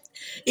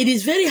 It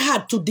is very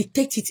hard to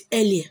detect it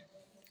earlier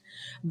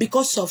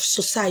because of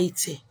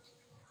society,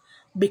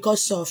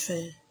 because of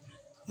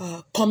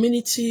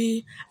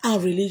community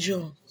and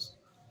religion.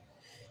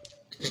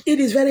 It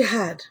is very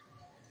hard.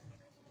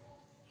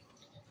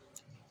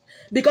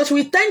 Because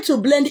we tend to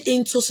blend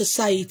into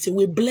society.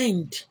 We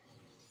blend.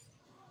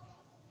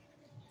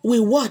 We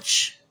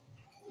watch.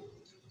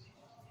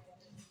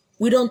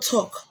 We don't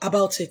talk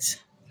about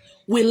it.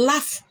 We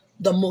laugh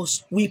the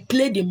most. We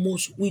play the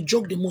most. We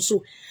joke the most.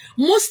 So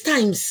most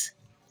times,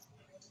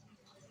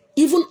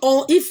 even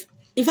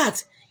in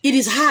fact, it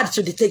is hard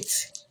to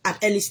detect at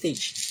early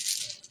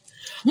stage.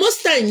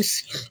 Most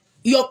times,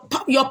 your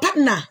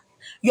partner,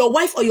 your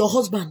wife or your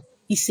husband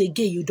is a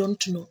gay. You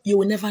don't know. You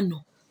will never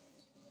know.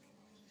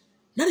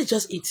 That is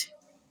just it.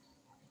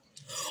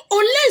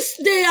 Unless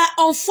they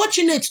are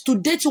unfortunate to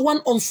date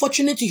one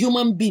unfortunate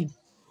human being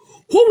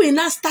who will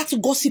now start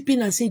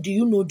gossiping and say, do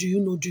you know, do you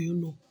know, do you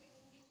know?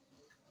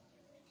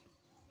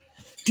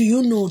 Do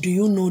you know, do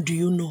you know, do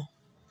you know?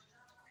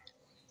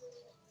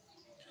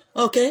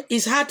 Okay,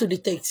 it's hard to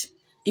detect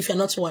if you're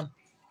not one.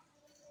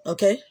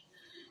 Okay?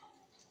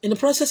 In the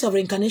process of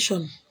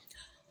reincarnation,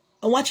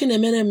 I'm watching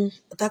Eminem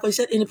Otako, he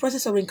said, in the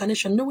process of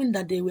reincarnation, knowing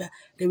that they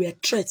were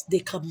threats, they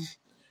can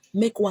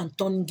make one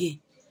turn gay.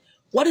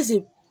 What is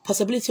the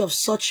possibility of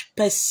such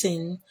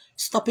person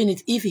stopping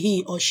it if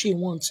he or she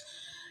wants?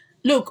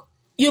 Look,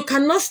 you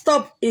cannot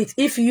stop it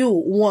if you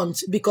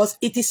want, because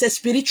it is a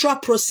spiritual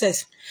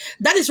process.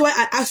 That is why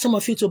I asked some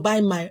of you to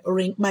buy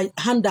my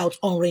handout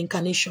on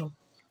reincarnation.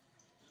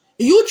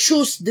 You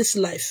choose this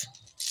life.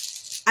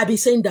 I've been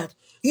saying that.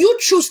 You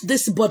choose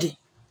this body.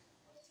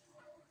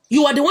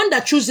 You are the one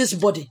that chooses this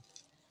body.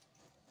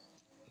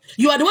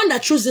 You are the one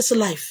that chooses this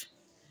life.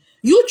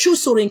 You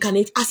choose to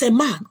reincarnate as a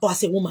man or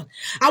as a woman.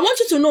 I want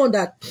you to know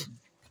that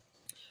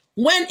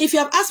if you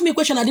have asked me a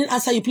question I didn't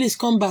answer you, please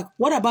come back.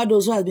 What about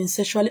those who have been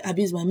sexually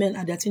abused by men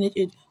at their teenage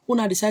age, who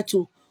now decide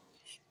to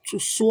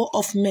swear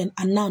off men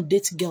and now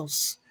date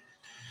girls?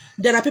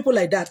 There are people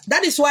like that.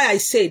 That is why I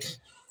said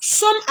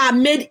some are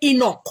made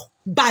Enoch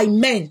by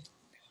men.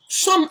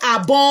 Some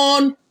are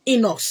born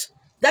Enochs.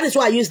 That is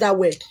why I use that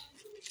word.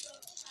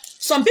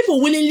 Some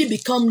people willingly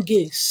become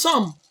gay.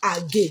 Some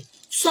are gay.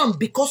 Some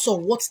because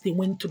of what they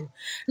went through.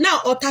 Now,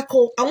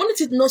 Otako, I wanted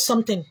you to know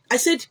something. I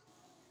said,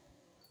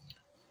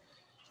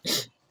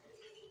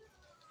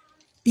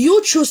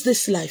 you choose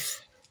this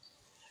life.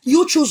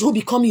 You choose who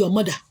become your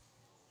mother.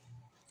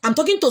 I'm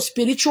talking to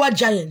spiritual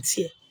giants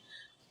here.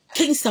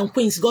 Kings and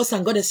queens, gods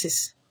and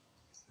goddesses.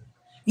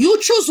 You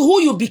choose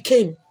who you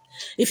became.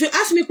 If you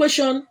ask me a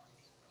question,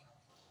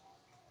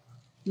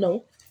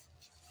 no.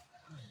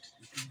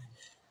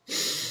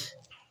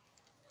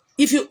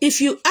 If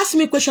you ask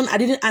me a question I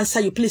didn't answer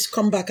you, please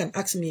come back and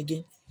ask me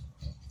again.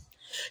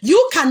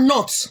 You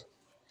cannot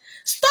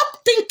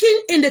stop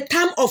thinking in the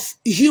term of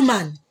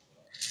human.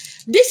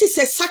 This is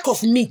a sack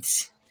of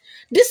meat.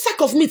 This sack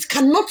of meat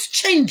cannot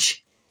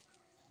change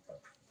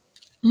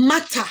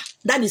matter.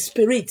 That is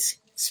spirit.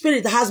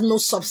 Spirit has no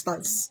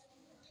substance.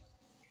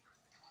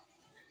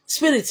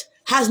 Spirit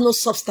has no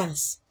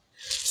substance.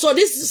 So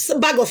this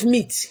bag of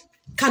meat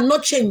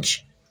cannot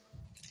change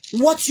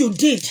what you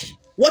did,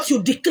 what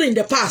you decreed in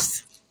the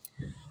past.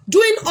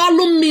 Doing all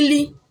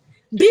milli,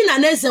 being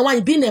an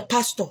Ezewan, being a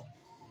pastor,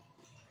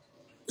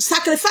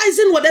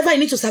 sacrificing whatever you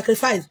need to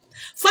sacrifice,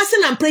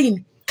 fasting and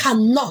praying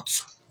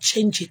cannot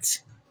change it.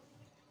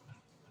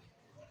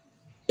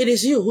 It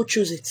is you who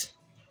choose it.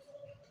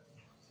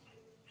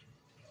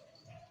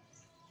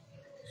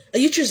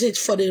 And you choose it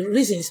for the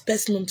reasons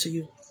best known to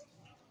you.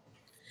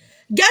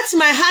 Get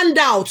my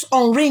handout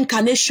on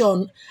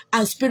reincarnation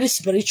and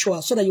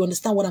spiritual so that you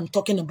understand what I'm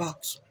talking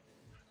about.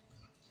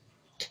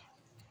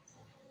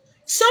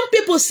 Some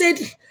people said,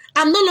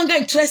 I'm no longer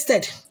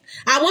interested.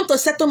 I want to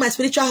settle my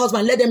spiritual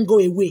husband, let them go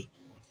away.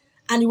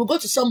 And you will go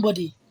to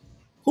somebody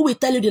who will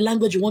tell you the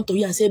language you want to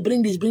hear and say,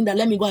 bring this, bring that,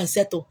 let me go and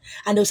settle.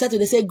 And they'll settle,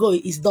 they say, go,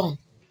 it's done.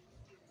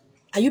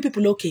 Are you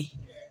people okay?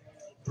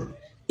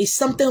 Is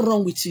something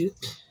wrong with you?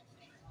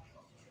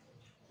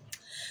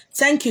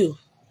 Thank you.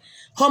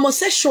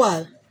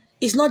 Homosexual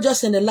is not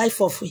just in the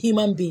life of a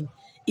human being.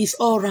 It's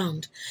all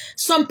around.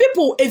 Some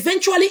people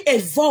eventually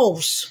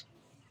evolve.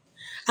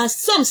 And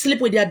some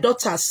sleep with their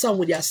daughters, some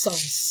with their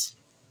sons.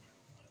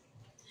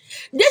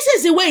 This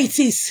is the way it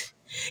is.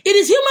 It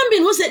is human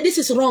being who said, this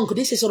is wrong,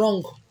 this is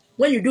wrong.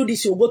 When you do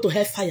this, you'll go to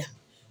hellfire.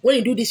 When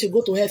you do this, you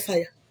go to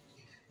hellfire.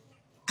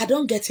 I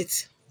don't get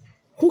it.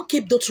 Who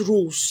keep those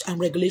rules and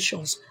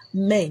regulations?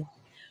 Men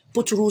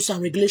put rules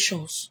and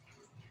regulations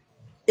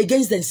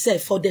against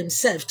themselves, for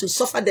themselves, to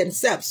suffer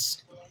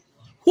themselves.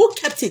 Who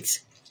kept it?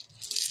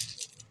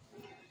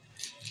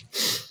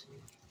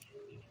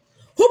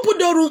 Who put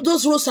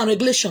those rules and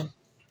regulations?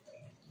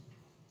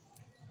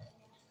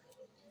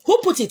 Who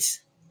put it?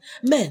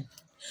 Men.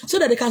 So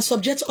that they can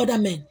subject other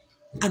men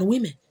and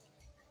women.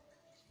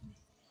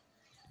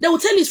 They will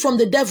tell you it's from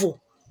the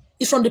devil.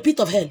 It's from the pit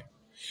of hell.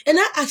 And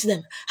I ask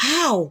them,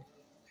 how?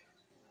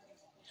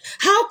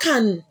 How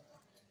can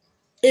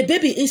a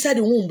baby inside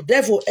the womb,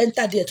 devil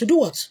enter there to do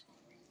what?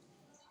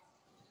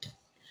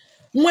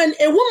 When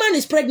a woman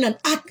is pregnant,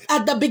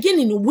 at the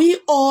beginning, we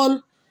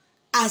all,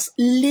 as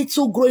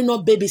little growing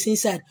up babies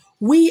inside,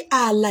 we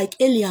are like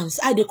aliens.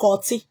 I they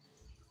call it.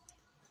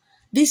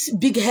 This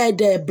big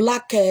head,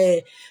 black,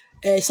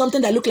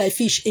 something that look like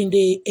fish in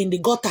the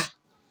gutter,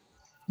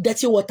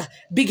 dirty water,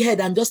 big head,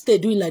 and just stay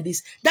doing like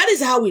this. That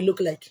is how we look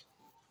like.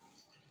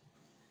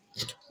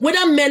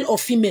 Whether male or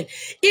female.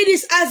 It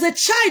is as a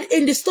child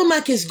in the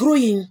stomach is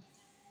growing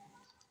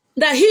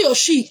that he or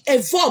she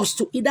evolves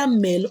to either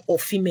male or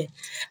female.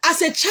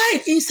 As a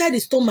child inside the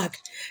stomach,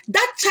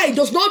 that child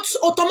does not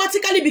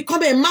automatically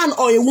become a man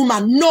or a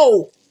woman.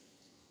 No.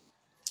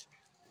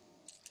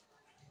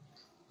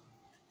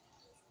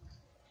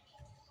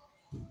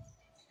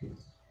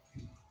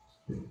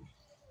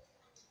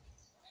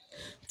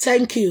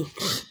 Thank you.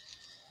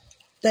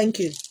 Thank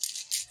you.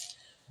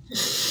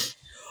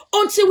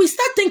 Until we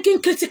start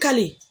thinking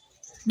critically,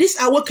 this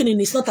awakening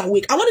is not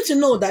awake. I want you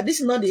to know that this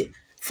is not the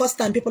first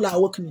time people are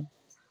awakening.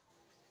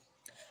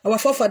 Our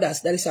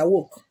forefathers, that is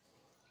awoke.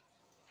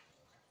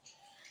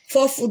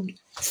 Far. So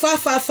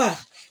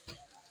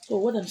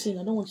what I'm saying,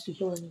 I don't want you to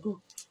hear when you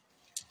go.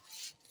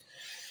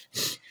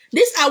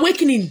 This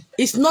awakening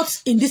is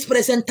not in this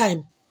present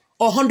time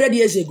or 100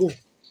 years ago.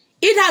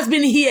 It has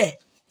been here.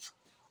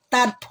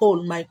 Third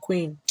pole, my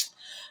queen.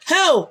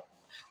 Hell,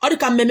 or you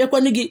can make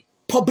one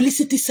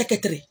publicity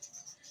secretary.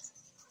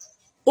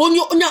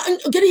 Onyo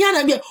get here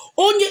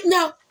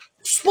now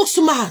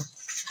spokesman.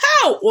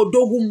 How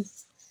odogum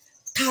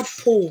third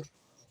pole.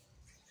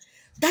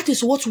 That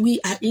is what we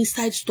are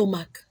inside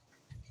stomach.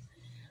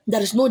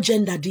 There is no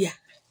gender there.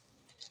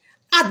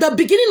 At the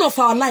beginning of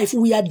our life,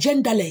 we are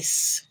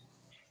genderless.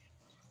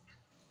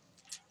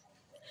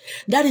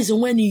 That is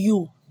when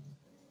you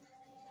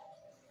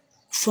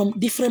from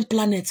different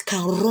planets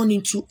can run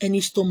into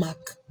any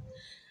stomach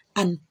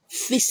and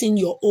facing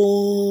your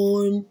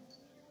own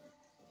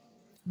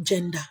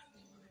gender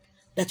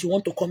that you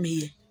want to come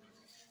here.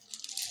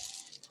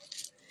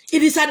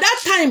 It is at that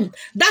time,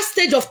 that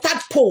stage of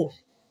third pole.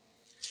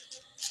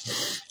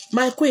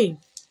 My queen,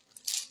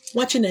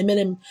 watching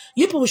MLM,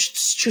 you people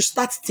should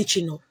start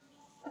teaching. No?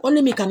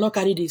 Only me cannot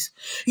carry this.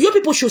 You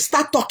people should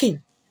start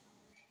talking.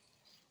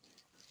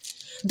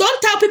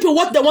 Don't tell people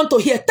what they want to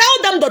hear.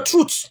 Tell them the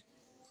truth.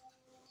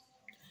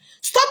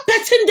 Stop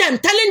petting them,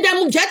 telling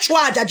them,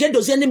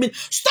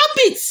 stop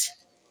it.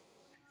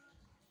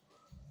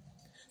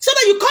 So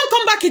that you can't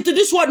come back into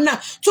this world now.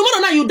 Tomorrow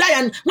now you die,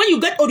 and when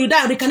you get old, you die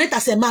and reincarnate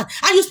as a man.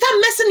 And you start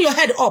messing your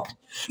head up.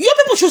 You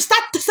people should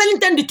start telling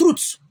them the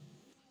truth.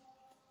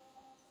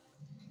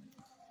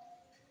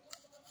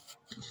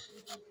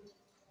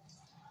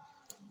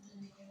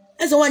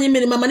 That's the one you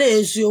mean, Mama.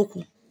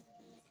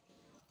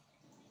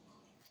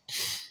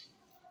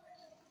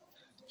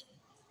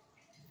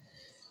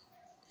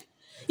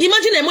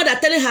 Imagine a mother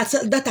telling her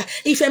daughter,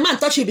 if a man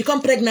touch you,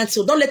 become pregnant,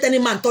 so don't let any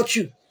man touch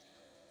you.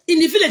 In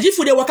the village, if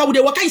they walk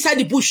inside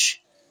the bush.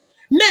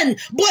 Men,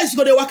 boys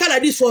go they walk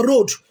like this for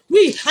road.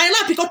 I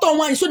now pick up on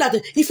one so that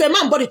if a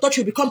man body touch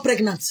you, become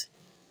pregnant.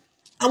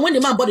 And when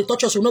the man body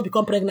touch us, will not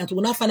become pregnant. We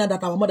will not find out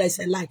that our mother is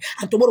a lie.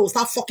 And tomorrow we'll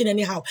start fucking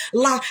anyhow.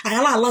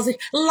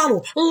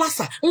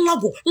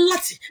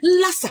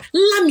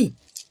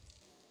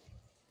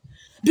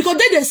 Because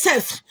they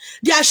themselves,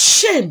 they are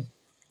ashamed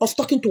of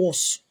talking to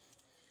us.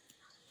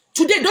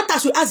 Today,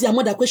 doctors will ask their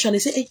mother a question. They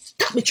say, hey,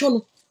 tap me,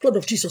 Chono, blood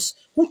of Jesus.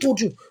 Who told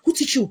you? Who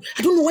teach you?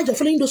 I don't know why you're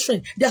following those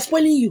friends. They are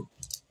spoiling you.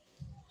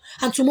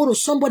 And tomorrow,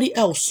 somebody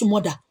else,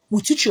 mother, will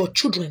teach your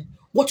children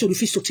what you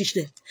refuse to teach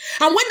them.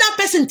 And when that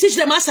person teach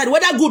them outside,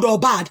 whether good or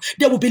bad,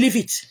 they will believe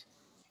it.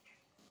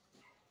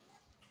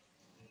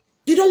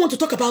 You don't want to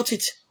talk about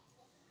it.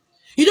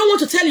 You don't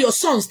want to tell your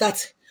sons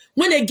that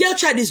when a girl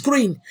child is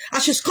growing,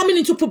 as she's coming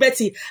into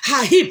puberty,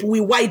 her hip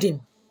will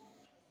widen.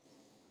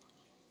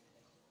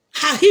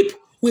 Her hip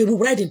will be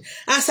widen.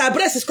 As her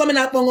breast is coming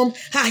out,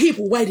 her hip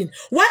will widen.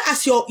 Why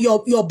as your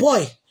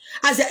boy,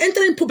 as they're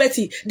entering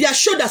puberty, their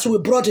shoulders will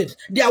broaden.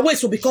 Their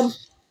waist will become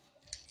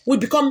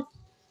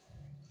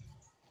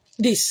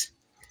this.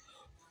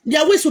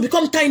 Their waist will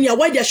become tinier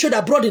while their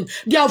shoulder broaden.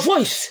 Their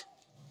voice.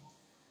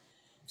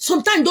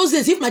 Sometimes those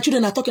days, if my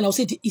children are talking, I'll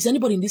say, is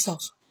anybody in this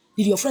house?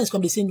 Did your friends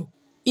come? They say no.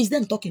 It's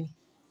them talking.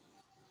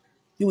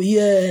 You will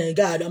hear,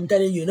 God, I'm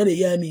telling you, no, they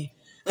hear me.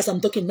 As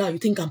I'm talking now, you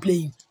think I'm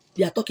playing.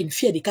 They are talking,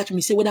 fear, they catch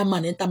me, say, when that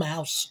man enter my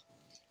house.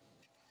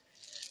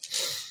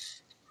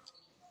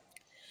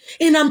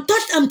 And I'm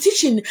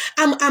teaching,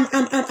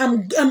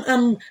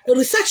 I'm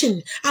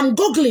researching, I'm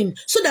googling,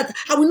 so that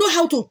I will know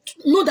how to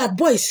know that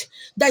boys,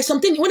 there is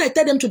something, when I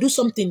tell them to do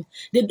something,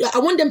 I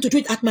want them to do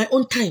it at my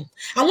own time.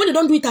 And when they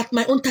don't do it at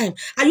my own time,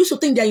 I used to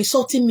think they're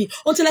insulting me,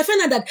 until I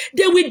find out that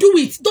they will do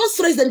it. Don't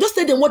stress them, just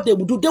tell them what they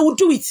will do. They will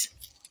do it.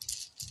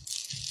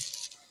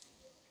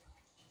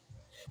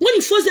 When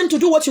you force them to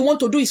do what you want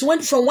to do, it's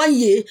went from 1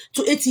 year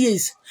to 8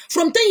 years.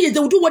 From 10 years, they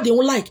will do what they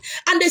will like.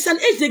 And there's an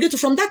age they get to,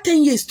 from that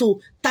 10 years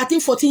to 13,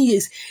 14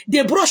 years,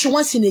 they brush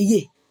once in a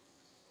year.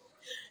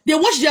 They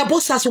wash their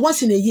bosses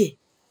once in a year.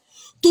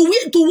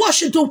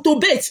 To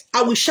bathe,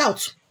 I will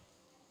shout.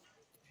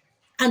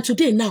 And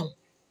today now,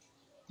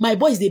 my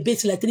boys, they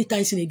bathe like 3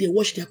 times in a day,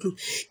 wash their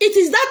clothes. It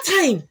is that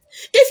time.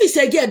 If it's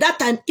a girl, that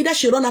time, either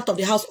she run out of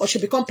the house or she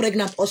become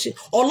pregnant or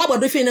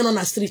labrador on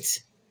the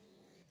street.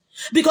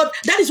 Because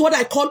that is what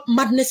I call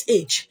madness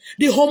age.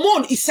 The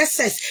hormone is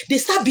excess. They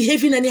start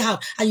behaving anyhow.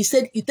 And you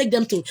take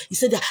them to, you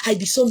said, I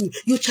disown you.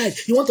 You child,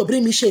 you want to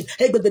bring me shame.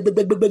 Hey,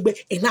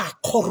 and now I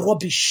call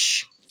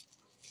rubbish.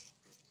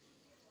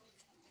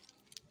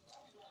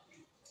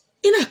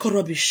 And I call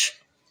rubbish.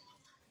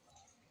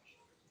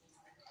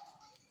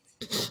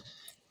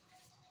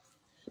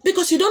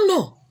 Because you don't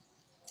know.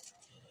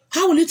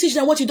 How will you teach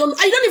them what you don't know?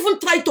 I don't even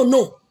try to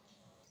know.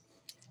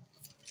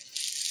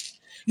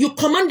 You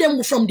command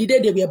them from the day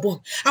they were born.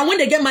 And when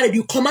they get married,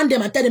 you command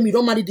them and tell them you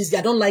don't marry this guy.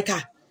 I don't like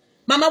her.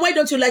 Mama, why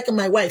don't you like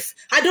my wife?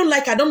 I don't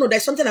like her. I don't know.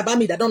 There's something about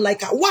me that I don't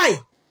like her. Why?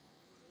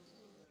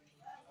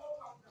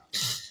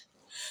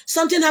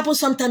 Something happened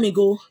some time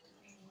ago.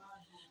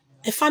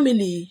 A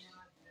family,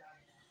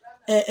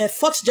 a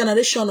fourth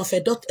generation of a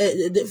daughter.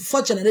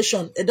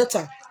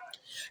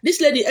 This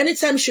lady,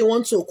 anytime she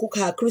wants to cook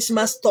her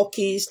Christmas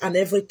turkeys and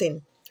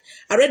everything,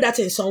 I read that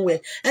in somewhere.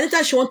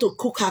 Anytime she wants to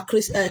cook her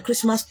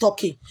Christmas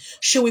turkey,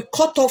 she will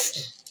cut off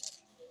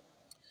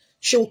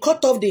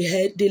the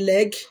head, the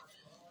leg,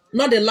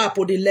 not the lap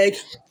or the leg,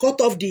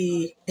 cut off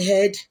the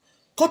head,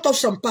 cut off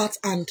some parts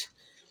and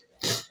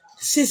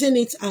season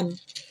it and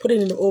put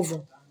it in the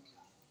oven.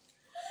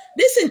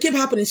 This thing keep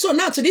happening. So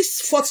now to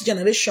this fourth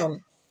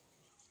generation,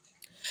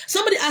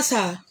 somebody asked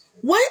her,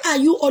 why are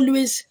you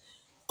always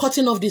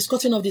cutting off this,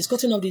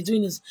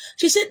 doing this?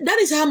 She said, that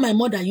is how my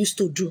mother used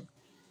to do.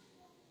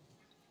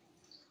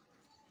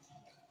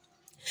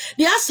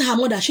 They asked her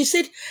mother, she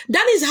said,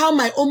 that is how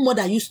my own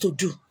mother used to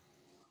do.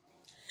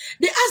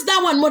 They asked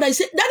that one mother, he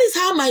said, that is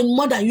how my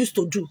mother used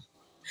to do.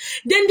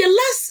 Then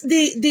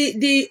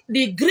the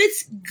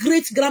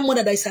great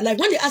grandmother that is alive,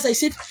 when they asked, I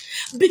said,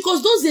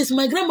 because those days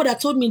my grandmother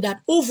told me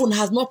that oven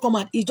has not come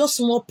out, it's just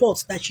small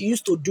pots that she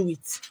used to do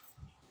it.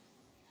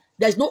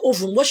 There's no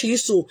oven. What she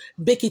used to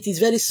bake it is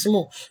very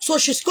small. So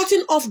she's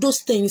cutting off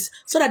those things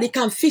so that they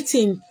can fit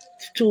in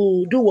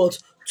to do what?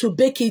 To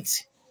bake it.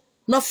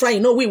 Not fry,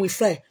 no, we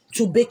fry.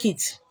 To bake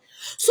it.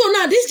 So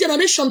now this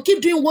generation keep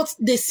doing what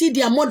they see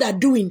their mother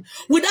doing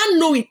without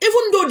knowing.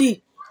 Even though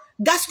the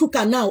gas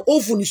cooker now,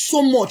 oven is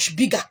so much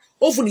bigger.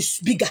 Oven is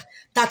bigger.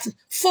 That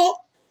 4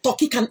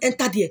 turkey can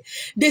enter there.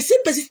 They still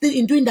persisted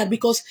in doing that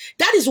because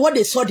that is what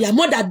they saw their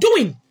mother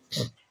doing.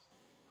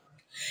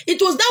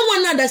 It was that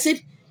one now that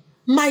said,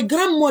 my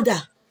grandmother,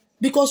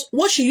 because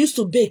what she used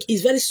to bake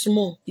is very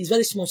small. It's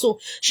very small. So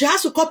she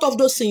has to cut off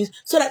those things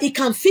so that it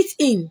can fit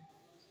in.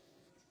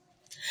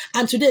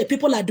 And today,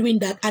 people are doing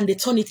that and they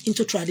turn it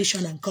into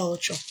tradition and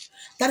culture.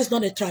 That is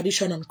not a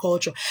tradition and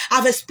culture.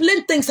 I've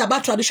explained things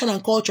about tradition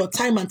and culture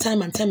time and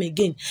time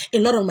again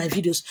in a lot of my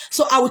videos.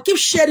 So I will keep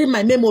sharing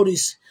my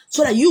memories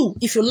so that you,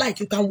 if you like,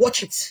 you can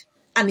watch it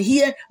and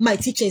hear my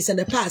teachings in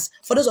the past.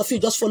 For those of you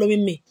just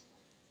following me.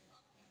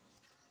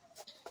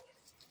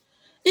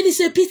 It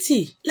is a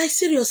pity. Like,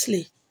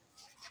 seriously.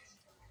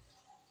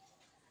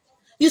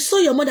 You saw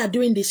your mother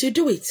doing this, you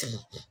do it.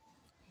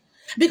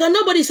 Because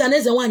nobody is an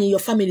Ezenwan in your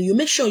family. You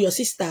make sure your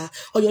sister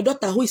or your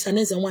daughter who is an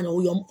Ezenwan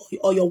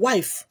or your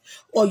wife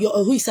or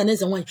who is an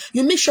Ezenwan,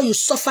 you make sure you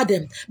suffer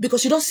them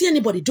because you don't see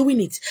anybody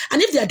doing it.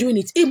 And if they are doing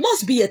it, it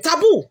must be a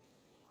taboo.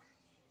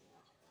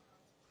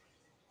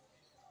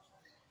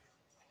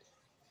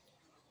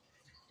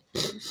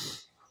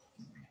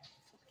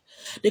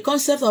 The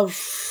concept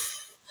of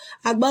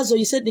Agbazo,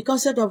 you said the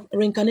concept of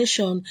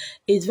reincarnation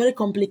is very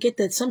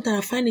complicated. Sometimes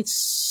I find it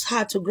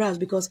hard to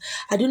grasp because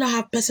I do not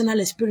have personal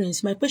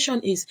experience. My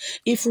question is,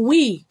 if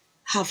we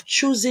have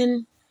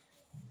chosen,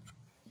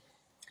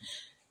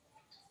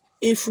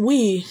 this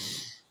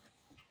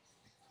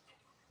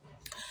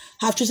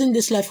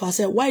life for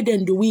ourselves, why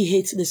then do we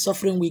hate the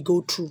suffering we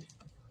go through?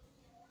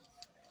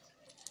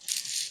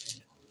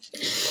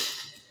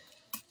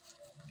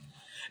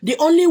 The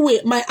only way,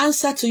 my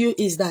answer to you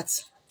is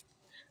that,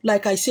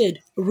 like I said,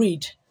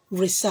 read,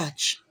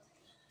 research.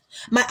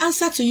 My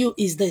answer to you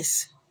is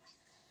this.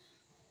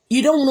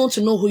 You don't want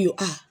to know who you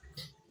are.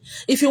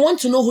 If you want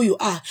to know who you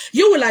are,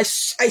 you will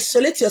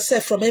isolate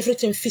yourself from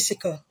everything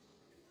physical.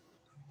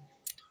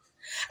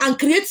 And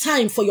create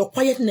time for your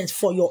quietness,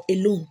 for your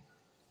alone.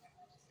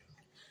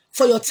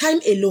 For your time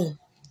alone.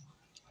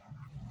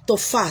 To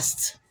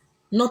fast.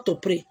 Not to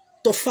pray.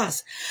 To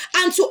fast.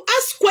 And to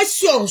ask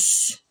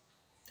questions.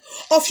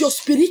 of your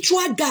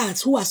spiritual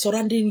guards who are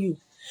surrounding you.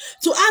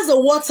 To ask the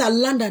water,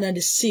 land, and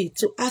the sea,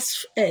 to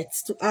ask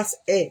earth, to ask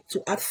air,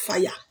 to ask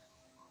fire.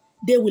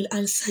 They will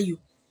answer you.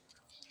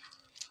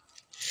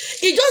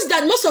 It's just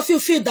that most of you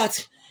feel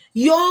that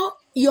your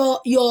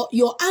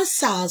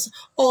answers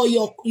or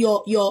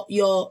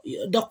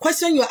the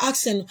question you're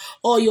asking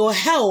or your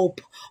help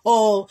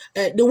or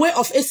the way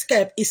of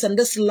escape is in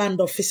this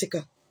land of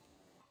physical.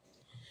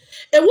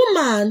 A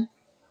woman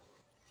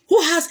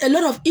who has a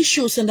lot of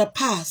issues in the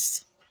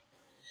past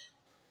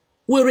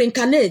will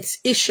reincarnate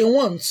if she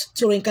wants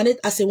to reincarnate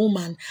as a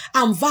woman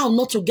and vow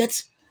not to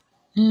get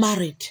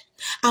married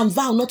and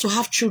vow not to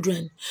have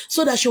children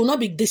so that she will not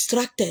be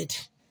distracted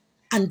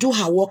and do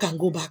her work and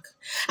go back.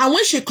 And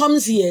when she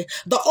comes here,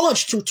 the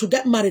urge to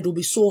get married will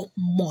be so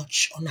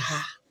much on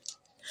her.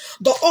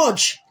 The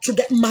urge to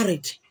get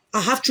married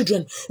and have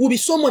children will be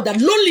so much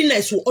that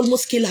loneliness will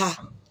almost kill her.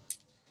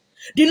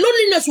 The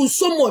loneliness will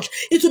so much,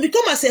 it will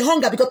become as a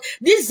hunger because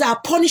these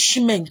are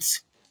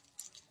punishments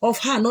of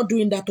her not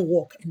doing that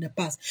work in the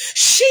past.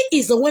 She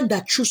is the one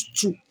that chose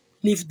to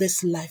live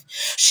this life.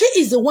 She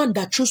is the one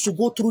that chose to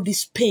go through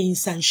these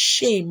pains and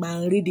shame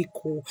and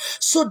ridicule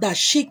so that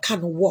she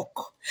can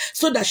walk,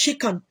 so that she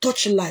can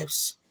touch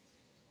lives.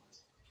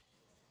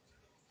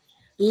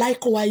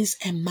 Likewise,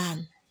 a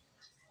man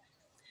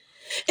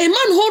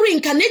who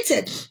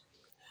reincarnated,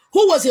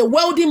 who was a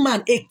wealthy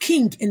man, a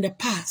king in the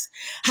past,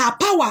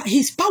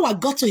 his power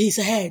got to his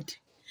head.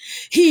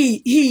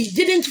 He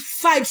didn't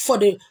fight for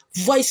the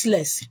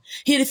voiceless.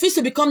 He refused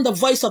to become the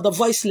voice of the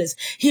voiceless.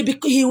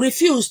 He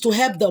refused to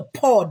help the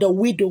poor, the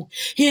widow.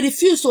 He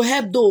refused to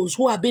help those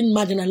who have been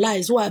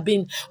marginalized,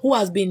 who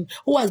has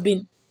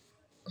been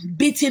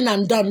beaten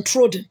and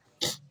downtrodden.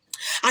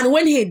 And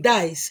when he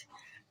dies,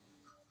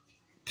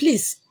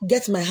 please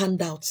get my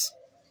handouts.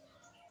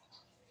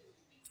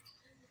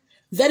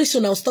 Very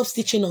soon I'll stop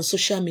teaching on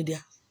social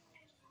media.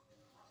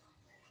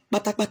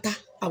 Bata,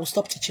 I will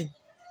stop teaching.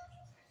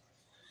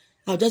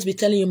 I'll just be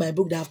telling you my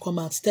book that have come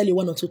out, tell you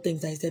one or two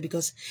things that is there,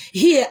 because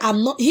here on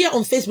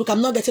Facebook, I'm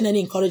not getting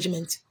any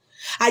encouragement.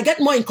 I get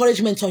more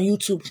encouragement on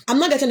YouTube. I'm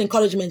not getting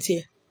encouragement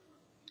here.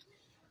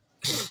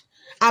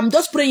 I'm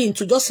just praying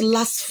to just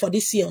last for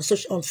this year on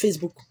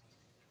Facebook.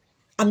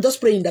 I'm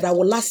just praying that I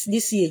will last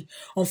this year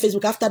on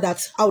Facebook. After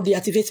that, I'll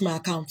deactivate my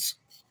account.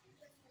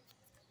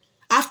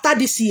 After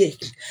this year,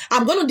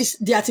 I'm going to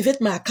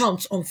deactivate my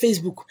account on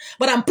Facebook.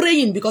 But I'm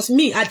praying because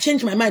I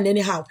changed my mind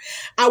anyhow.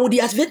 I will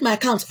deactivate my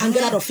account and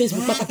get out of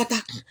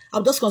Facebook.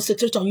 I'll just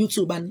concentrate on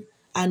YouTube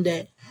and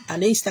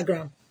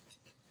Instagram.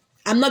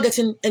 I'm not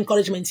getting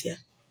encouragement here.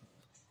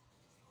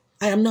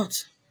 I am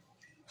not.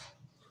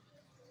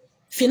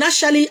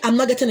 Financially, I'm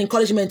not getting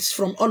encouragement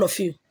from all of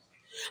you.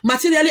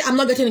 Materially, I'm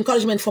not getting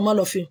encouragement from all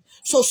of you.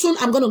 So soon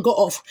I'm going to go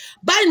off.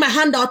 Buy my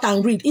handout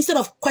and read instead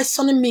of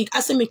questioning me,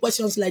 asking me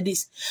questions like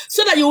this.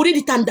 So that you read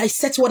it and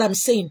dissect what I'm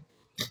saying.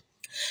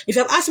 If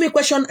you have asked me a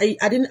question,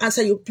 I didn't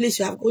answer you, please,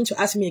 you are going to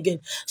ask me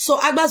again. So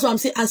that's what I'm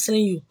saying,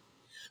 answering you.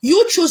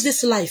 You choose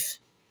this life.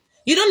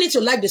 You don't need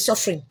to like the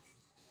suffering.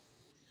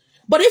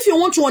 But if you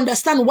want to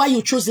understand why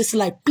you choose this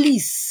life,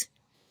 please,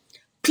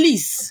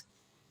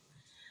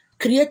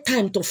 create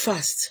time to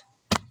fast.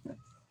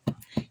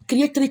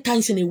 Create 3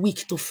 times in a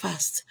week to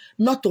fast,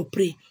 not to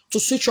pray, to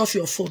switch off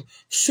your phone,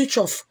 switch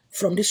off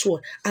from this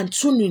world, and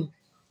tune in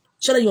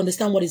so that you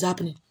understand what is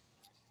happening.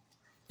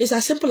 It's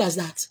as simple as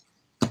that.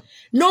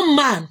 No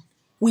man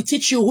will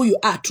teach you who you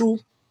are through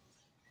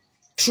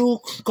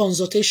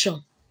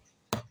consultation.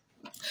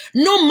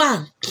 No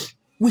man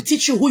will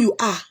teach you who you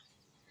are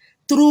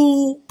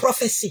through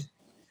prophecy.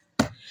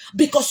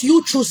 Because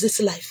you choose this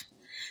life.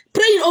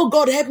 Praying, oh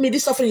God, help me,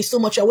 this suffering is so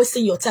much, you're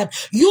wasting your time.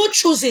 You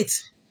choose it.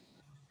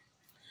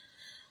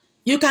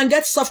 You can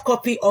get soft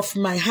copy of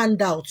my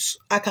handouts.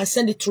 I can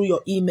send it through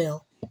your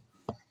email.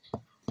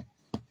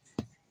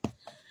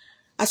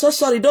 I'm so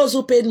sorry, those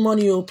who paid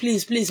money, oh,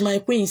 please, my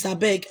queens, I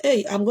beg.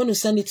 Hey, I'm going to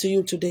send it to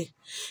you today.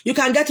 You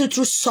can get it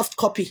through soft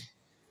copy.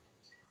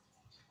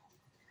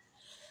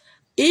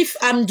 If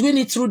I'm doing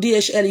it through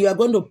DHL, you are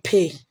going to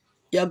pay.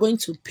 You are going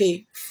to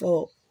pay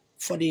for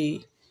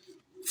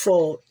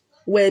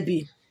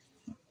Webby.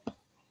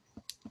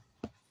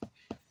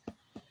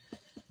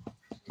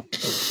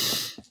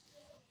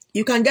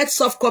 You can get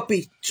soft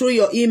copy through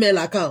your email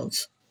account.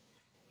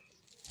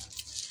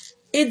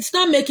 It's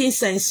not making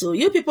sense. So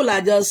you people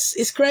are just,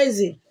 it's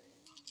crazy.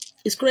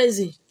 It's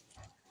crazy.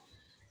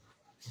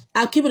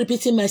 I'll keep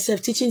repeating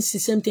myself, teaching the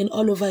same thing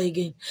all over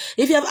again.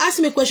 If you have asked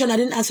me a question I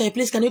didn't answer,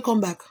 please, can you come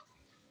back?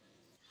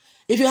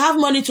 If you have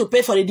money to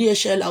pay for the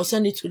DHL, I'll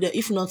send it to them.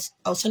 If not,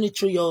 I'll send it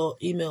through your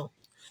email.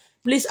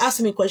 Please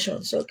ask me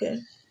questions, okay?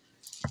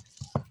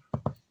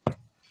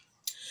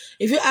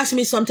 If you ask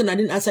me something I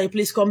didn't answer,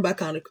 please come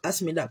back and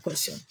ask me that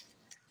question.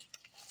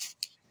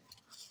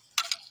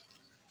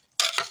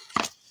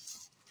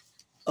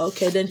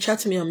 Okay, then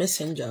chat me on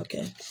Messenger,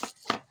 okay?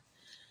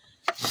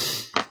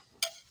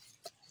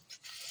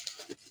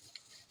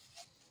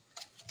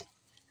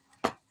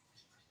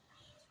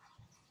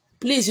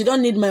 Please, you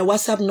don't need my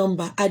WhatsApp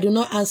number. I do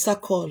not answer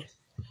call.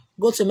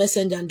 go to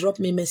Messenger and drop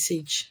me a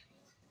message.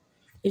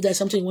 If there's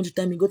something you want to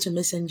tell me, go to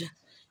Messenger.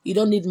 You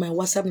don't need my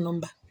WhatsApp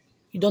number.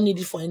 You don't need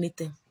it for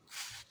anything.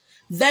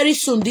 Very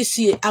soon this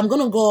year, I'm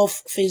going to go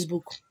off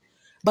Facebook.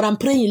 But I'm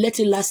praying, let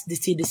it last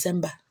till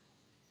December.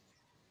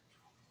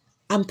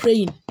 I'm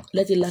praying,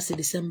 let it last till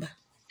December.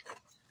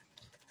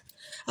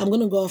 I'm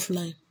going to go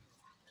offline.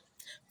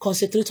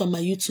 Concentrate on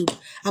my YouTube.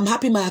 I'm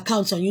happy my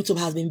account on YouTube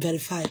has been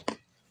verified.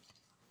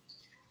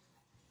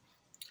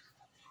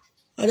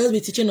 I'll just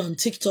be teaching on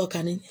TikTok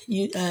and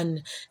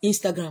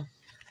Instagram.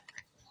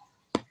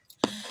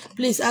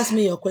 Please ask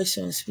me your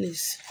questions,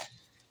 please.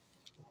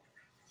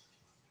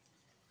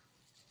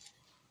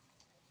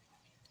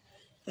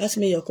 Ask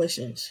me your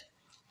questions.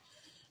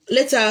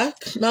 Later,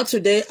 not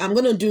today, I'm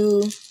gonna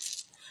do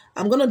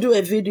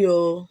a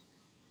video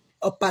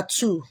of part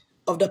 2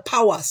 of the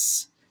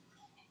powers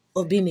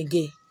of being a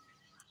gay.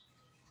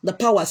 The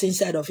powers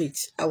inside of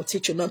it. I will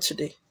teach you, not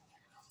today.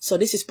 So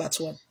this is part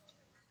 1.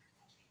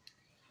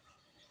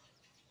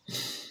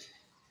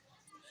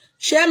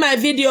 Share my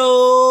video,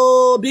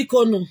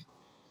 Bikonu.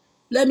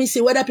 Let me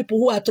see whether people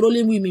who are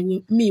trolling with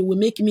me will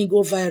make me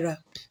go viral.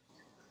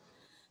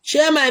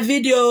 Share my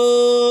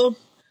video.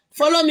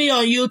 Follow me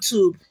on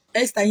YouTube,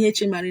 Esther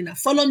Ihechi Marina.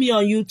 Follow me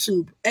on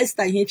YouTube,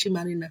 Esther Ihechi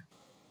Marina.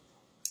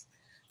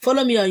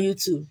 Follow me on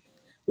YouTube.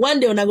 One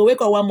day when I go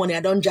wake up one morning,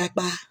 I don't jack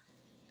back.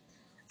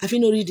 I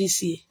feel no read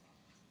this year.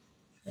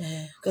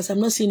 Because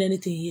I'm not seeing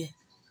anything here.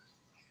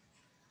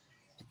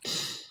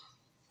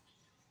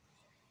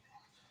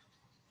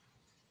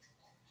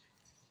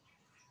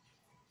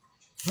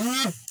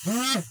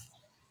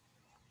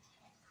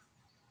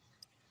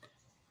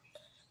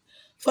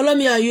 Follow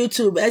me on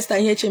YouTube, Esther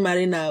Ihechi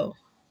Marina.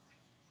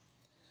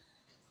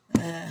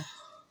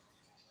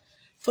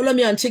 Follow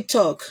me on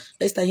TikTok,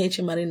 Esther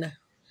Ihechi Marina.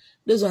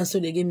 Those ones too,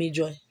 they give me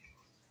joy.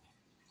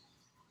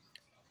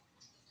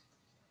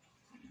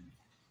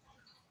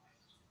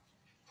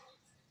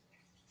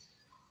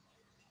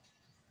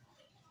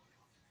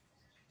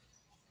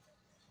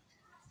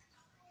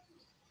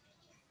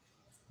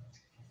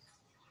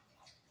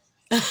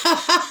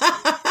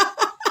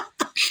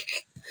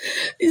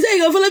 You say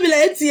you gonna follow me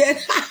like Etienne?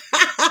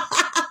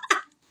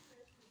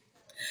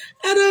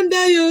 I don't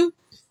dare you.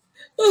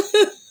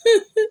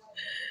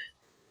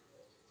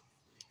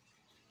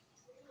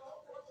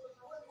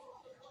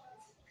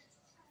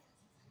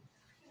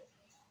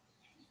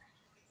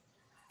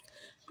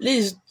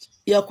 Please,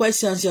 your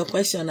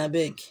question, I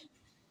beg.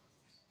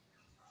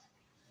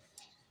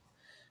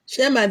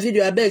 Share my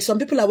video, I beg. Some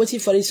people are waiting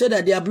for it so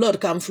that their blood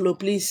can flow,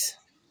 please.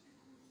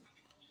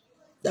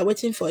 They're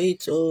waiting for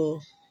it. Oh.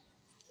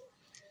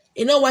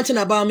 You know one thing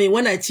about me,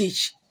 when I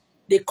teach,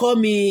 they call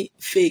me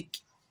fake.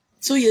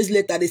 2 years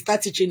later, they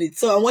start teaching it.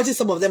 So I'm watching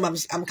some of them,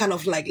 I'm kind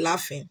of like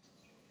laughing.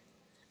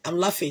 I'm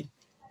laughing.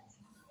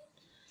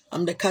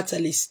 I'm the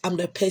catalyst. I'm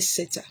the pace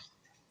setter.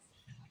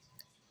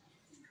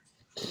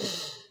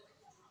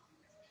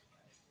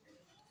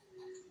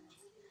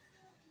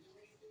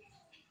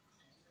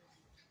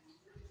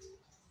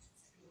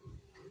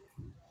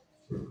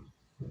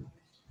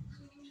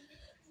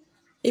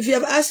 If you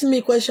have asked me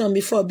a question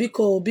before,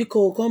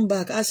 Biko, come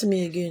back, ask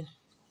me again.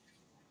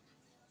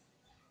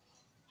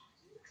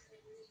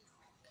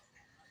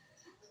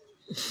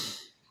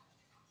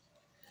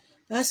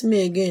 Ask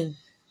me again.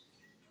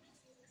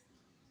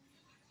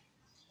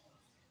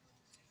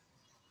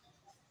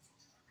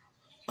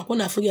 I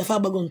want to forget if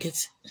I'm going to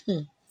get.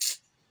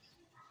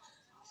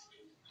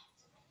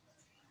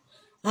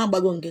 I'm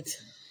going to get.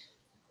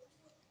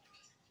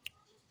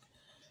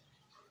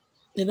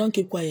 They don't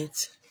keep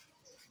quiet.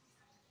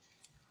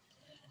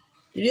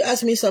 Did you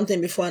ask me something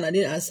before and I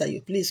didn't answer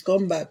you? Please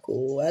come back.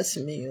 Oh, ask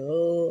me.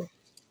 Oh.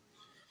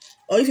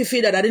 Or if you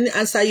feel that I didn't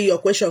answer you your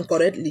question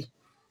correctly,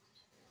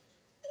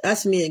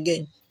 ask me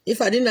again.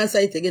 If I didn't answer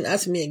it again,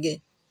 ask me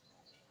again.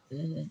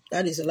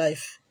 That is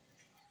life.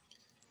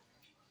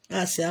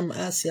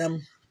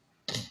 Asiam.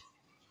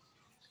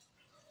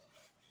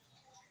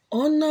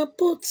 Ona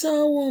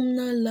pota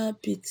womna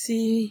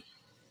lapiti.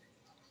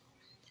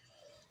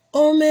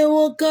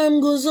 Omewo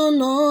kamguzo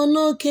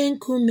no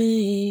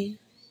kenkume.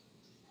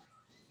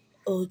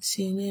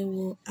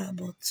 Otinewo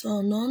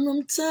aboto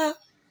nonumta.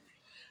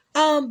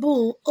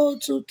 Abu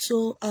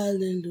otuto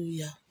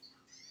hallelujah.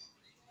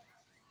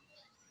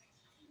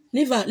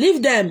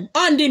 Leave them.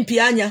 On dim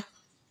pianya.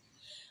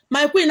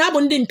 My queen,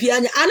 abu dim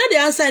pianya. I know they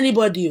answer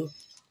anybody.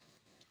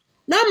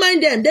 Don't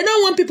mind them. They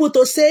don't want people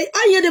to say,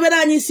 oh, yeah, the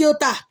better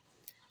siota.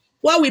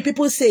 What will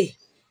people say?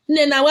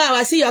 Now, wow,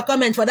 I see your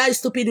comment for that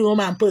stupid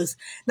woman post.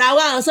 Now,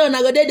 wow, so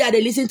now go there,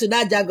 they listen to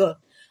that jargon.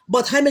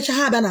 But how much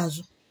have I?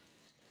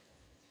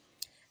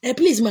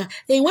 Please, ma,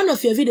 in one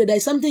of your videos, there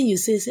is something you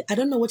say, I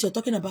don't know what you're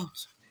talking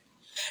about.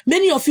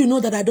 Many of you know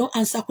that I don't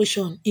answer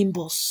question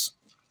inbox,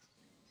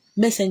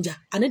 messenger.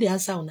 I know the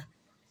answer now.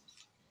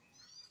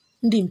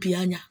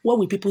 What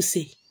will people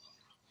say?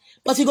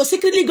 But you go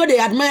secretly go, they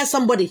admire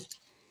somebody.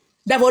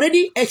 They've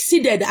already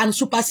exceeded and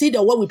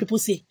superseded what will people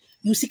say.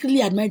 You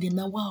secretly admire them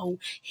now. Wow,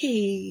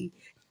 hey,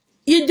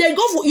 you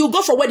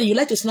go for wedding. You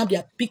like to snap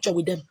their picture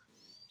with them.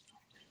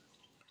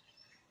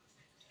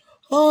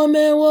 O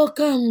mewo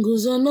ka m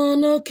guzo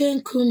n'oke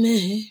nkume,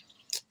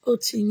 o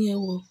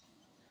tinyewo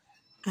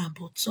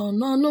abụtọ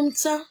n'ọnụ m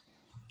taa.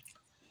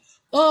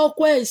 O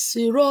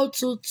kwesịrị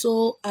otuto,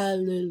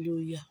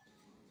 hallelujah.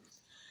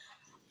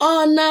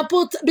 Ọ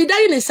na-apụta, be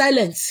dying in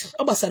silence.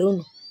 Ọ gbasara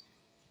unu.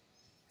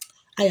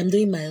 I am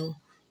doing my own.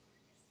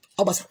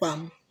 Ọ gbasakwa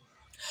m.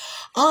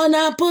 Ọ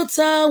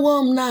na-apụtawo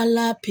m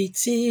n'ala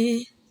apịtị.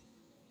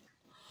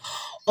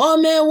 O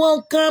mewo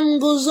ka m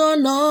guzo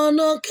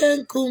n'oke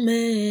nkume,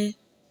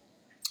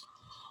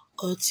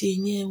 o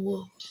tinyewo.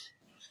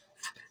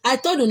 I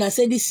told you, I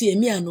said this year,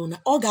 me and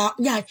Ona,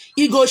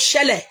 he go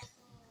shelle.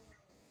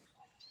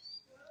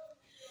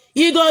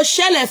 He go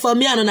shelle for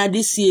me and Ona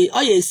this year.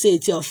 Oh, you say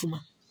it, your fuma.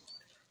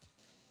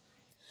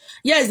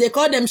 Yes, they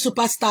call them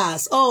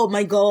superstars. Oh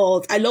my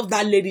God, I love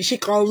that lady. She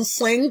can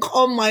sing.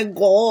 Oh my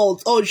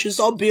God. Oh, she's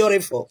so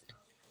beautiful.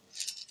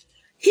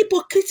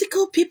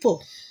 Hypocritical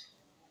people.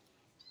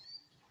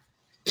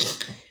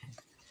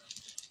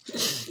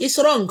 It's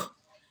wrong.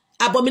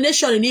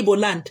 Abomination in Igbo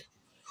land.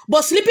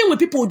 But sleeping with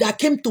people that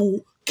came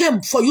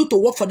for you to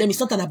work for them is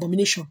not an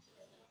abomination.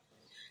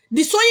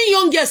 Destroying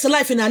young girls'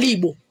 life in Ali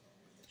Igbo.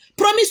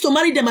 Promise to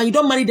marry them and you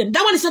don't marry them.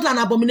 That one is not an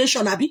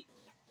abomination, Abi.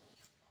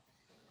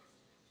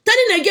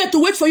 Telling a girl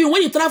to wait for you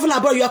when you travel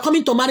abroad, you are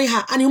coming to marry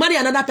her and you marry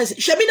another person.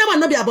 Should be that one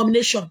not be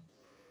abomination.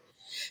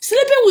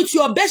 Sleeping with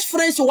your best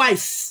friend's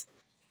wife.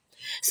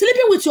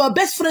 Sleeping with your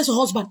best friend's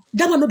husband.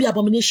 That one not be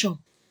abomination.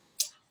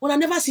 When I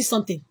never see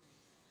something.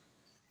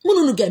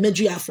 Munu get me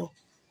for.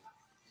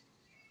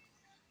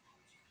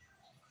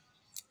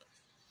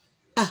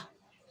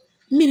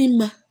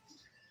 Minima,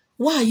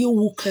 why are you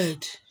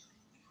wicked?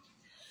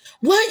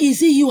 Why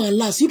is it you and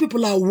last? You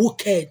people are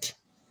wicked.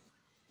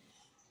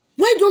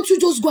 Why don't you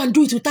just go and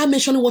do it without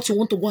mentioning what you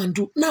want to go and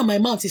do? Now my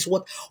mouth is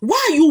what?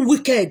 Why are you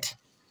wicked?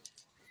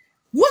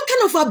 What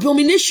kind of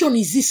abomination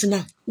is this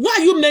now? Why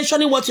are you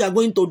mentioning what you are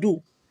going to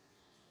do?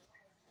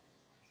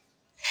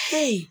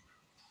 Hey.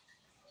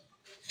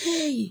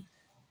 Hey.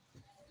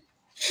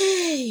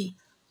 Hey.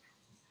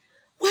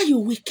 Why are you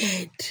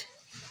wicked?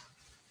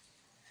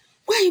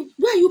 Why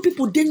are you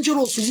people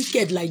dangerous,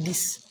 wicked like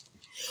this?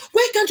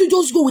 Why can't you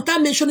just go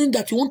without mentioning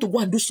that you want to go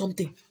and do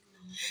something?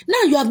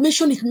 Now you have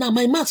mentioned it now,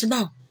 my mouth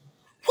now.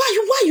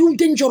 Why are you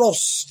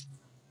dangerous?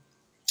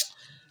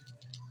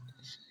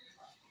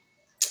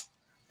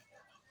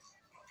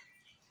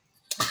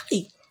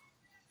 Hi.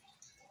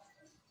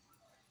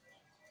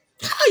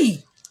 Hi.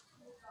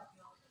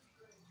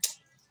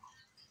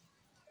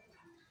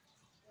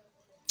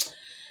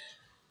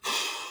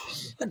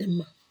 What the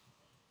man?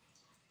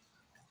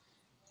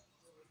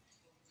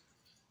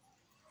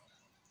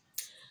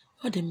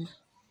 What the man?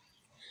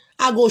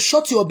 I go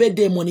short your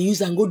birthday money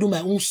use and go do my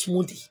own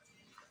smoothie.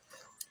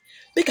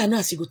 Make I know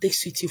as you go take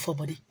sweet you for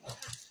body.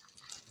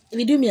 If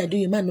you do me, I do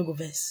you, man, no go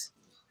verse.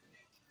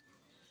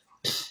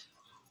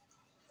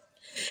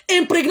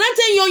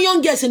 Impregnating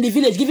young girls in the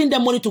village, giving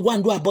them money to go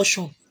and do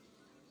abortion.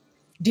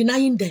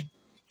 Denying them.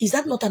 Is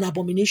that not an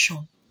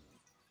abomination?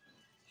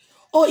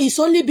 Or it's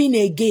only being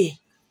a gay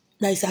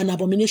that is an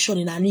abomination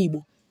in an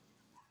Igbo?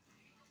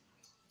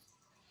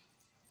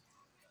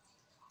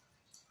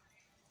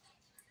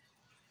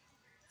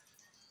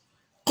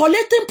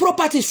 Collecting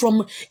properties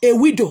from a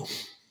widow.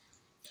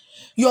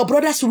 Your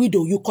brother's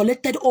widow, you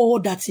collected all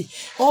that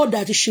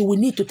she will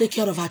need to take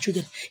care of her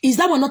children. Is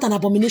that one not an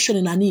abomination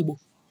in an Igbo?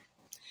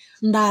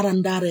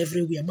 Ndara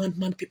everywhere,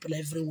 man people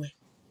everywhere.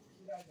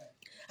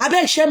 I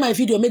better share my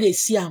video, make they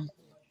see them.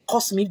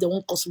 Curse me if they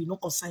won't curse me, no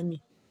consign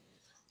me.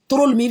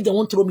 Troll me if they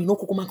won't troll me, no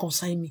kukuma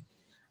consign me.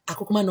 A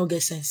kukuma no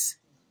get sense.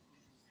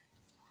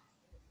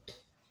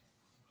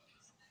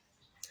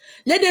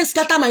 Let them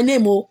scatter my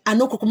name, oh, and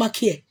no kukuma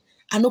care.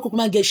 And no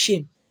kukuma get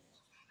shame.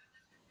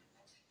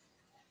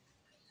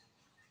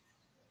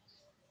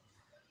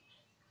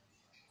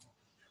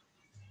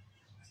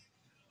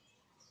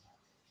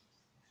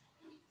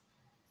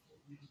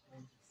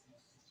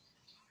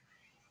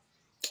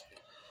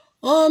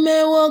 O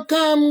mewo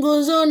ka m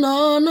guzo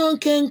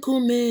n'oke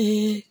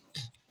nkume,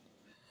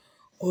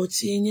 o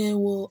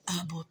tinyewo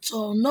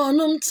abụtọ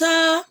n'ọnụ m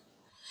taa,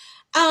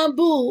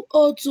 abụ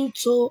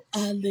otuto,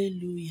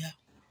 hallelujah.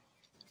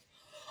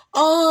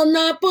 O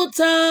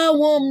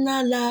na-apụtawo m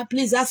n'ala.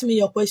 Please ask me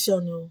your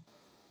question. Oh.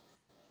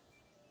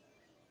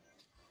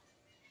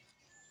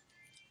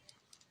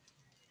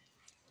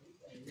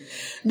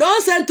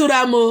 Don't send to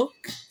Ramo.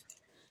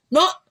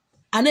 No,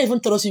 I don't even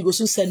trust you. You go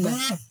soon send me.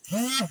 I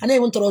don't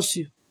even trust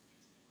you.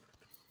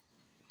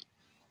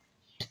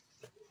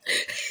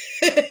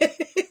 Is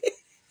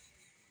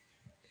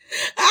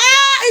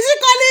he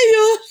calling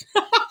you?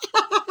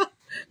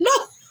 No.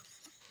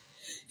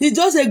 He's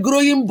just a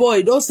growing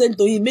boy. Don't send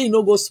to him. May he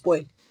no go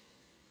spoil.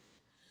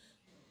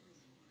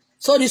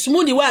 So the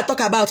smoothie where I talk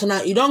about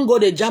now, you don't go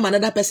to jam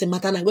another person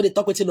matter and go to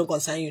talk with you, no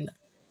concern you now.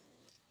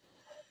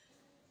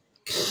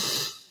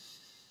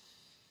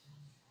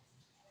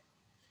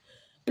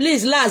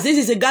 Please, last, this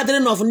is a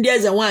gathering of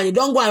Ndias and wine. You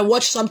don't go and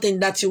watch something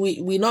that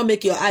will not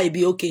make your eye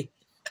be okay.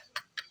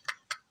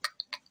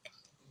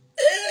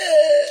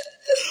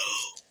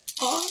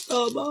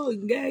 Oh,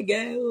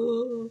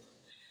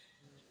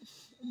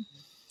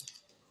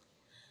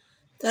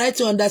 Try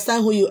to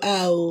understand who you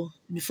are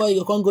before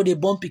you can go the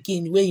bomb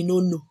picking where you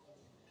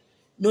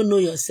don't know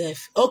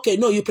yourself. Okay,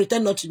 no, you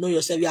pretend not to know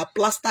yourself. You are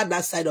plastered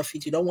that side of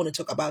it. You don't want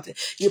to talk about it.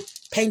 You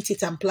paint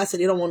it and plaster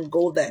it. You don't want to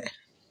go there.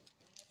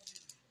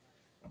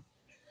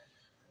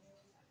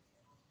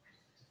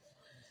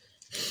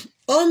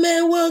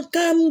 Omewo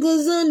kam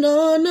guzo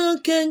no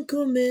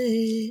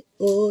kenkume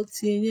o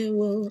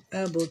tinyewo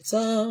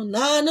abuto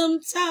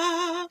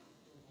nanumta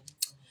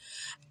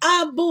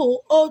abu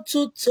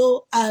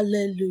otuto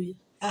hallelujah.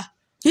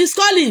 He's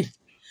calling.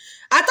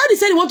 I thought he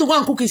said he want to go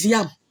and cook his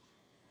yam.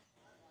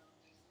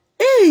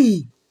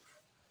 Hey,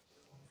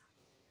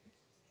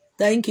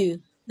 thank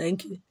you. I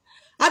thought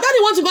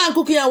he want to go and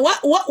cook yam.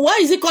 Why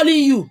is he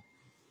calling you?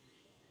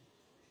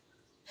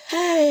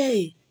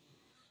 Hey,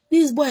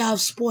 this boy have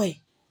spoiled.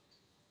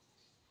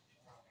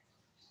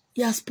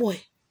 He has spoiled.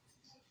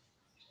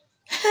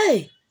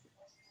 Hey.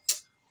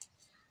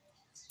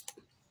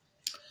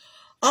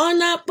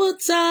 Ona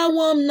puta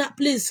wom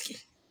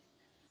please.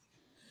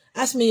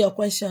 Ask me your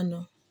question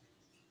no.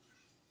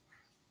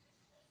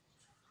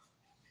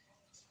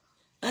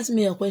 Ask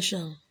me your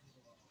question.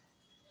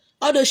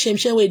 All those shame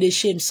where they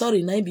shame.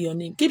 Sorry, now be your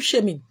name. Keep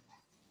shaming.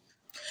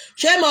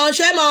 Shame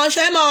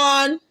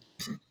on.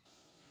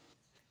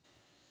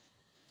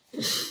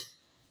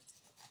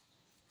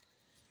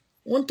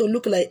 Want to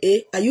look like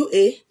A? Are you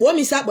A? What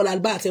is that about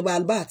Albert?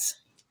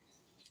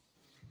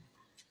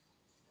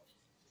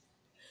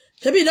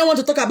 Maybe you don't want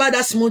to talk about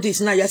that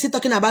smoothies now. You're still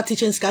talking about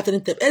teaching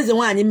scattering tape. That's the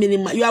one I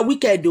mean. You are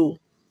wicked though.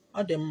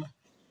 Oh, them.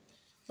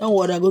 Don't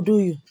worry, I go do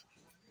you.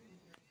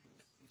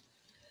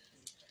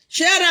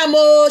 Share them.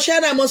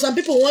 Some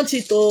people want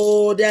it.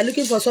 Oh, they are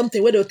looking for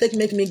something where they'll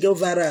make me go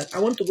viral. I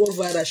want to go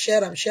viral. Share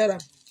them,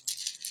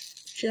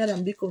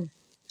 Bicon.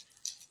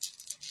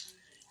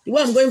 The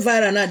way I'm going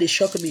viral now, they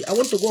shock me. I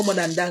want to go more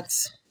than that.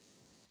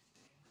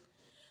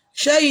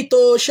 Share it.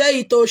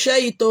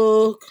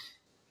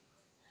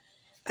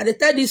 I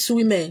tell these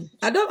women,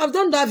 I've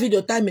done that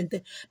video time and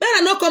time. When I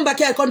not come back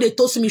here, I come they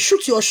toast me,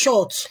 shoot your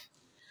shot.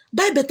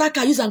 Buy better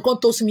can use and come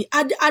toast me.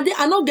 I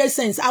not get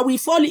sense. I will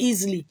fall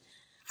easily.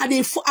 I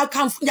can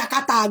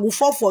yakata, I will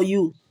fall for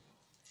you.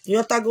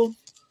 You go.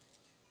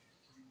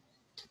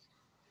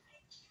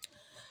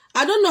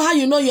 I don't know how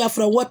you know you are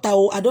from water.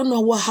 I don't know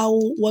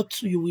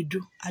what you will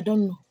do. I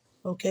don't know.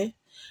 Okay.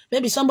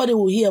 Maybe somebody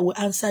will hear will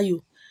answer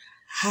you.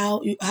 How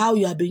you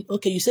have been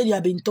okay, you said you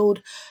have been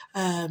told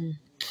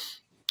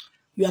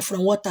you are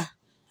from water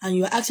and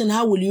you are asking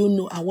how will you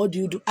know and what do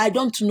you do? I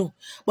don't know.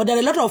 But there are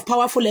a lot of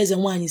powerful lessons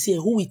one is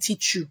here who will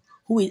teach you,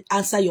 who will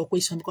answer your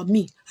question, because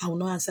me, I will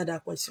not answer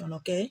that question,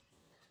 okay?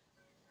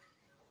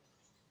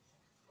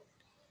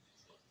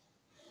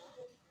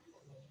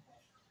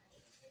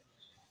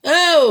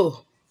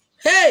 Oh,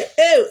 hey.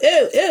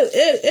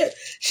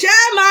 Share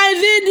my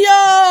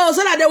video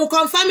so that they will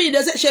confirm me.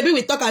 They say, Shebi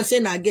will talk and say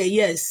na gay,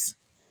 yes.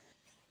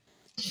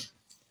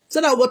 So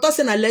that we will talk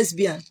say na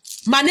lesbian.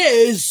 Mane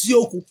is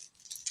yoku.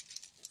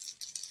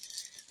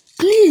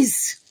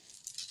 Please,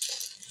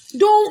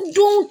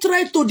 don't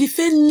try to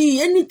defend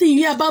me. Anything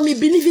you hear about me,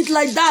 believe it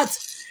like that.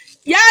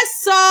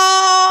 Yes, sir.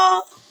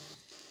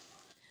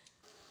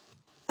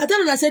 I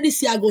tell you, I said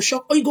this year I go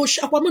shock. Oh, you go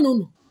shock.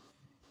 No.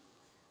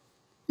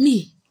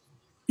 Me.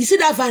 You see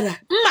that viral?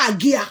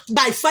 Magia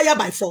by fire,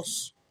 by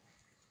force.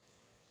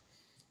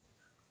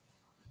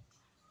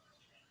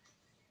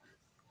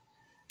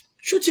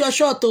 Shoot your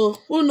shot,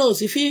 oh. Who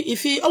knows? If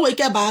he oh, we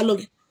care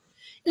biology.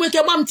 We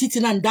care mom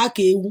titi and dark.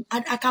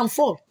 I can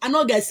fall. I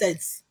don't get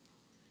sense.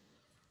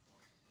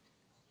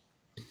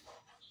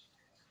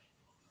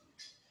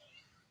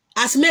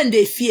 As men,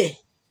 they fear.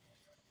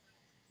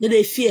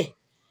 They fear.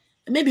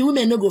 Maybe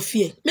women no go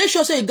fear. Make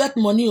sure say you got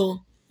money,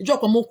 oh. You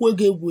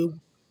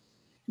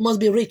must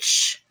be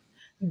rich,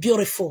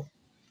 beautiful,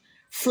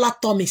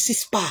 flat tummy,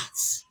 6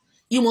 parts.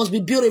 You must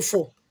be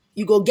beautiful.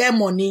 You go get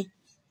money.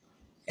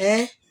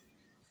 Eh?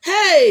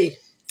 Hey!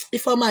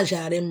 If I'm a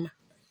jarem.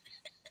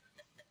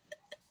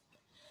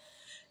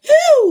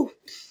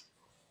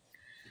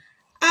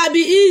 I be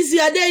easy.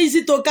 I dey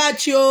easy to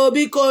catch you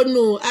because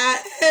no.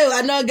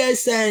 I not get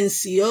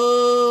sense,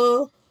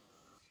 yo.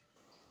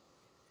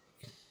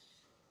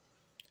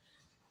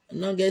 I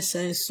not get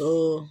sense,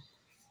 so.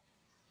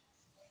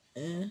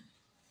 Eh?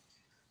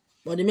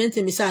 But the main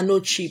thing is I no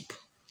cheap.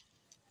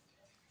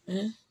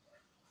 Eh?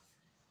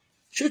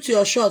 Shoot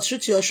your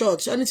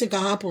shot. Anything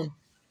can happen.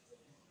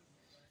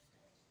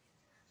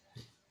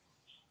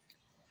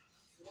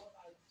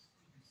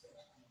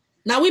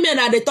 Now women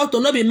are they talk to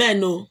no be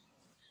men, no.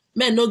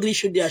 Men no gree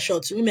shoot their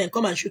shots. Women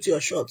come and shoot your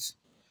shots.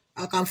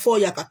 I can fall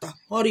yakata.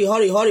 Hurry.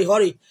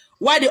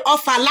 Why the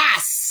offer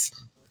last?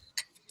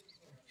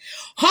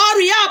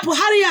 Hurry up.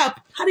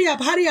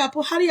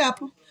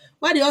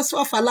 Why the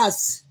offer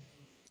last?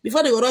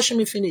 Before they will rush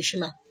me finish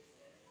now.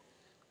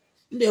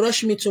 They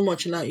rush me too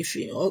much now. If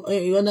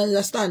you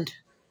understand.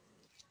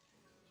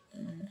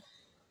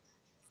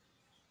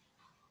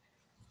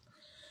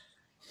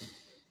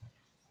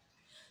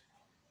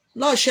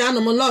 Lush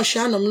Shanum, Lush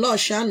Shanum,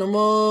 Lush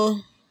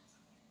Shanum.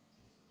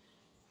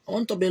 I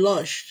want to be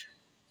lushed.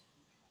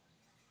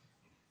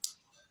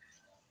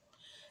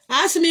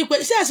 Ask me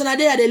question. See, as on a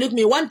day they look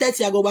me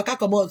 1:30, I go back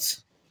come out.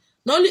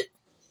 No only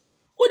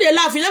who they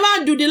laugh, you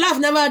never do, the laugh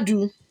never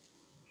do.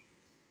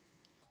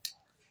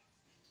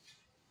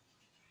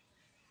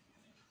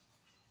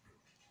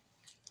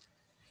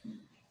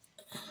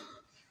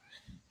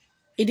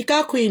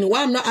 Idika Queen,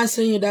 why I'm not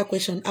answering you that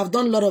question? I've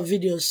done a lot of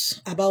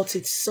videos about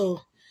it.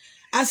 So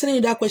answering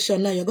you that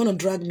question now, you're gonna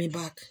drag me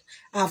back.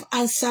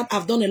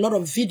 I've done a lot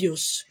of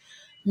videos,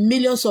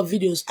 millions of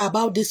videos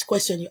about this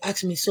question you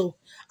asked me. So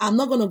I'm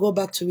not gonna go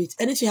back to it.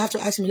 Anything you have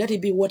to ask me, let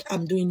it be what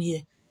I'm doing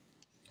here.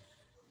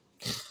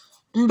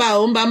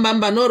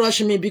 Mba, no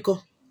rush me,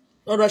 Biko.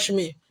 Don't rush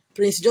me.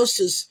 Prince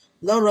Justice,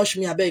 don't rush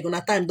me, I beg. On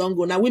a time, don't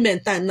go. Now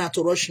women time now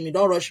to rush me.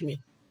 Don't rush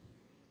me.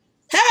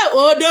 Hey,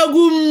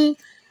 Odogum.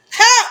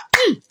 Hey,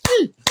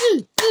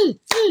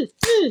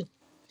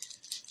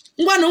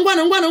 ngwanu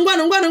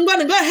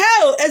go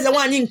hell eze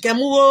nwanyi nke m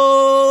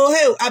wo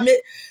hell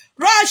ame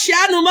rush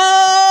anu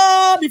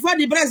mo before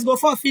the breast go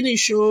for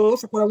finish o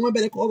fekwara nwa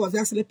bele ko ogozi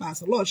asile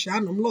pass rush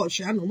anu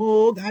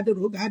mo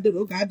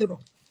gadero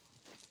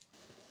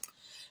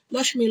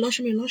lush me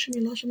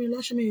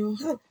oh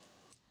hell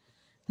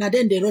na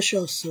then they rush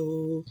us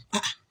so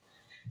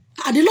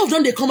the love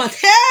don't they come out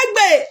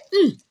hey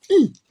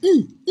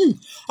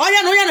oh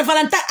yeah no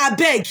Valentine I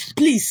beg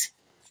please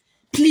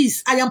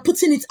I am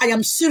putting it I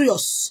am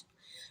serious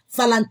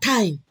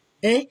Valentine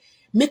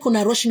make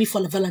una rush me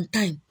for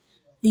Valentine.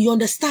 You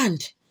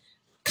understand?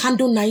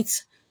 Candle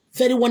night,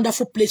 very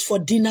wonderful place for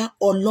dinner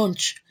or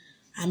lunch.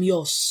 I'm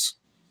yours.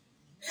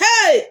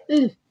 Hey!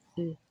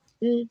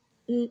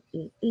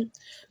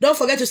 Don't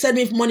forget to send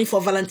me money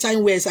for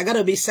Valentine wears. I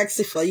gotta be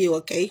sexy for you,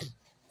 okay?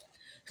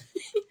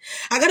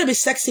 I gotta be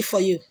sexy for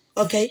you,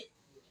 okay?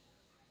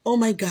 Oh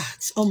my God.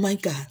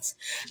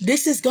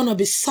 This is gonna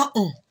be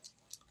something.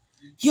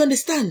 You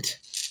understand?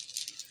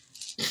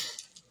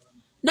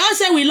 Don't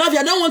say we love you.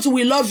 I don't want to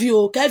we love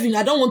you, Kevin.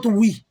 I don't want to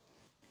we.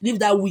 Leave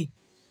that we.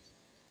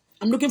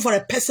 I'm looking for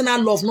a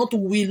personal love, not to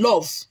we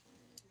love.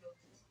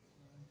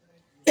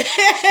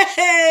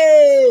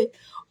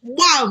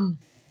 Wham!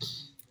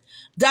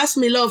 That's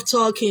me love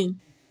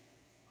talking.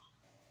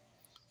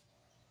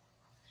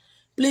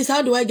 Please,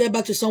 how do I get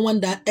back to someone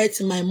that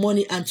ate my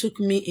money and took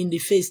me in the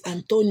face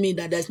and told me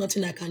that there's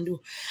nothing I can do?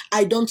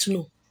 I don't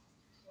know.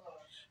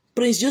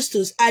 Prince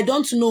Justus, I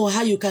don't know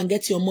how you can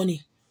get your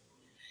money.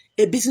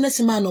 A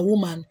businessman or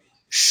woman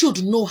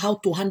should know how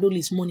to handle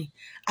his money.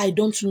 I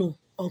don't know,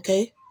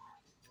 okay?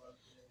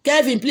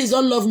 Kevin, please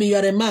don't love me. You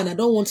are a man. I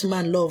don't want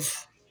man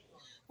love.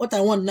 What I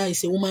want now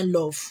is a woman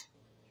love.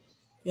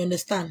 You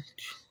understand?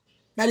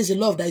 That is a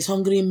love that is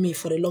hungry in me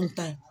for a long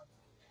time.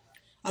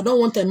 I don't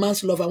want a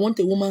man's love. I want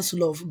a woman's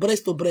love.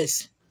 Breast to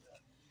breast.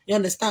 You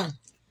understand?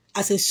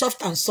 As a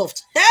soft and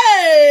soft.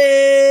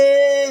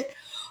 Hey!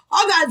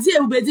 I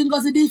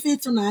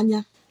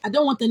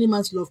don't want any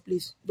man's love,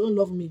 please. Don't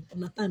love me.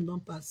 My time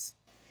don't pass.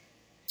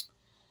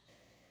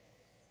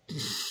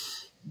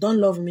 Don't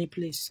love me,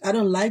 please. I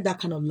don't like that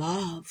kind of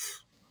love.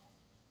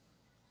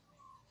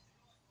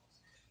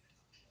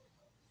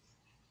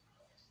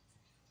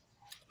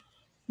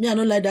 Me, I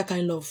don't like that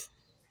kind of love.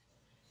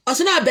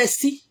 Also, now,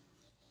 bestie.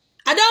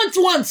 I don't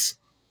want.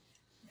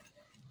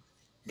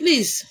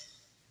 Please.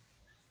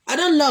 I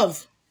don't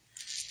love.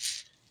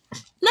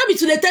 Not be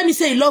today tell me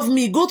say you love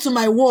me. Go to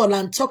my wall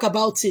and talk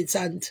about it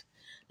and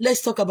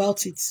let's talk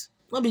about it.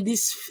 Not be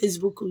this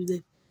Facebook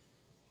today.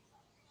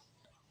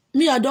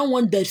 Me, I don't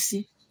want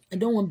bestie. I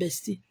don't want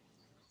bestie.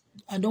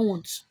 I don't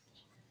want.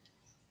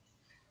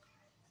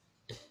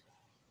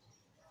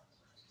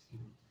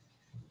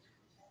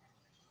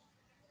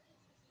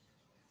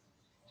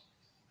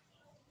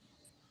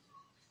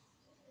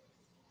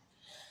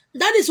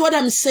 That is what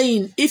I'm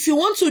saying. If you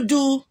want to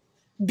do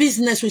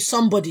business with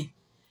somebody,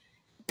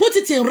 put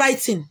it in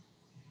writing.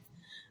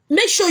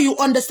 Make sure you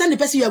understand the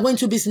person you are going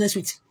to business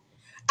with.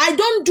 I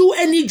don't do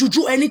any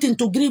juju, anything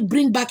to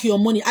bring back your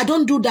money. I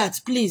don't do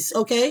that, please,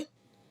 okay?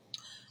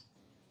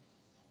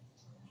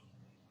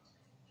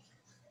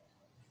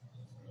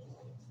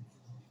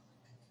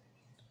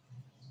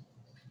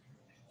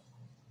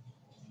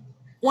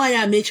 Why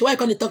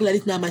can't you talk like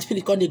this now? My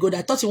spirit can't go.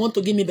 I thought you want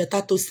to give me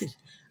better toasting.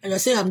 And you're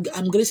saying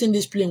I'm gracing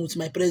this plane with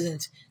my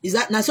presence. Is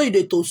that now so you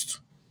do toast?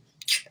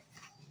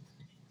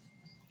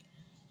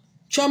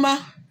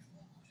 Choma.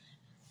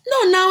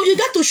 No, now you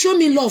got to show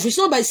me love. It's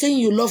not by saying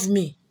you love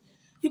me.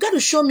 You got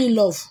to show me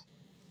love.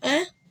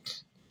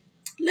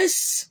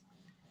 Let's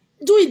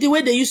do it the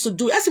way they used to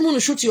do. Ask someone to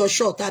shoot your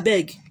shot, I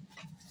beg.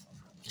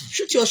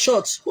 Shoot your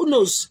shot. Who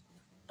knows?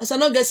 As I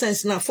don't get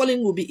sense now,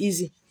 falling will be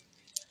easy.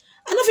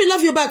 I know if you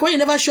love you back when you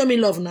never show me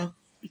love now.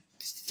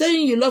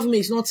 Saying you love me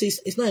is not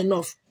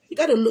enough. You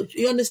got to look.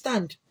 You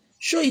understand?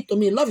 Show it to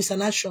me. Love is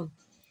an action.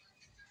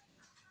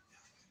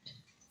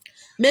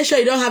 Make sure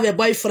you don't have a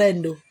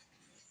boyfriend though.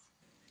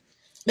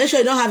 Make sure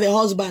you don't have a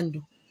husband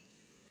though.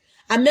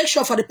 And make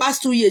sure for the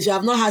past 2 years you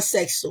have not had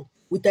sex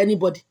with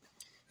anybody.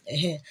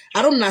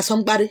 I don't know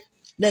somebody.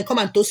 Then come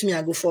and toast me,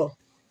 I go for.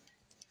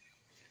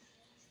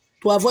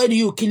 To avoid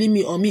you killing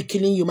me or me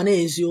killing you, my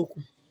name is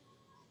Yoku.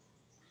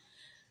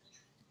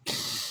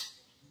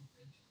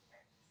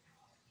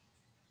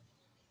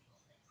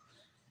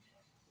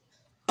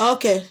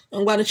 Okay,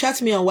 I'm going to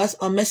chat me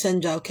on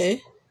Messenger,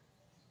 okay?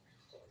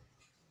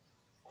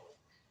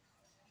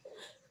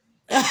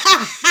 Chai,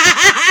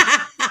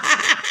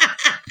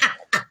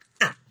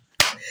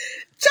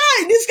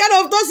 this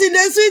kind of tossing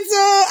is sweet, so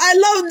I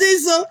love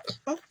this.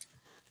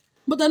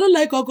 But I don't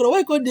like okra.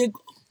 Why can't they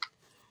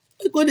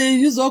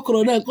use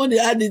okra now? Can't they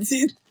add it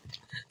in?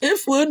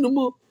 If we no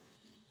more.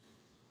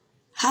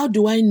 How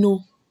do I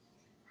know?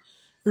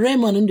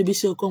 Raymond in the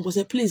BC Okonkwo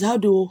said, please, how?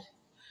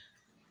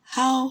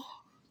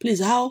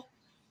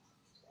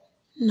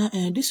 No,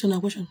 this one a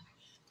question.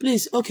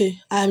 Please,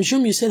 okay. I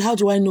assume you said, how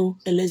do I know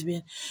a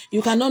lesbian?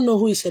 You cannot know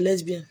who is a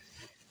lesbian.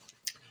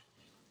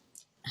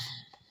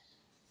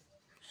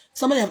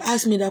 Somebody have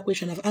asked me that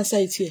question. I've answered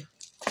it here.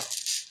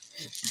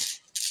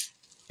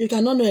 You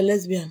cannot know a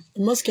lesbian.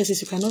 In most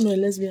cases, you cannot know a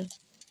lesbian.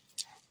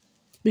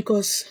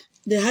 Because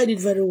they hide it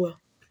very well.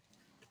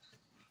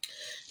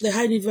 They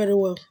hide it very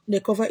well.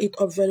 They cover it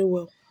up very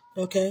well.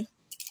 Okay?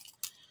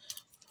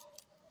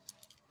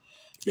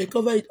 They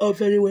cover it up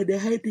very well. They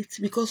hide it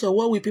because of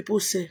what will people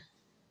say.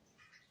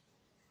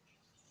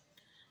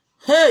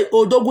 Hey,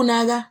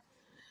 Odogunaga.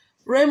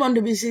 Raymond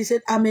BC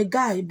said, I'm a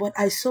guy, but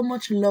I so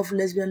much love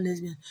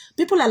lesbian.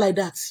 People are like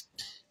that.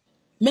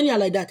 Many are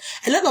like that.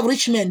 A lot of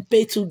rich men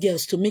pay 2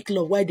 girls to make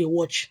love while they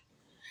watch.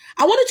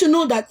 I want you to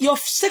know that your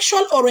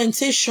sexual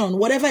orientation,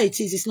 whatever it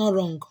is not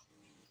wrong.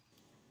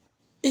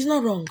 It's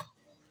not wrong.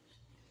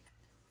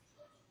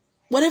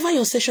 Whatever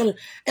your sexual...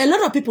 A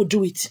lot of people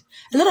do it.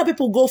 A lot of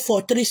people go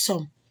for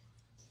threesome.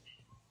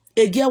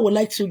 A girl would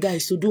like 2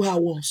 guys to do her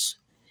once.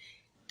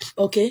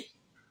 Okay?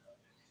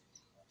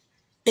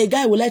 A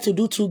guy would like to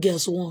do 2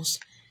 girls once.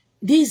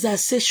 These are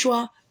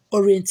sexual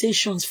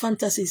orientations,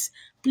 fantasies.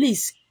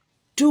 Please,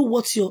 do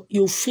what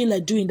you feel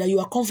like doing, that you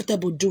are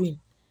comfortable doing.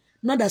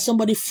 Not that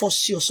somebody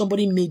forced you or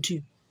somebody made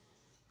you.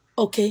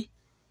 Okay?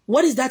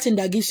 What is that thing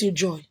that gives you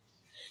joy?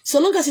 So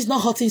long as it's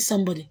not hurting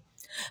somebody.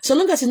 So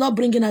long as it's not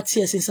bringing out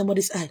tears in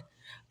somebody's eye.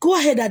 Go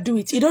ahead and do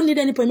it. You don't need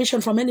any permission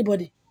from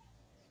anybody.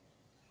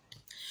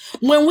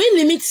 When we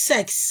limit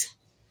sex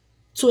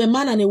to a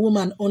man and a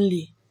woman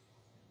only,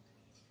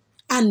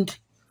 and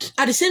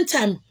at the same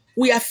time,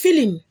 we are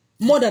feeling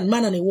more than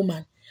man and a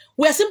woman,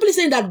 we are simply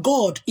saying that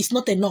God is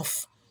not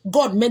enough.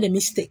 God made a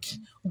mistake.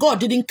 God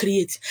didn't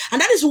create.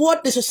 And that is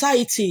what the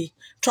society,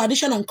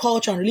 tradition and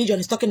culture and religion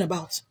is talking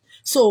about.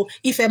 So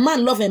if a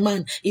man loves a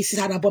man, it's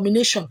an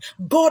abomination.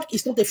 God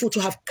is not a fool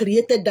to have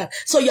created that.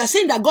 So you are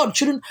saying that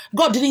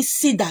God didn't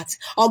see that,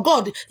 or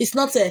God is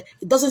not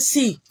doesn't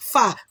see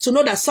far to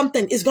know that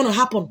something is going to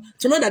happen,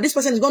 to know that this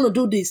person is going to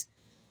do this.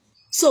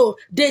 So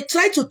they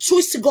try to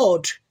twist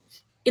God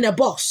in a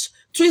box,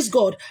 twist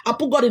God and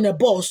put God in a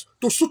box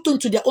to suit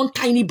into their own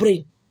tiny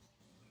brain.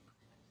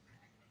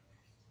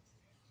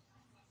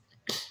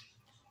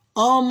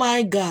 Oh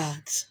my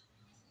God.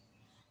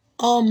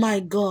 Oh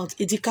my God.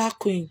 Idika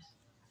Queen.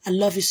 I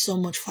love you so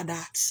much for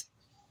that.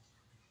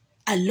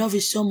 I love you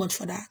so much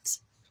for that.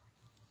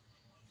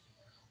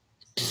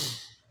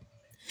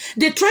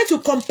 They try to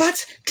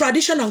combat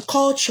tradition and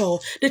culture.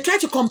 They try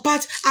to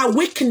combat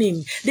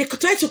awakening. They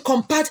try to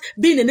combat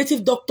being a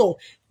native doctor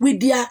with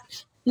their,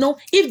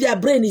 if their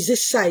brain is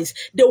this size,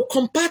 they will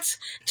combat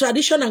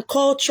tradition and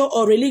culture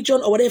or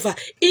religion or whatever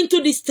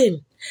into this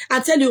thing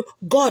and tell you,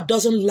 God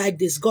doesn't like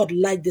this, God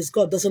like this,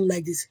 God doesn't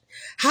like this.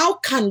 How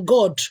can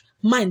God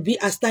mind be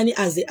as tiny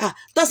as they are?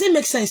 Does it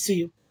make sense to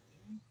you?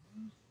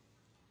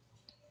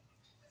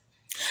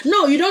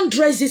 No, you don't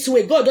dress this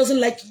way. God doesn't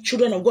like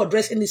children of God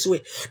dressing this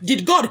way.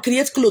 Did God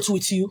create clothes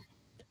with you?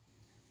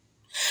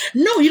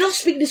 No, you don't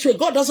speak this way.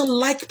 God doesn't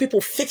like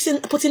people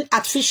putting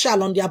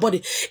artificial on their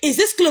body. Is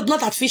this clothes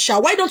not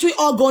artificial? Why don't we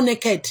all go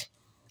naked?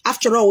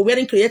 After all, we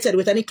weren't created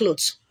with any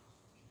clothes.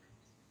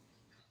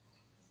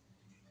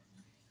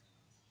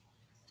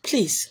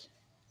 Please.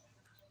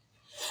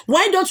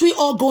 Why don't we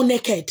all go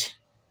naked?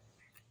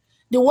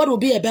 The world will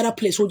be a better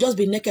place. We'll just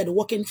be naked,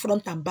 walking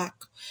front and back.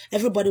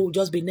 Everybody will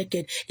just be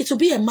naked. It will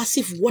be a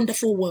massive,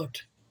 wonderful world.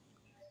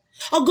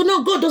 Oh,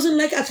 no, God doesn't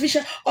like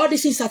artificial. All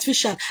this is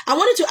artificial. I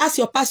wanted to ask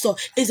your pastor,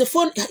 is the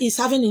phone he's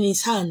having in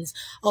his hands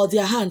or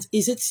their hands,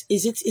 is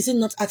it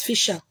not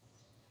artificial?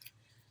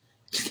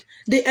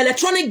 The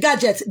electronic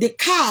gadgets, the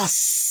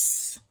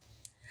cars,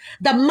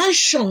 the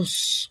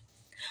mansions,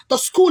 the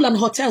school and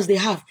hotels they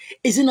have,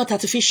 is it not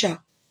artificial?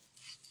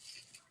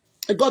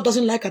 God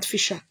doesn't like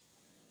artificial.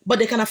 But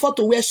they can afford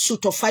to wear a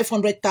suit of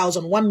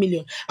 500,000, 1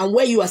 million, and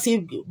where you are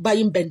still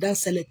buying Bendan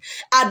Select.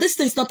 Are these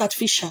things not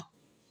artificial?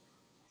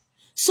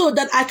 So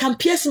that I can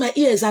pierce my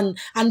ears and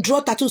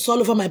draw tattoos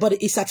all over my body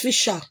is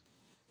artificial.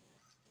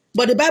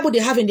 But the Bible they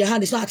have in their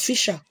hand is not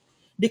artificial.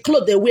 The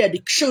clothes they wear,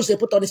 the shoes they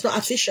put on is not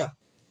artificial.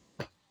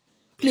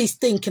 Please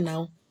think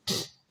now.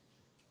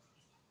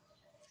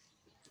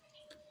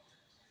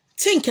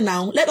 Think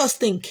now. Let us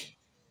think.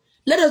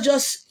 Let us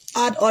just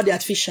add all the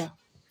artificial.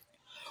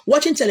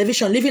 watching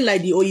television, living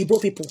like the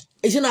Oyibo people.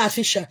 Is it not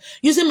artificial?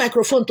 Using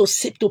microphone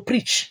to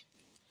preach.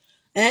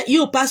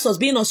 You pastors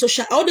being on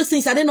social, all those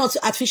things, are they not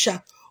artificial?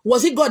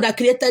 Was it God that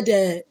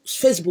created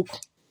Facebook?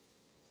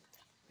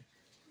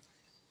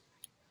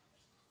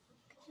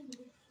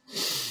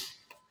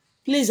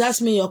 Please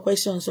ask me your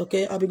questions,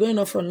 okay? I'll be going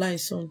off online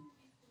soon.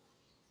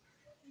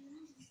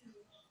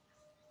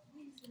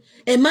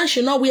 A man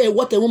should not wear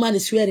what a woman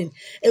is wearing.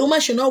 A woman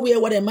should not wear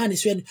what a man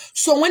is wearing.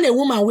 So when a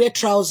woman wears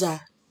trousers,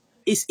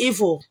 it's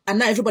evil, and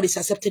now everybody's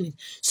accepting it.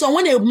 So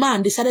when a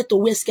man decided to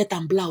wear skirt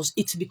and blouse,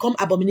 it's become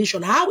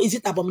abomination. How is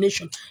it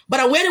abomination?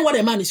 But I'm wearing what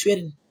a man is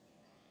wearing.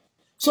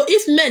 So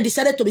if men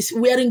decided to be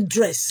wearing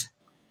dress,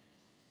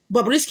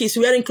 Bobrisky is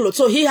wearing clothes,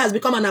 so he has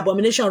become an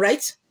abomination,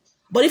 right?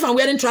 But if I'm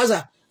wearing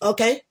trousers,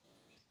 okay,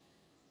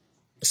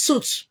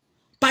 suit,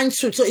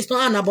 pantsuit, so it's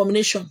not an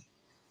abomination.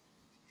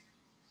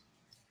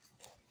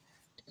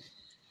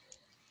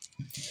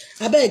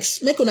 I beg,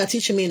 make una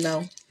teach me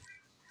now.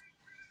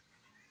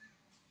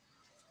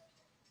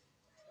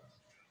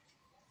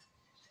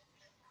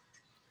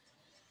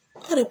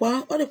 Ọ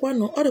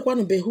dịkwa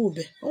nụ behe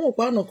ube. Ọ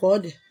nwekwa nụ ka ọ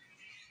dị.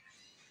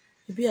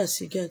 Maybe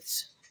as you get.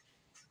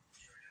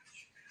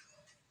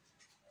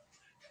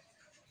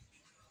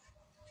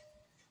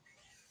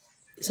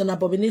 It's an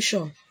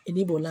abomination in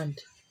Igbo land.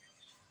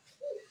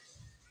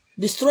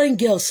 Destroying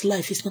girls'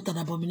 life is not an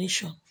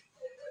abomination.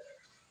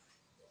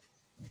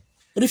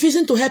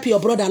 Refusing to help your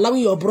brother,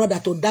 allowing your brother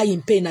to die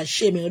in pain and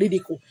shame and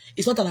ridicule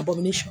is not an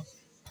abomination.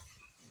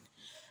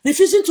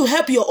 Refusing to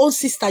help your own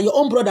sister, your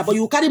own brother, but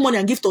you carry money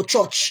and give to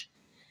church,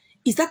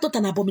 is that not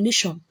an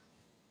abomination?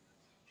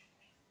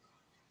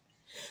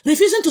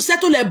 Refusing to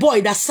settle a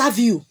boy that serve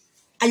you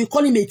and you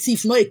call him a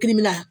thief, not a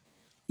criminal,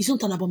 is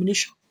not an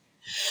abomination.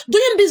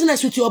 Doing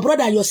business with your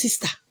brother and your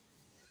sister,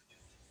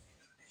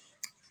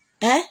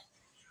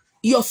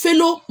 your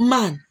fellow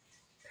man,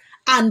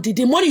 and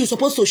the money you're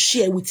supposed to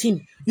share with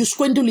him, you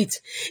squander it.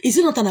 Is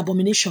it not an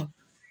abomination?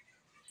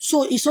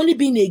 So it's only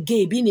being a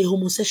gay, being a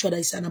homosexual that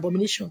is an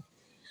abomination.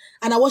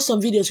 And I watched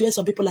some videos where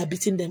some people are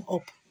beating them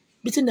up.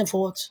 Beating them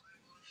for what?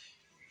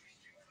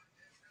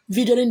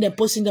 Videoing them,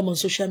 posting them on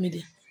social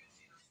media.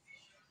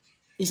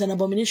 It's an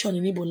abomination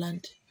in Igbo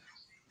land.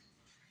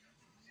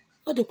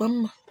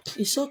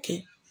 It's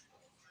okay.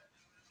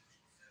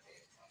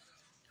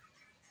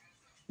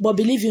 But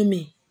believe you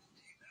me,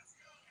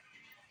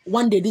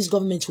 one day this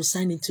government will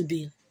sign into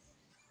bill,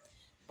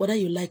 whether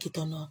you like it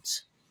or not.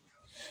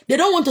 They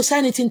don't want to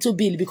sign it into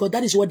bill because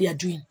that is what they are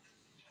doing.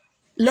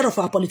 A lot of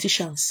our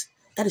politicians,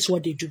 that is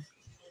what they do.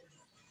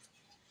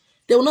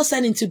 They will not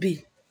sign into bill,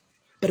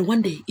 but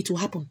one day it will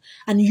happen,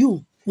 and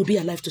you will be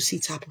alive to see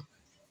it happen.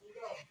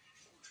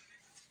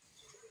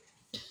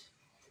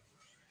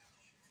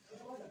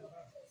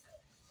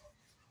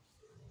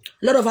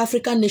 A lot of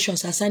African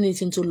nations are signing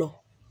it into law.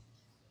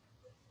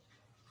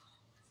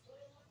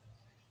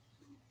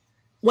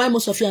 Why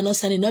most of you are not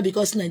signing? Not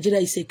because Nigeria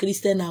is a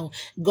Christian and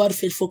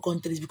God-faithful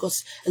country. It's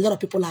because a lot of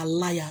people are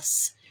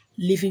liars,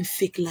 living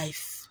fake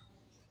life,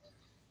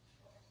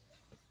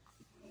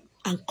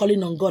 and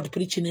calling on God,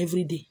 preaching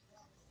every day.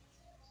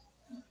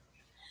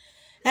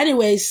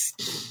 Anyways,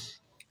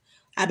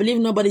 I believe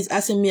nobody's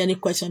asking me any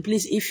question.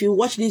 Please, if you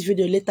watch this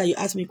video later, you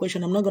ask me a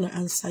question, I'm not going to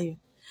answer you.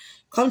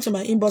 Come to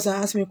my inbox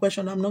and ask me a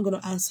question. I'm not going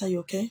to answer you,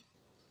 okay?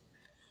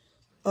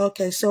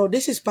 Okay, so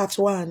this is part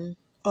 1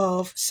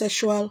 of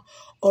sexual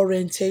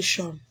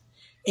orientation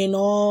in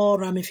all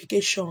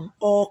ramification,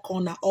 all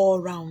corner,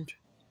 all round.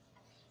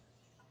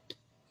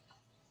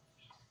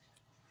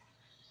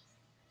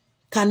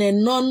 Can a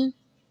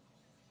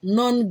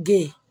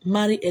non-gay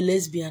marry a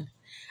lesbian?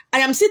 I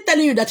am still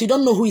telling you that you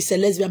don't know who is a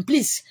lesbian.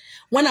 Please,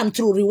 when I'm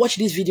through, rewatch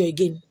this video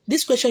again.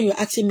 This question you're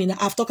asking me now,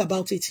 I've talked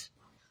about it.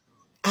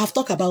 I've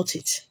talked about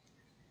it.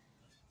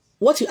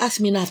 What you ask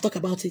me now, I've talked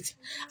about it.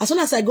 As soon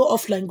as I go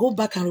offline, go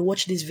back and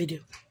rewatch this video.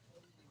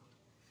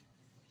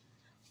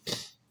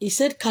 He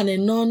said, can a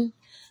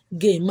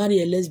non-gay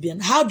marry a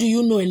lesbian? How do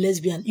you know a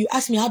lesbian? You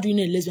ask me, how do you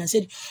know a lesbian? I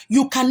said,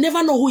 you can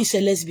never know who is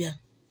a lesbian.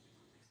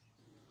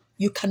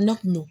 You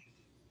cannot know.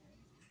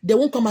 They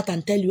won't come out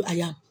and tell you I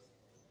am.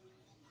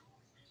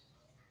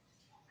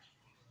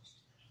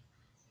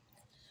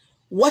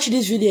 Watch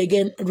this video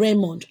again,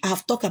 Raymond. I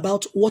have talked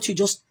about what you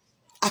just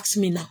asked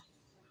me now.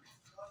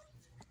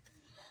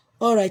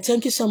 All right.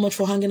 Thank you so much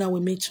for hanging out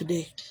with me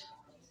today.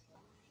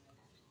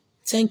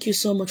 Thank you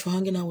so much for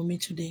hanging out with me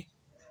today.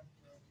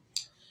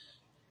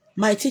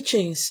 My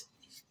teachings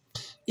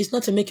is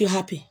not to make you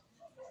happy.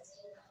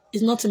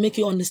 It's not to make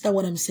you understand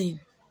what I'm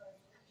saying.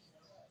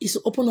 It's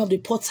to open up the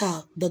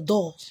portal, the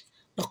door,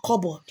 the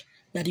cupboard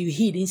that you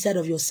hid inside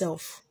of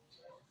yourself,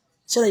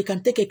 so that you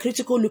can take a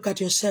critical look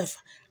at yourself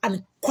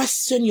and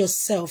question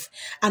yourself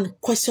and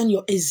question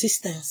your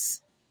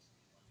existence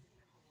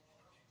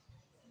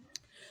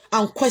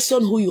and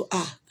question who you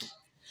are,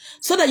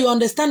 so that you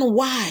understand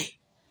why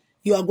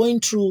you are going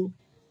through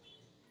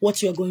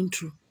what you are going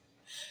through.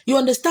 You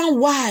understand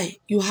why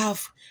you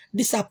have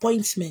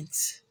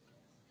disappointment,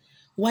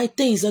 why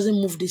things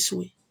doesn't move this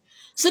way,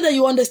 so that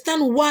you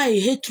understand why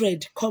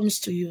hatred comes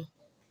to you.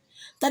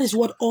 That is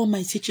what all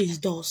my teachings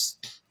does.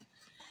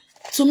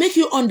 To make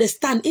you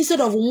understand,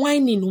 instead of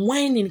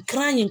whining,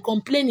 crying,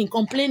 complaining,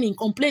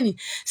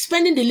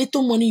 spending the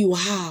little money you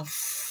have.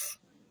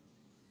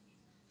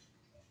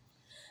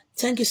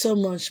 Thank you so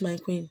much, my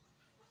queen.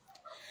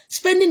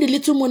 Spending the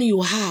little money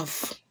you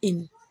have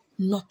in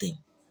nothing.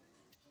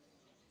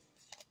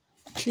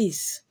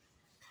 Please.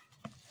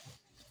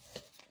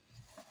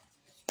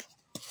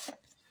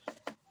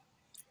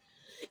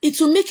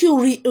 It will make you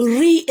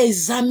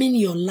re-examine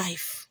your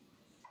life.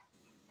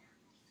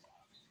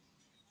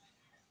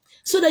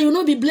 So that you'll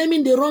not be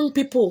blaming the wrong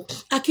people,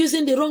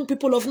 accusing the wrong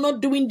people of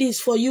not doing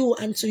this for you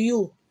and to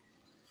you.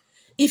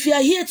 If you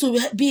are here to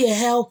be a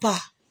helper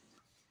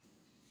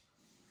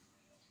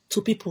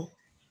to people,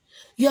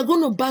 you are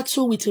going to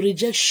battle with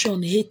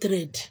rejection,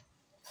 hatred.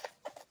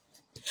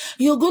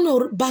 You're going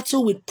to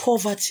battle with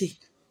poverty.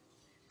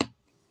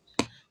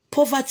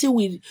 Poverty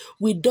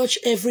will dodge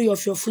every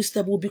of your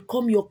footsteps, will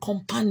become your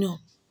companion.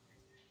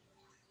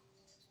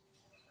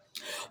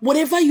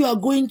 Whatever you are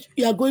going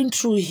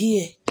through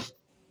here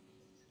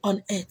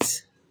on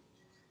earth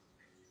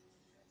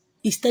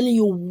is telling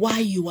you why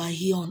you are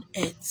here on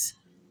earth.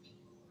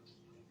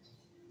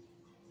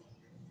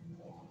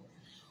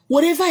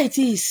 Whatever it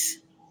is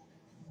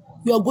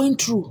you are going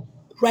through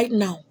right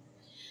now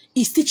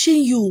is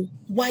teaching you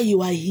why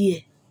you are here.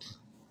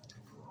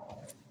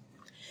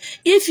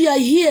 If you are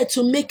here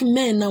to make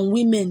men and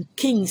women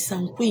kings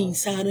and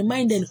queens and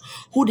remind them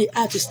who they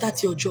are to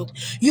start your job,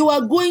 you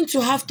are going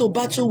to have to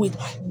battle with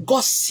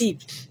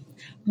gossip,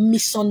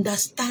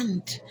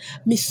 misunderstood,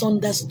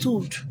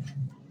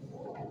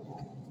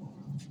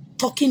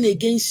 talking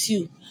against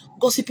you,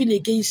 gossiping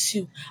against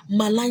you,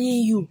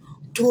 maligning you,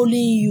 trolling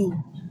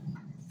you,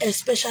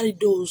 especially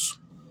those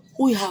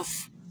who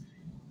have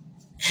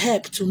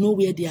helped to know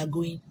where they are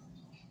going.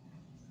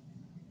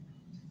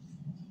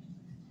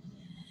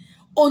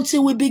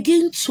 Until we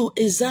begin to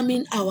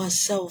examine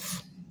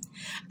ourselves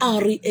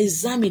and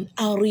re-examine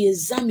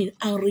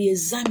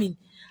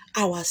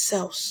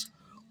ourselves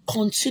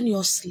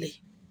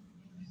continuously,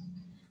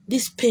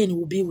 this pain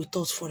will be with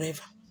us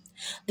forever.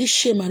 This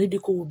shame and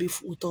ridicule will be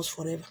with us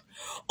forever.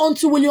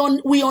 Until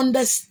we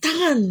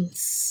understand,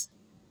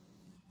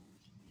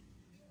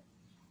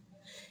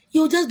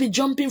 you'll just be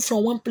jumping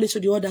from one place to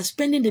the other,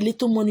 spending the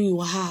little money you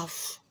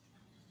have,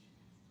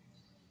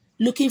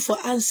 looking for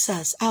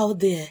answers out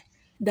there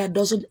that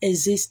doesn't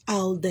exist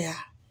out there.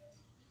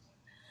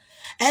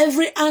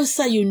 Every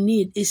answer you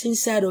need is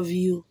inside of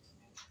you.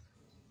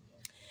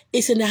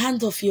 It's in the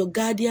hands of your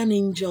guardian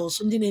angels.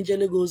 Until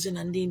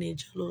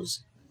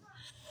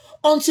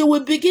we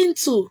begin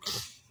to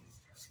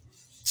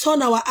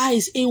turn our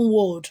eyes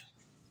inward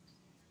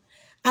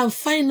and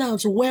find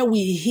out where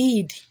we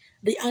hid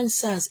the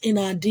answers in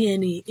our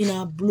DNA, in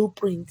our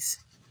blueprints,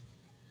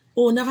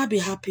 we will never be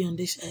happy on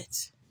this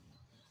earth.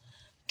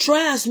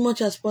 Try as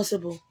much as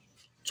possible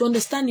to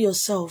understand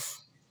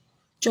yourself,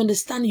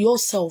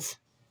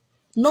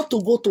 not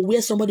to go to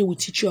where somebody will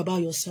teach you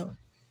about yourself.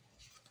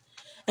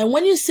 And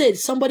when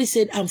somebody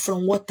said, I'm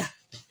from water,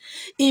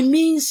 it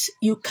means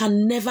you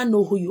can never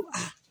know who you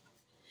are.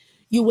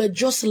 You were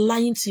just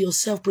lying to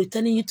yourself,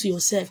 pretending to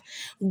yourself,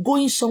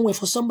 going somewhere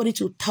for somebody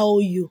to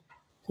tell you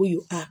who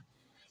you are.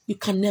 You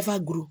can never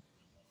grow.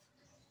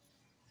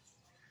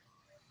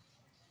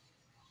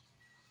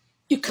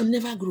 You can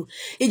never grow.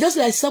 It's just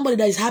like somebody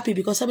that is happy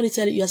because somebody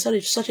tell you, you are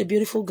such a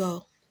beautiful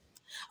girl,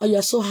 or you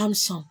are so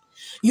handsome.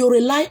 You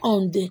rely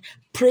on the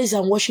praise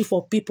and worship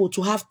for people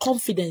to have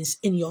confidence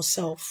in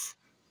yourself.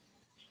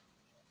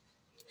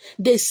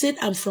 They said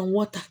I'm from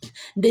water.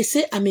 They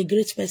say I'm a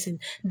great person.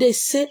 They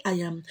say I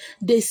am.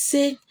 They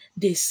say.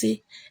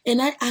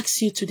 And I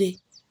ask you today,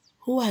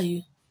 who are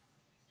you?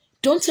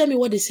 Don't tell me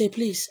what they say,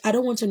 please. I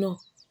don't want to know.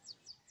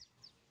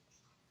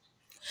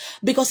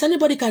 Because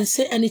anybody can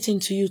say anything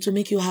to you to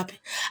make you happy.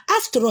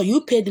 After all,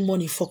 you paid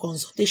money for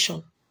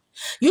consultation.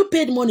 You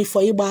paid money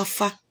for Iba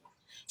Afa.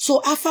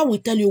 So Afa will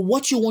tell you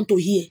what you want to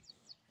hear.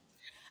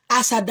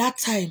 As at that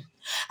time.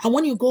 And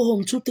when you go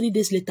home 2-3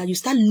 days later, you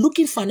start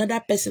looking for another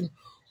person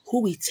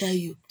who will tell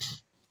you.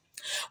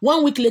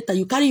 1 week later,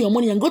 you carry your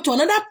money and go to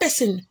another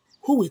person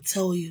who will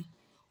tell you.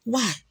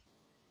 Why?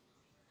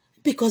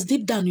 Because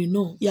deep down you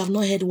know you have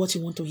not heard what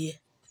you want to hear.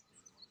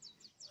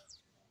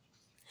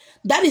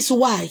 That is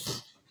why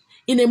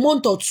in a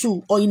month or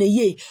two or in a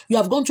year, you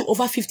have gone to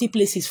over 50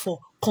 places for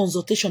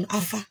consultation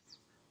Alpha.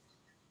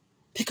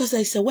 Because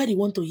there is a word you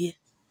want to hear.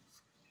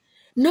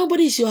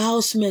 Nobody is your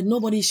housemaid.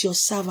 Nobody is your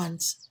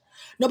servant.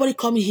 Nobody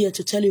come here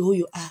to tell you who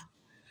you are.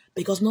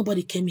 Because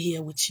nobody came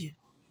here with you.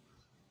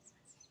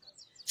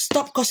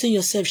 Stop causing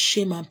yourself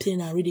shame and pain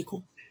and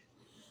ridicule.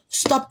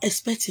 Stop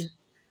expecting.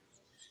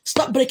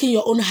 Stop breaking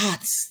your own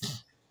hearts.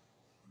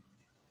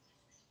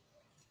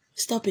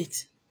 Stop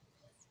it.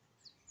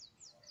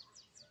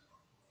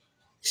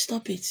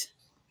 Stop it.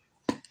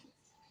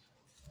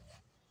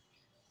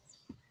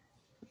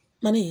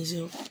 My name is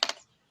you.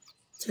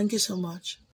 Thank you so much.